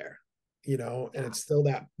out there, you know, and it's still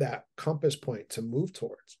that compass point to move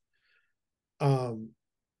towards.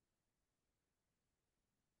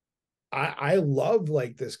 I love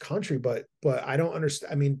like this country, but I don't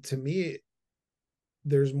understand. I mean, to me,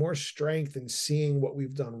 there's more strength in seeing what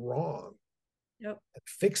we've done wrong. Yep. And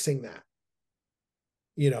fixing that,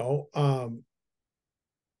 you know. And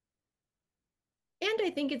I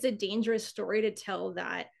think it's a dangerous story to tell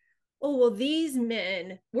that, oh, well, these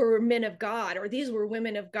men were men of God, or these were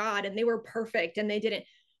women of God, and they were perfect and they didn't.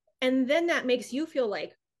 And then that makes you feel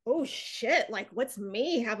like, oh shit, like what's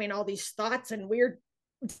me having all these thoughts and weird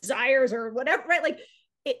desires or whatever, right? Like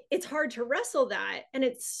it's hard to wrestle that. And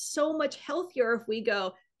it's so much healthier if we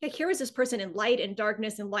go, yeah, here is this person in light and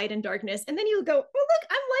darkness and light and darkness. And then you go, oh, look,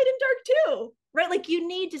 I'm light and dark too, right? Like you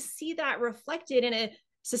need to see that reflected in a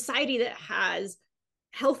society that has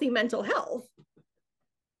healthy mental health.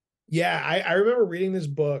 Yeah, I remember reading this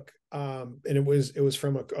book, and it was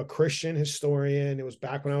from a Christian historian. It was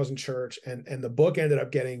back when I was in church, and the book ended up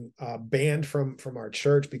getting banned from our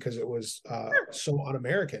church because it was so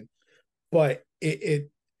un-American. But and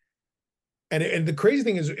the crazy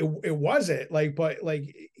thing is it wasn't like, but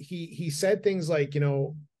like he said things like, you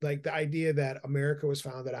know, like the idea that America was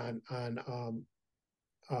founded on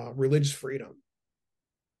religious freedom.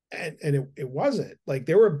 And it wasn't. Like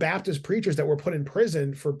there were Baptist preachers that were put in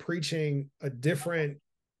prison for preaching a different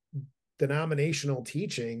denominational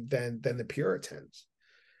teaching than the Puritans,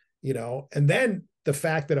 you know. And then the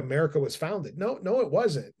fact that America was founded, no it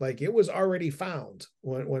wasn't. Like it was already found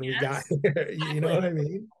when we got here. You know what I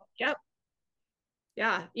mean? Yep.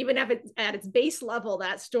 Yeah, even if it's at its base level,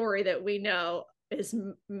 that story that we know is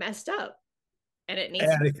messed up, and it needs.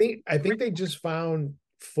 And I think they just found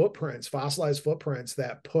fossilized footprints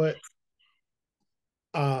that put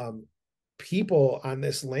people on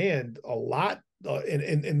this land a lot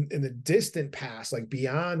in the distant past, like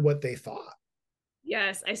beyond what they thought.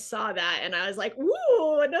 Yes, I saw that, and I was like,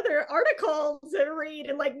 "Ooh, another article to read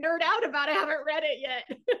and like nerd out about. I haven't read it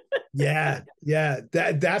yet." yeah.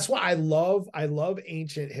 That's why I love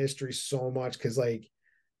ancient history so much, because like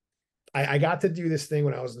I got to do this thing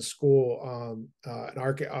when I was in school.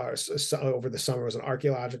 Over the summer, it was an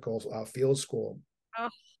archaeological field school,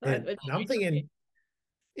 and I'm thinking,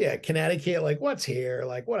 yeah, Connecticut, like what's here,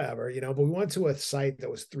 like whatever, you know. But we went to a site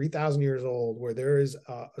that was 3,000 years old, where there is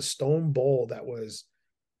a stone bowl that was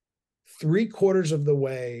 3/4 of the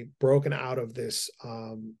way broken out of this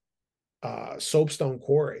soapstone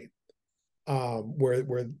quarry,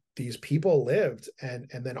 where these people lived, and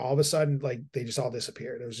then all of a sudden, like they just all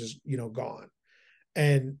disappeared. It was just, you know, gone.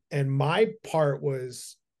 And my part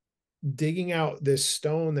was digging out this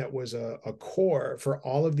stone that was a core for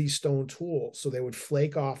all of these stone tools. So they would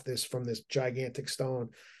flake off this from this gigantic stone.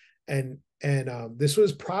 And this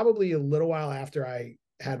was probably a little while after I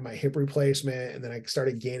had my hip replacement, and then I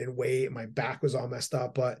started gaining weight and my back was all messed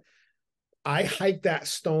up. But I hiked that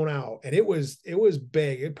stone out, and it was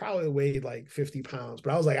big. It probably weighed like 50 pounds,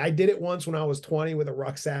 but I was like, I did it once when I was 20 with a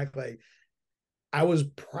rucksack. Like, I was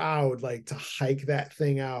proud, like, to hike that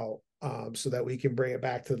thing out, so that we can bring it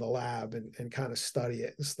back to the lab and kind of study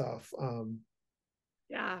it and stuff.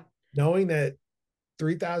 Yeah. Knowing that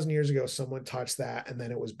 3,000 years ago, someone touched that and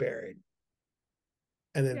then it was buried.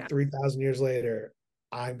 And then 3,000 years later,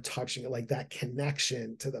 I'm touching it. Like, that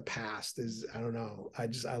connection to the past is, I don't know. I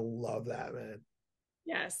love that, man.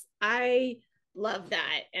 Yes, I love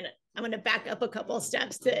that. And I'm going to back up a couple of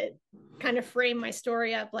steps to kind of frame my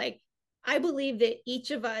story up. Like, I believe that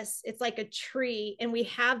each of us, it's like a tree, and we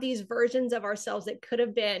have these versions of ourselves that could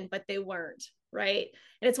have been, but they weren't, right?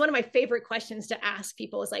 And it's one of my favorite questions to ask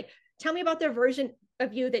people is like, tell me about their version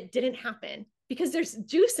of you that didn't happen, because there's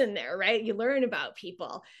juice in there, right? You learn about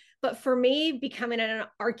people. But for me, becoming an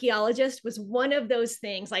archaeologist was one of those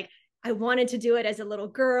things. Like, I wanted to do it as a little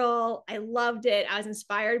girl. I loved it. I was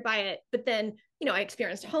inspired by it. But then, I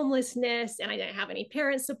experienced homelessness, and I didn't have any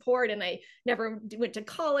parent support, and I never went to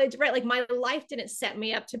college, right? Like, my life didn't set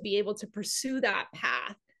me up to be able to pursue that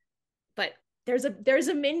path. But there's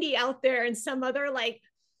a Mindy out there in some other like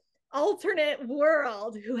alternate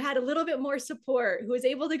world who had a little bit more support, who was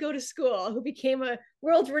able to go to school, who became a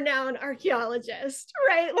world-renowned archaeologist,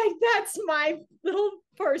 right? Like, that's my little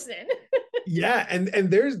person. Yeah, and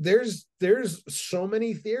there's so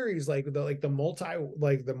many theories, like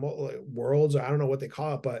the worlds, I don't know what they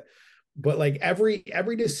call it, but like every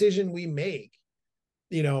decision we make,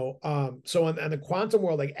 so on the quantum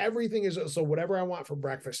world, like everything is, so whatever I want for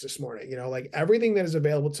breakfast this morning, like everything that is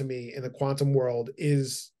available to me in the quantum world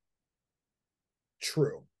is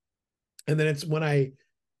true. And then it's when I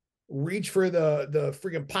reach for the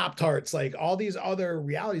freaking Pop-Tarts, like all these other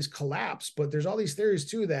realities collapse. But there's all these theories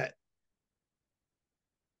too that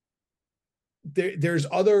there's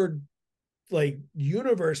other like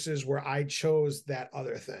universes where I chose that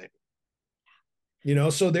other thing.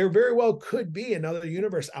 So there very well could be another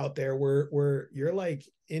universe out there where you're like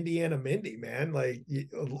Indiana Mindy, man. Like,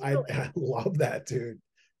 I love that, dude.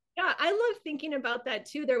 Yeah, I love thinking about that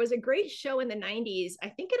too. There was a great show in the 90s. I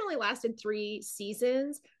think it only lasted 3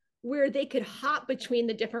 seasons, where they could hop between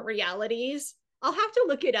the different realities. I'll have to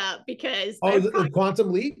look it up because the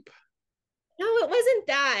Quantum Leap? No, it wasn't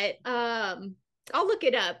that. I'll look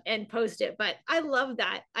it up and post it, but I love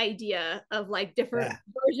that idea of like different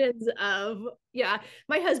versions of,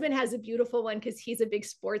 my husband has a beautiful one because he's a big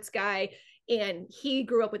sports guy, and he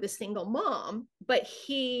grew up with a single mom, but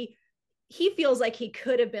he feels like he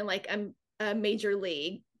could have been like a major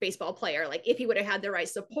league baseball player, like if he would have had the right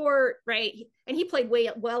support, right? And he played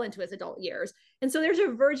well into his adult years. And so there's a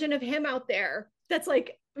version of him out there that's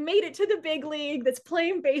like made it to the big league, that's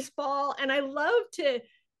playing baseball. And I love to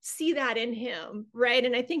see that in him, right?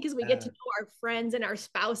 And I think as we get to know our friends and our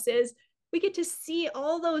spouses, we get to see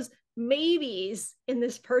all those maybes in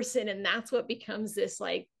this person. And that's what becomes this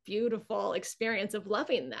like beautiful experience of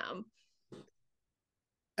loving them.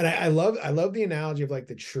 And I love the analogy of like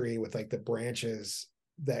the tree with like the branches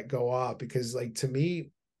that go up, because like, to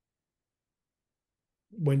me,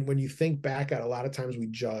 when you think back at, a lot of times we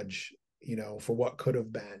judge, for what could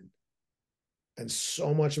have been. And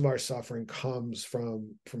so much of our suffering comes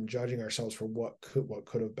from judging ourselves for what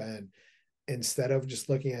could have been, instead of just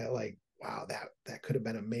looking at like, wow, that could have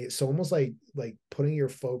been amazing. So almost like putting your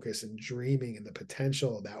focus and dreaming in the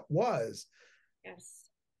potential that was. Yes.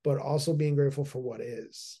 But also being grateful for what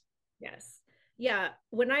is. Yes. Yeah.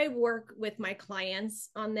 When I work with my clients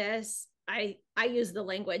on this, I use the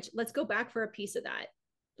language, let's go back for a piece of that.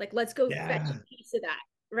 Like, let's go fetch a piece of that,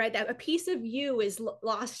 right? That a piece of you is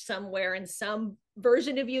lost somewhere in some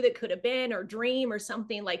version of you that could have been, or dream or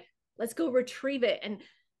something. Like, let's go retrieve it and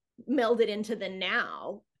meld it into the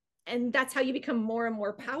now. And that's how you become more and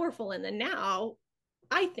more powerful in the now,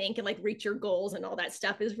 I think, and like reach your goals and all that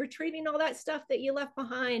stuff, is retrieving all that stuff that you left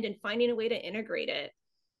behind and finding a way to integrate it.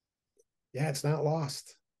 Yeah, it's not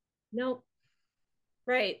lost. Nope.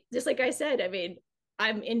 Right. Just like I said, I mean,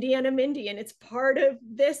 I'm Indiana Mindy, and it's part of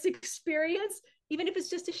this experience, even if it's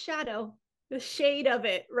just a shadow, the shade of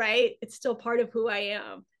it, right? It's still part of who I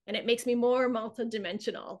am. And it makes me more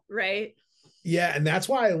multidimensional, right? Yeah, and that's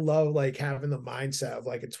why I love like having the mindset of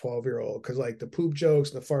like a 12-year-old, because like the poop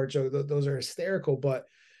jokes and the fart jokes, those are hysterical. But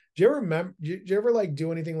do you ever remember? Do you ever like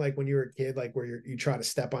do anything like when you were a kid, like where you try to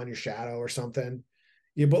step on your shadow or something,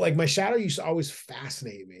 Yeah, but like my shadow used to always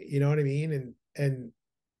fascinate me. You know what I mean? And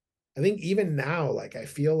I think even now, like I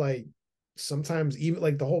feel like sometimes even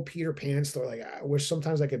like the whole Peter Pan story, like I wish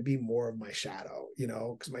sometimes I could be more of my shadow, you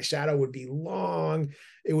know, because my shadow would be long,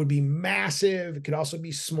 it would be massive, it could also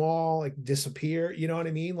be small, like disappear, you know what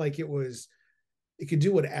I mean? Like it could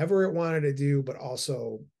do whatever it wanted to do, but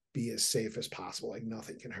also be as safe as possible. Like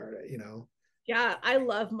nothing can hurt it, you know? Yeah, I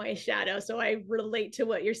love my shadow. So I relate to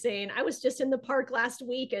what you're saying. I was just in the park last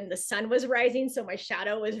week and the sun was rising. So my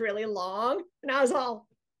shadow was really long. And I was all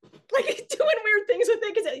like doing weird things with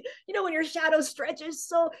it. Cause you know, when your shadow stretches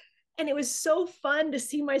so, and it was so fun to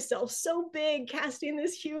see myself so big casting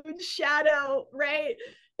this huge shadow, right?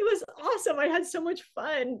 It was awesome. I had so much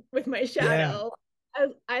fun with my Yeah. shadow.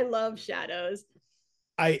 I love shadows.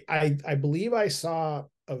 I believe I saw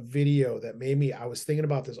a video that made me, I was thinking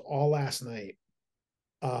about this all last night.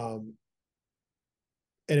 Um,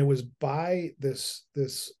 and it was by this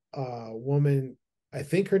woman. I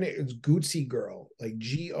think her name is Gootsy Girl, like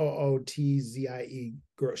Goootzie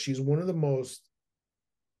girl. She's one of the most,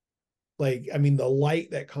 like, I mean, the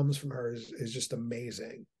light that comes from her is just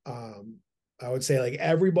amazing. I would say like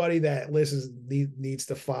everybody that listens needs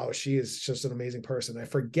to follow. She is just an amazing person. I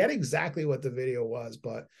forget exactly what the video was,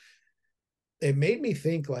 but it made me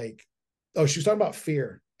think like, oh, she was talking about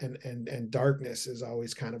fear and darkness is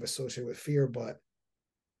always kind of associated with fear, but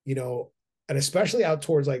you know, and especially out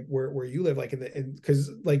towards like where you live, like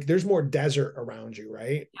because like there's more desert around you,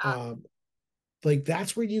 right? Yeah. Like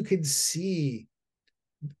that's where you could see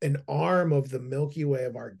an arm of the Milky Way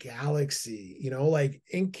of our galaxy, you know, like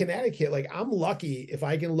in Connecticut, like I'm lucky if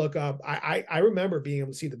I can look up. I remember being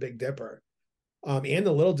able to see the Big Dipper, and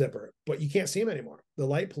the Little Dipper, but you can't see them anymore. The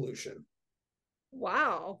light pollution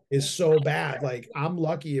Wow. is so bad. Like I'm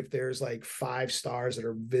lucky if there's like 5 stars that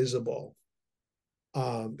are visible.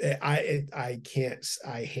 I can't,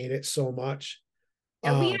 I hate it so much.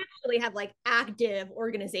 Yeah, we actually have like active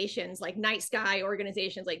organizations, like night sky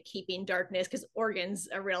organizations, like keeping darkness, because Oregon's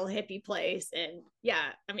a real hippie place. And yeah,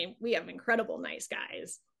 I mean, we have incredible night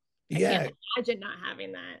skies. I Yeah, can't imagine not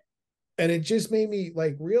having that. and it just made me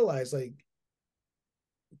like realize like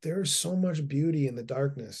there's so much beauty in the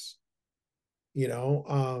darkness, you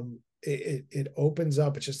know. It opens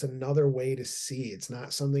up, it's just another way to see, it's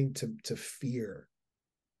not something to fear.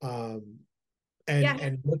 um Yeah.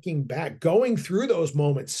 and looking back, going through those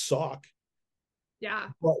moments suck, Yeah.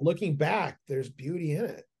 but looking back there's beauty in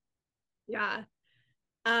it. Yeah.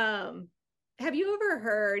 Um, have you ever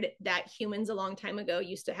heard that humans a long time ago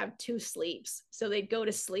used to have two sleeps? So they'd go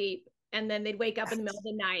to sleep and then they'd wake up in the middle of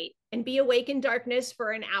the night and be awake in darkness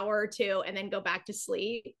for an hour or two and then go back to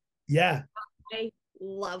sleep. Yeah, I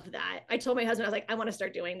love that. I told my husband, I was like, I want to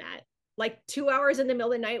start doing that. Like 2 hours in the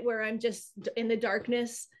middle of the night where I'm just in the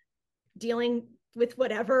darkness, dealing with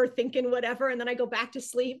whatever, thinking whatever, and then I go back to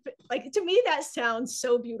sleep. Like to me, that sounds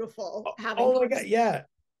so beautiful. Having oh my god, yeah.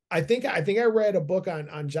 I think I read a book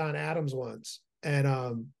on John Adams once,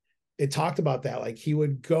 and it talked about that. Like he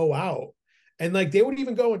would go out and like they would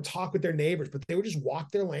even go and talk with their neighbors, but they would just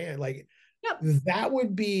walk their land. Like yep. that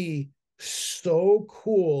would be so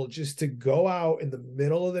cool, just to go out in the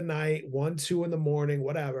middle of the night, 1, 2 in the morning,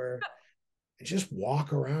 whatever, and just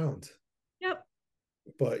walk around. Yep.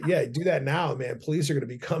 But yeah, do that now, man. Police are going to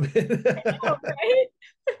be coming. Oh, right?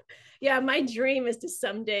 Yeah, my dream is to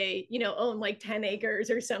someday, you know, own like 10 acres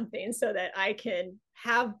or something so that I can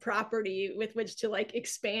have property with which to like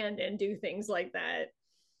expand and do things like that.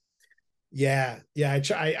 Yeah, yeah.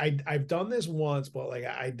 I've done this once, but like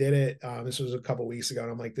I did it. This was a couple weeks ago,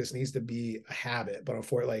 and I'm like, this needs to be a habit. But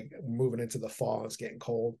before like moving into the fall, it's getting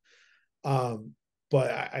cold. Um, but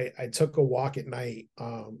I took a walk at night.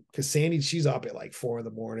 Because Sandy, she's up at like 4 in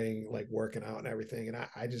the morning, like working out and everything, and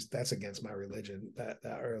I just, that's against my religion that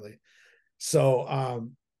early. So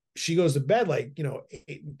she goes to bed like, you know,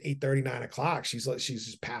 8:30, 9 o'clock. She's like, she's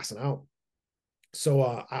just passing out. So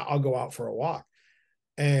I'll go out for a walk.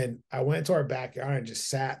 And I went to our backyard and just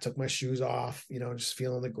sat, took my shoes off, you know, just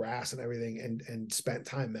feeling the grass and everything, and spent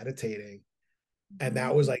time meditating. And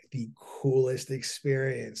that was like the coolest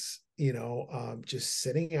experience, you know, just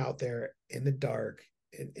sitting out there in the dark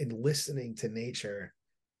and listening to nature.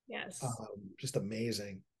 Yes. Just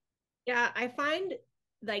amazing. Yeah, I find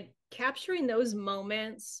like capturing those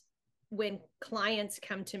moments when clients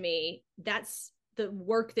come to me, that's the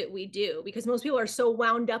work that we do, because most people are so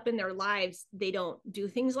wound up in their lives, they don't do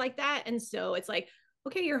things like that. And so it's like,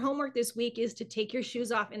 okay, your homework this week is to take your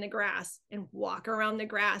shoes off in the grass and walk around the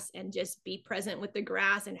grass and just be present with the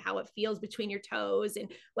grass and how it feels between your toes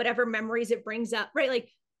and whatever memories it brings up, right? Like,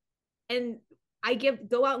 and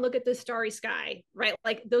go out and look at the starry sky, right?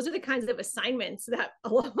 Like those are the kinds of assignments that a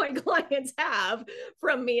lot of my clients have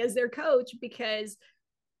from me as their coach, because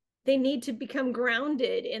they need to become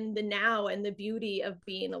grounded in the now and the beauty of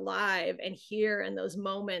being alive and here in those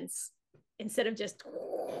moments, instead of just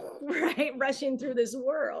right rushing through this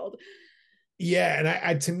world. Yeah. And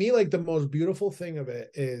I to me, like the most beautiful thing of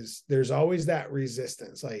it is there's always that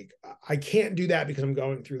resistance. Like I can't do that because I'm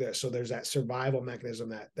going through this. So there's that survival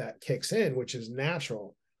mechanism that kicks in, which is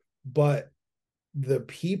natural. But the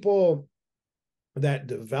people that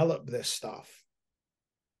develop this stuff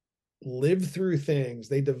lived through things.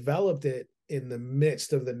 They developed it in the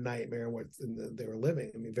midst of the nightmare what they were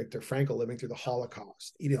living. I mean, Viktor Frankl living through the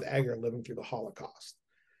Holocaust, Edith Eger living through the Holocaust,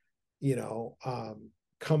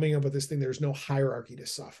 coming up with this thing. There's no hierarchy to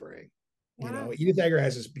suffering. Wow. Edith Eger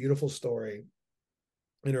has this beautiful story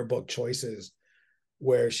in her book Choices,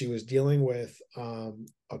 where she was dealing with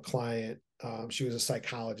a client. She was a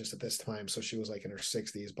psychologist at this time, so she was like in her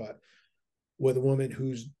 60s, but with a woman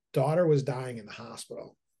whose daughter was dying in the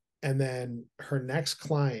hospital. And then her next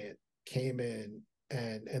client came in,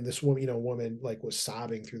 and this woman like was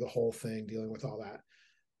sobbing through the whole thing, dealing with all that.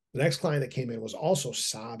 The next client that came in was also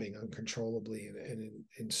sobbing uncontrollably and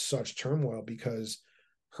in such turmoil because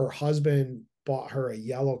her husband bought her a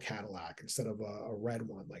yellow Cadillac instead of a red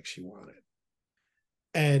one like she wanted.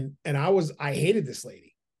 And I hated this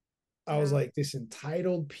lady. I was like, this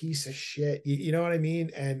entitled piece of shit. You know what I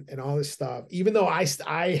mean? And all this stuff, even though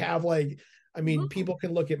I have like, I mean, people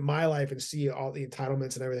can look at my life and see all the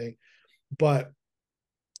entitlements and everything, but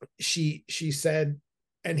she said,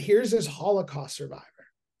 and here's this Holocaust survivor.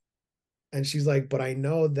 And she's like, but I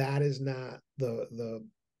know that is not the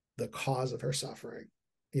cause of her suffering.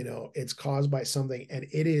 It's caused by something, and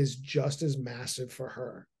it is just as massive for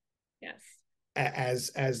her. Yes.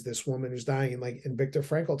 As this woman who's dying. And Viktor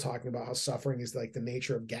Frankl talking about how suffering is like the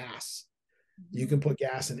nature of gas. Mm-hmm. You can put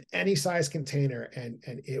gas in any size container and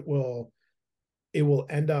it will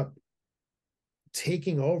end up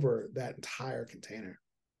taking over that entire container.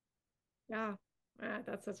 Yeah.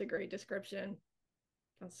 That's such a great description.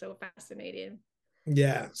 That's so fascinating.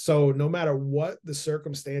 Yeah. So no matter what the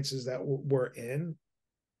circumstances that we're in,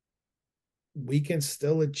 we can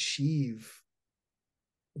still achieve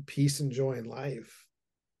peace and joy in life.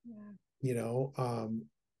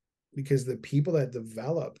 Because the people that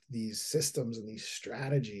developed these systems and these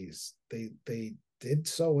strategies, they did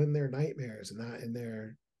so in their nightmares and not in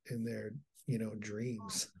their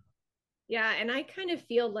dreams. Yeah. And I kind of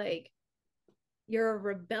feel like you're a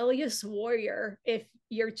rebellious warrior if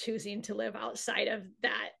you're choosing to live outside of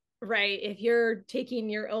that, right? If you're taking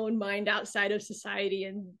your own mind outside of society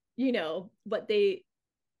and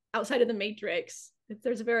outside of the matrix,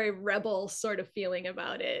 there's a very rebel sort of feeling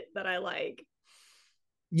about it that I like.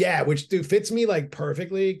 Yeah, which fits me like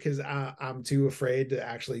perfectly because I'm too afraid to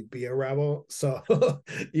actually be a rebel. So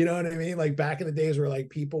you know what I mean? Like back in the days where like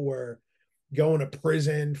people were going to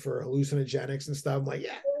prison for hallucinogenics and stuff. I'm like,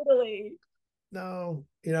 yeah, totally. No,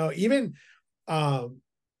 even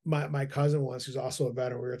my cousin once, who's also a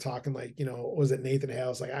veteran, we were talking like, was it Nathan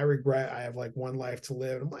Hale's like, I regret I have like one life to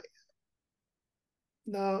live. And I'm like,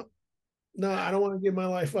 no, I don't want to give my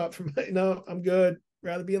life up no, I'm good.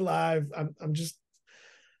 Rather be alive.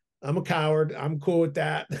 I'm a coward. I'm cool with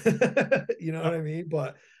that. You know what I mean?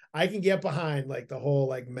 But I can get behind like the whole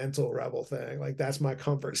like mental rebel thing. Like that's my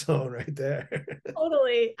comfort zone right there.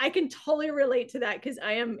 Totally. I can totally relate to that because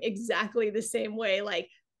I am exactly the same way. Like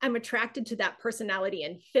I'm attracted to that personality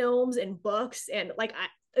in films and books. And like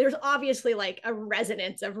there's obviously like a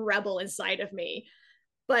resonance of rebel inside of me.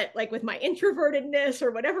 But like with my introvertedness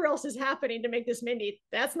or whatever else is happening to make this Mindy,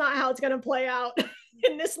 that's not how it's going to play out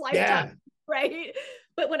in this lifetime. Yeah. Right.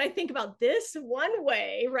 But when I think about this one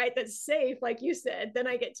way, right, that's safe, like you said, then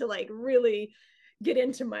I get to like really get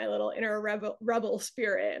into my little inner rebel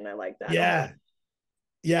spirit. And I like that. Yeah.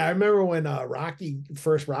 Yeah. I remember when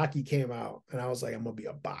Rocky came out and I was like, I'm going to be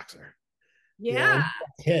a boxer. Yeah.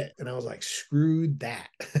 Hit. And I was like, screw that.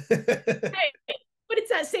 Right. But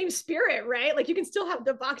it's that same spirit, right? Like you can still have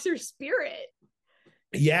the boxer spirit.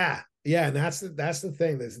 Yeah. Yeah. And that's the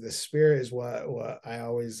thing. The spirit is what I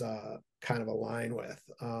always kind of align with.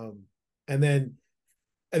 And then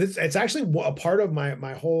it's actually a part of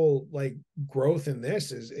my whole like growth in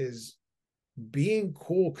this is being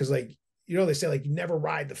cool. Cause like, they say like, you never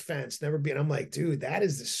ride the fence, never be. And I'm like, dude, that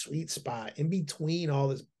is the sweet spot in between all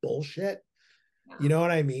this bullshit. Yeah. You know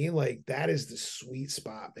what I mean? Like that is the sweet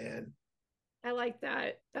spot, man. I like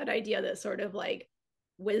that idea that sort of like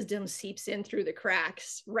wisdom seeps in through the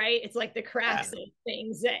cracks, right? It's like the cracks of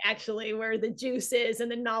things that actually where the juice is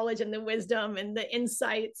and the knowledge and the wisdom and the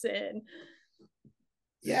insights. And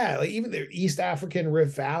Yeah, like even the East African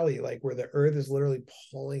Rift Valley, like where the earth is literally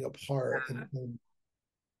pulling apart, and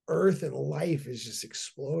earth and life is just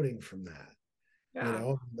exploding from that.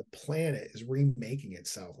 Yeah. The planet is remaking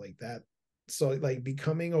itself like that. So like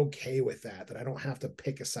becoming okay with that I don't have to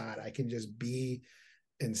pick a side. I can just be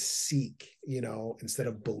and seek, instead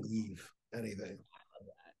of believe anything.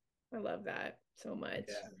 I love that so much.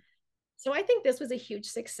 Yeah. So I think this was a huge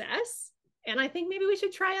success. And I think maybe we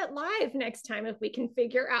should try it live next time if we can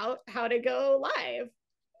figure out how to go live.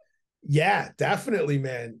 Yeah, definitely,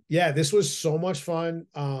 man. Yeah, this was so much fun.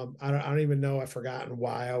 I don't even know. I've forgotten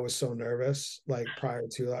why I was so nervous, like prior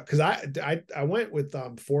to that, because I went with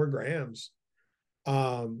 4 grams,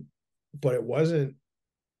 but it wasn't.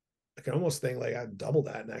 I can almost think like I'd double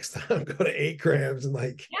that next time, go to 8 grams, and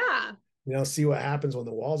like, Yeah. see what happens when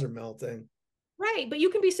the walls are melting. Right. But you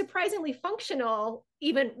can be surprisingly functional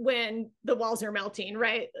even when the walls are melting,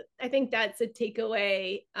 right? I think that's a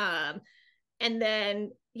takeaway. And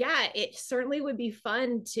then, yeah, it certainly would be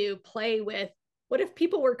fun to play with. What if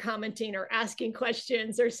people were commenting or asking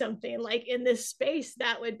questions or something like in this space?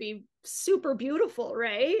 That would be super beautiful,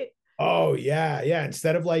 right? Oh yeah, yeah.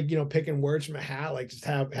 Instead of like, picking words from a hat, like just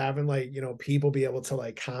having like, people be able to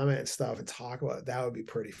like comment and stuff and talk about it, that would be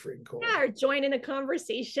pretty freaking cool. Yeah, or join in a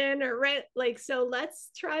conversation or right. Like, so let's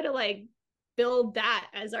try to like build that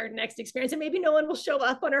as our next experience. And maybe no one will show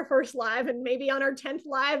up on our first live, and maybe on our 10th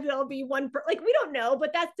live, there'll be one like we don't know,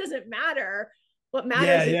 but that doesn't matter. What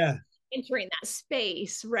matters is entering that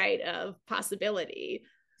space, right, of possibility.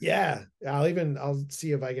 Yeah, I'll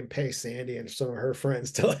see if I can pay Sandy and some of her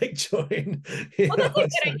friends to like join. Well, that's a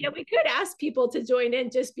good idea. We could ask people to join in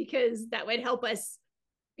just because that would help us,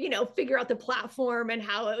 figure out the platform and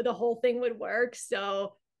how the whole thing would work.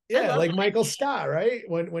 So yeah, like Michael Scott, right?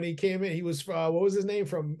 When he came in, he was what was his name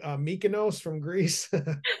from Mykonos from Greece.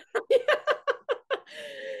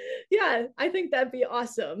 Yeah, I think that'd be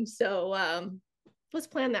awesome. So let's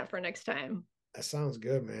plan that for next time. That sounds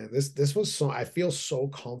good, man. This was so I feel so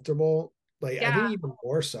comfortable. Like I think even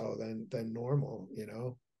more so than normal,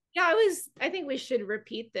 Yeah, I think we should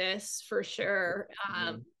repeat this for sure.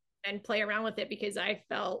 And play around with it because I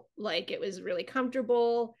felt like it was really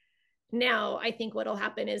comfortable. Now I think what'll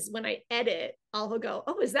happen is when I edit, I'll go,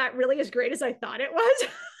 oh, is that really as great as I thought it was?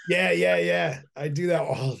 Yeah. I do that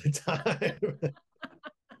all the time.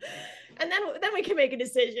 And then we can make a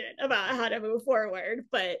decision about how to move forward.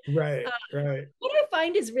 But right. What I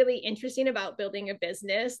find is really interesting about building a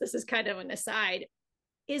business, this is kind of an aside,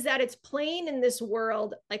 is that it's playing in this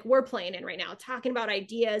world like we're playing in right now, talking about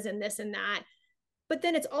ideas and this and that. But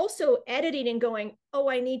then it's also editing and going, oh,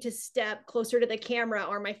 I need to step closer to the camera,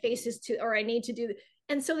 or my face is too, or I need to do.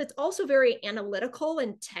 And so it's also very analytical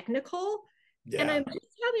and technical. Yeah. And I'm just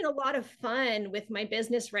having a lot of fun with my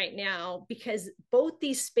business right now because both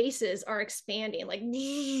these spaces are expanding, like,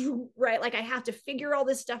 right? Like I have to figure all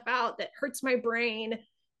this stuff out that hurts my brain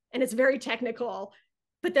and it's very technical.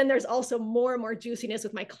 But then there's also more and more juiciness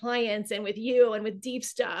with my clients and with you and with deep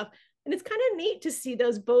stuff. And it's kind of neat to see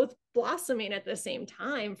those both blossoming at the same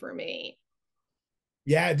time for me.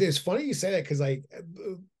 Yeah, it's funny you say that because like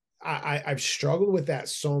I've struggled with that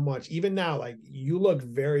so much. Even now, like you look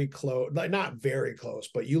very close, like not very close,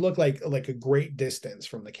 but you look like a great distance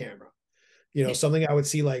from the camera. Something I would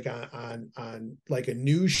see like on like a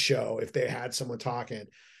news show if they had someone talking.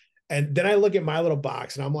 And then I look at my little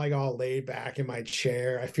box and I'm like all laid back in my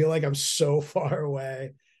chair. I feel like I'm so far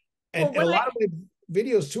away. And a lot of my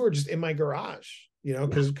videos too are just in my garage,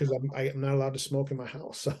 because I'm not allowed to smoke in my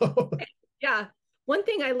house. So yeah. One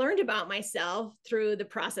thing I learned about myself through the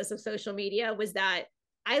process of social media was that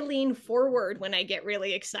I lean forward when I get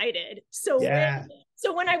really excited. So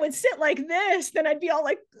when I would sit like this, then I'd be all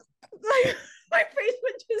like my face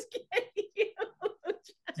would just get huge.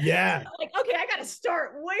 Yeah. I'm like, okay, I got to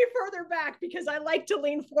start way further back because I like to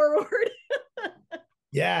lean forward.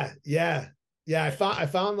 Yeah. I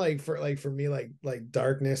found like for me, like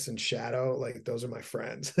darkness and shadow, like those are my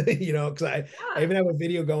friends, because I even have a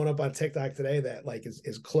video going up on TikTok today that like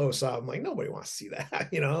is close up. I'm like, nobody wants to see that,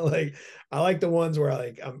 like I like the ones where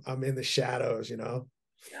like I'm in the shadows,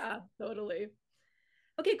 Yeah, totally.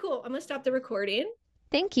 Okay, cool. I'm gonna stop the recording.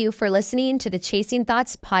 Thank you for listening to the Chasing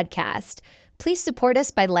Thoughts podcast. Please support us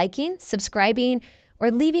by liking, subscribing,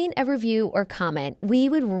 or leaving a review or comment. We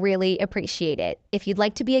would really appreciate it. If you'd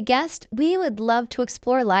like to be a guest, we would love to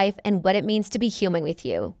explore life and what it means to be human with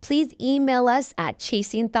you. Please email us at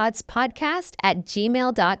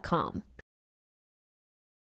chasingthoughtspodcast@gmail.com.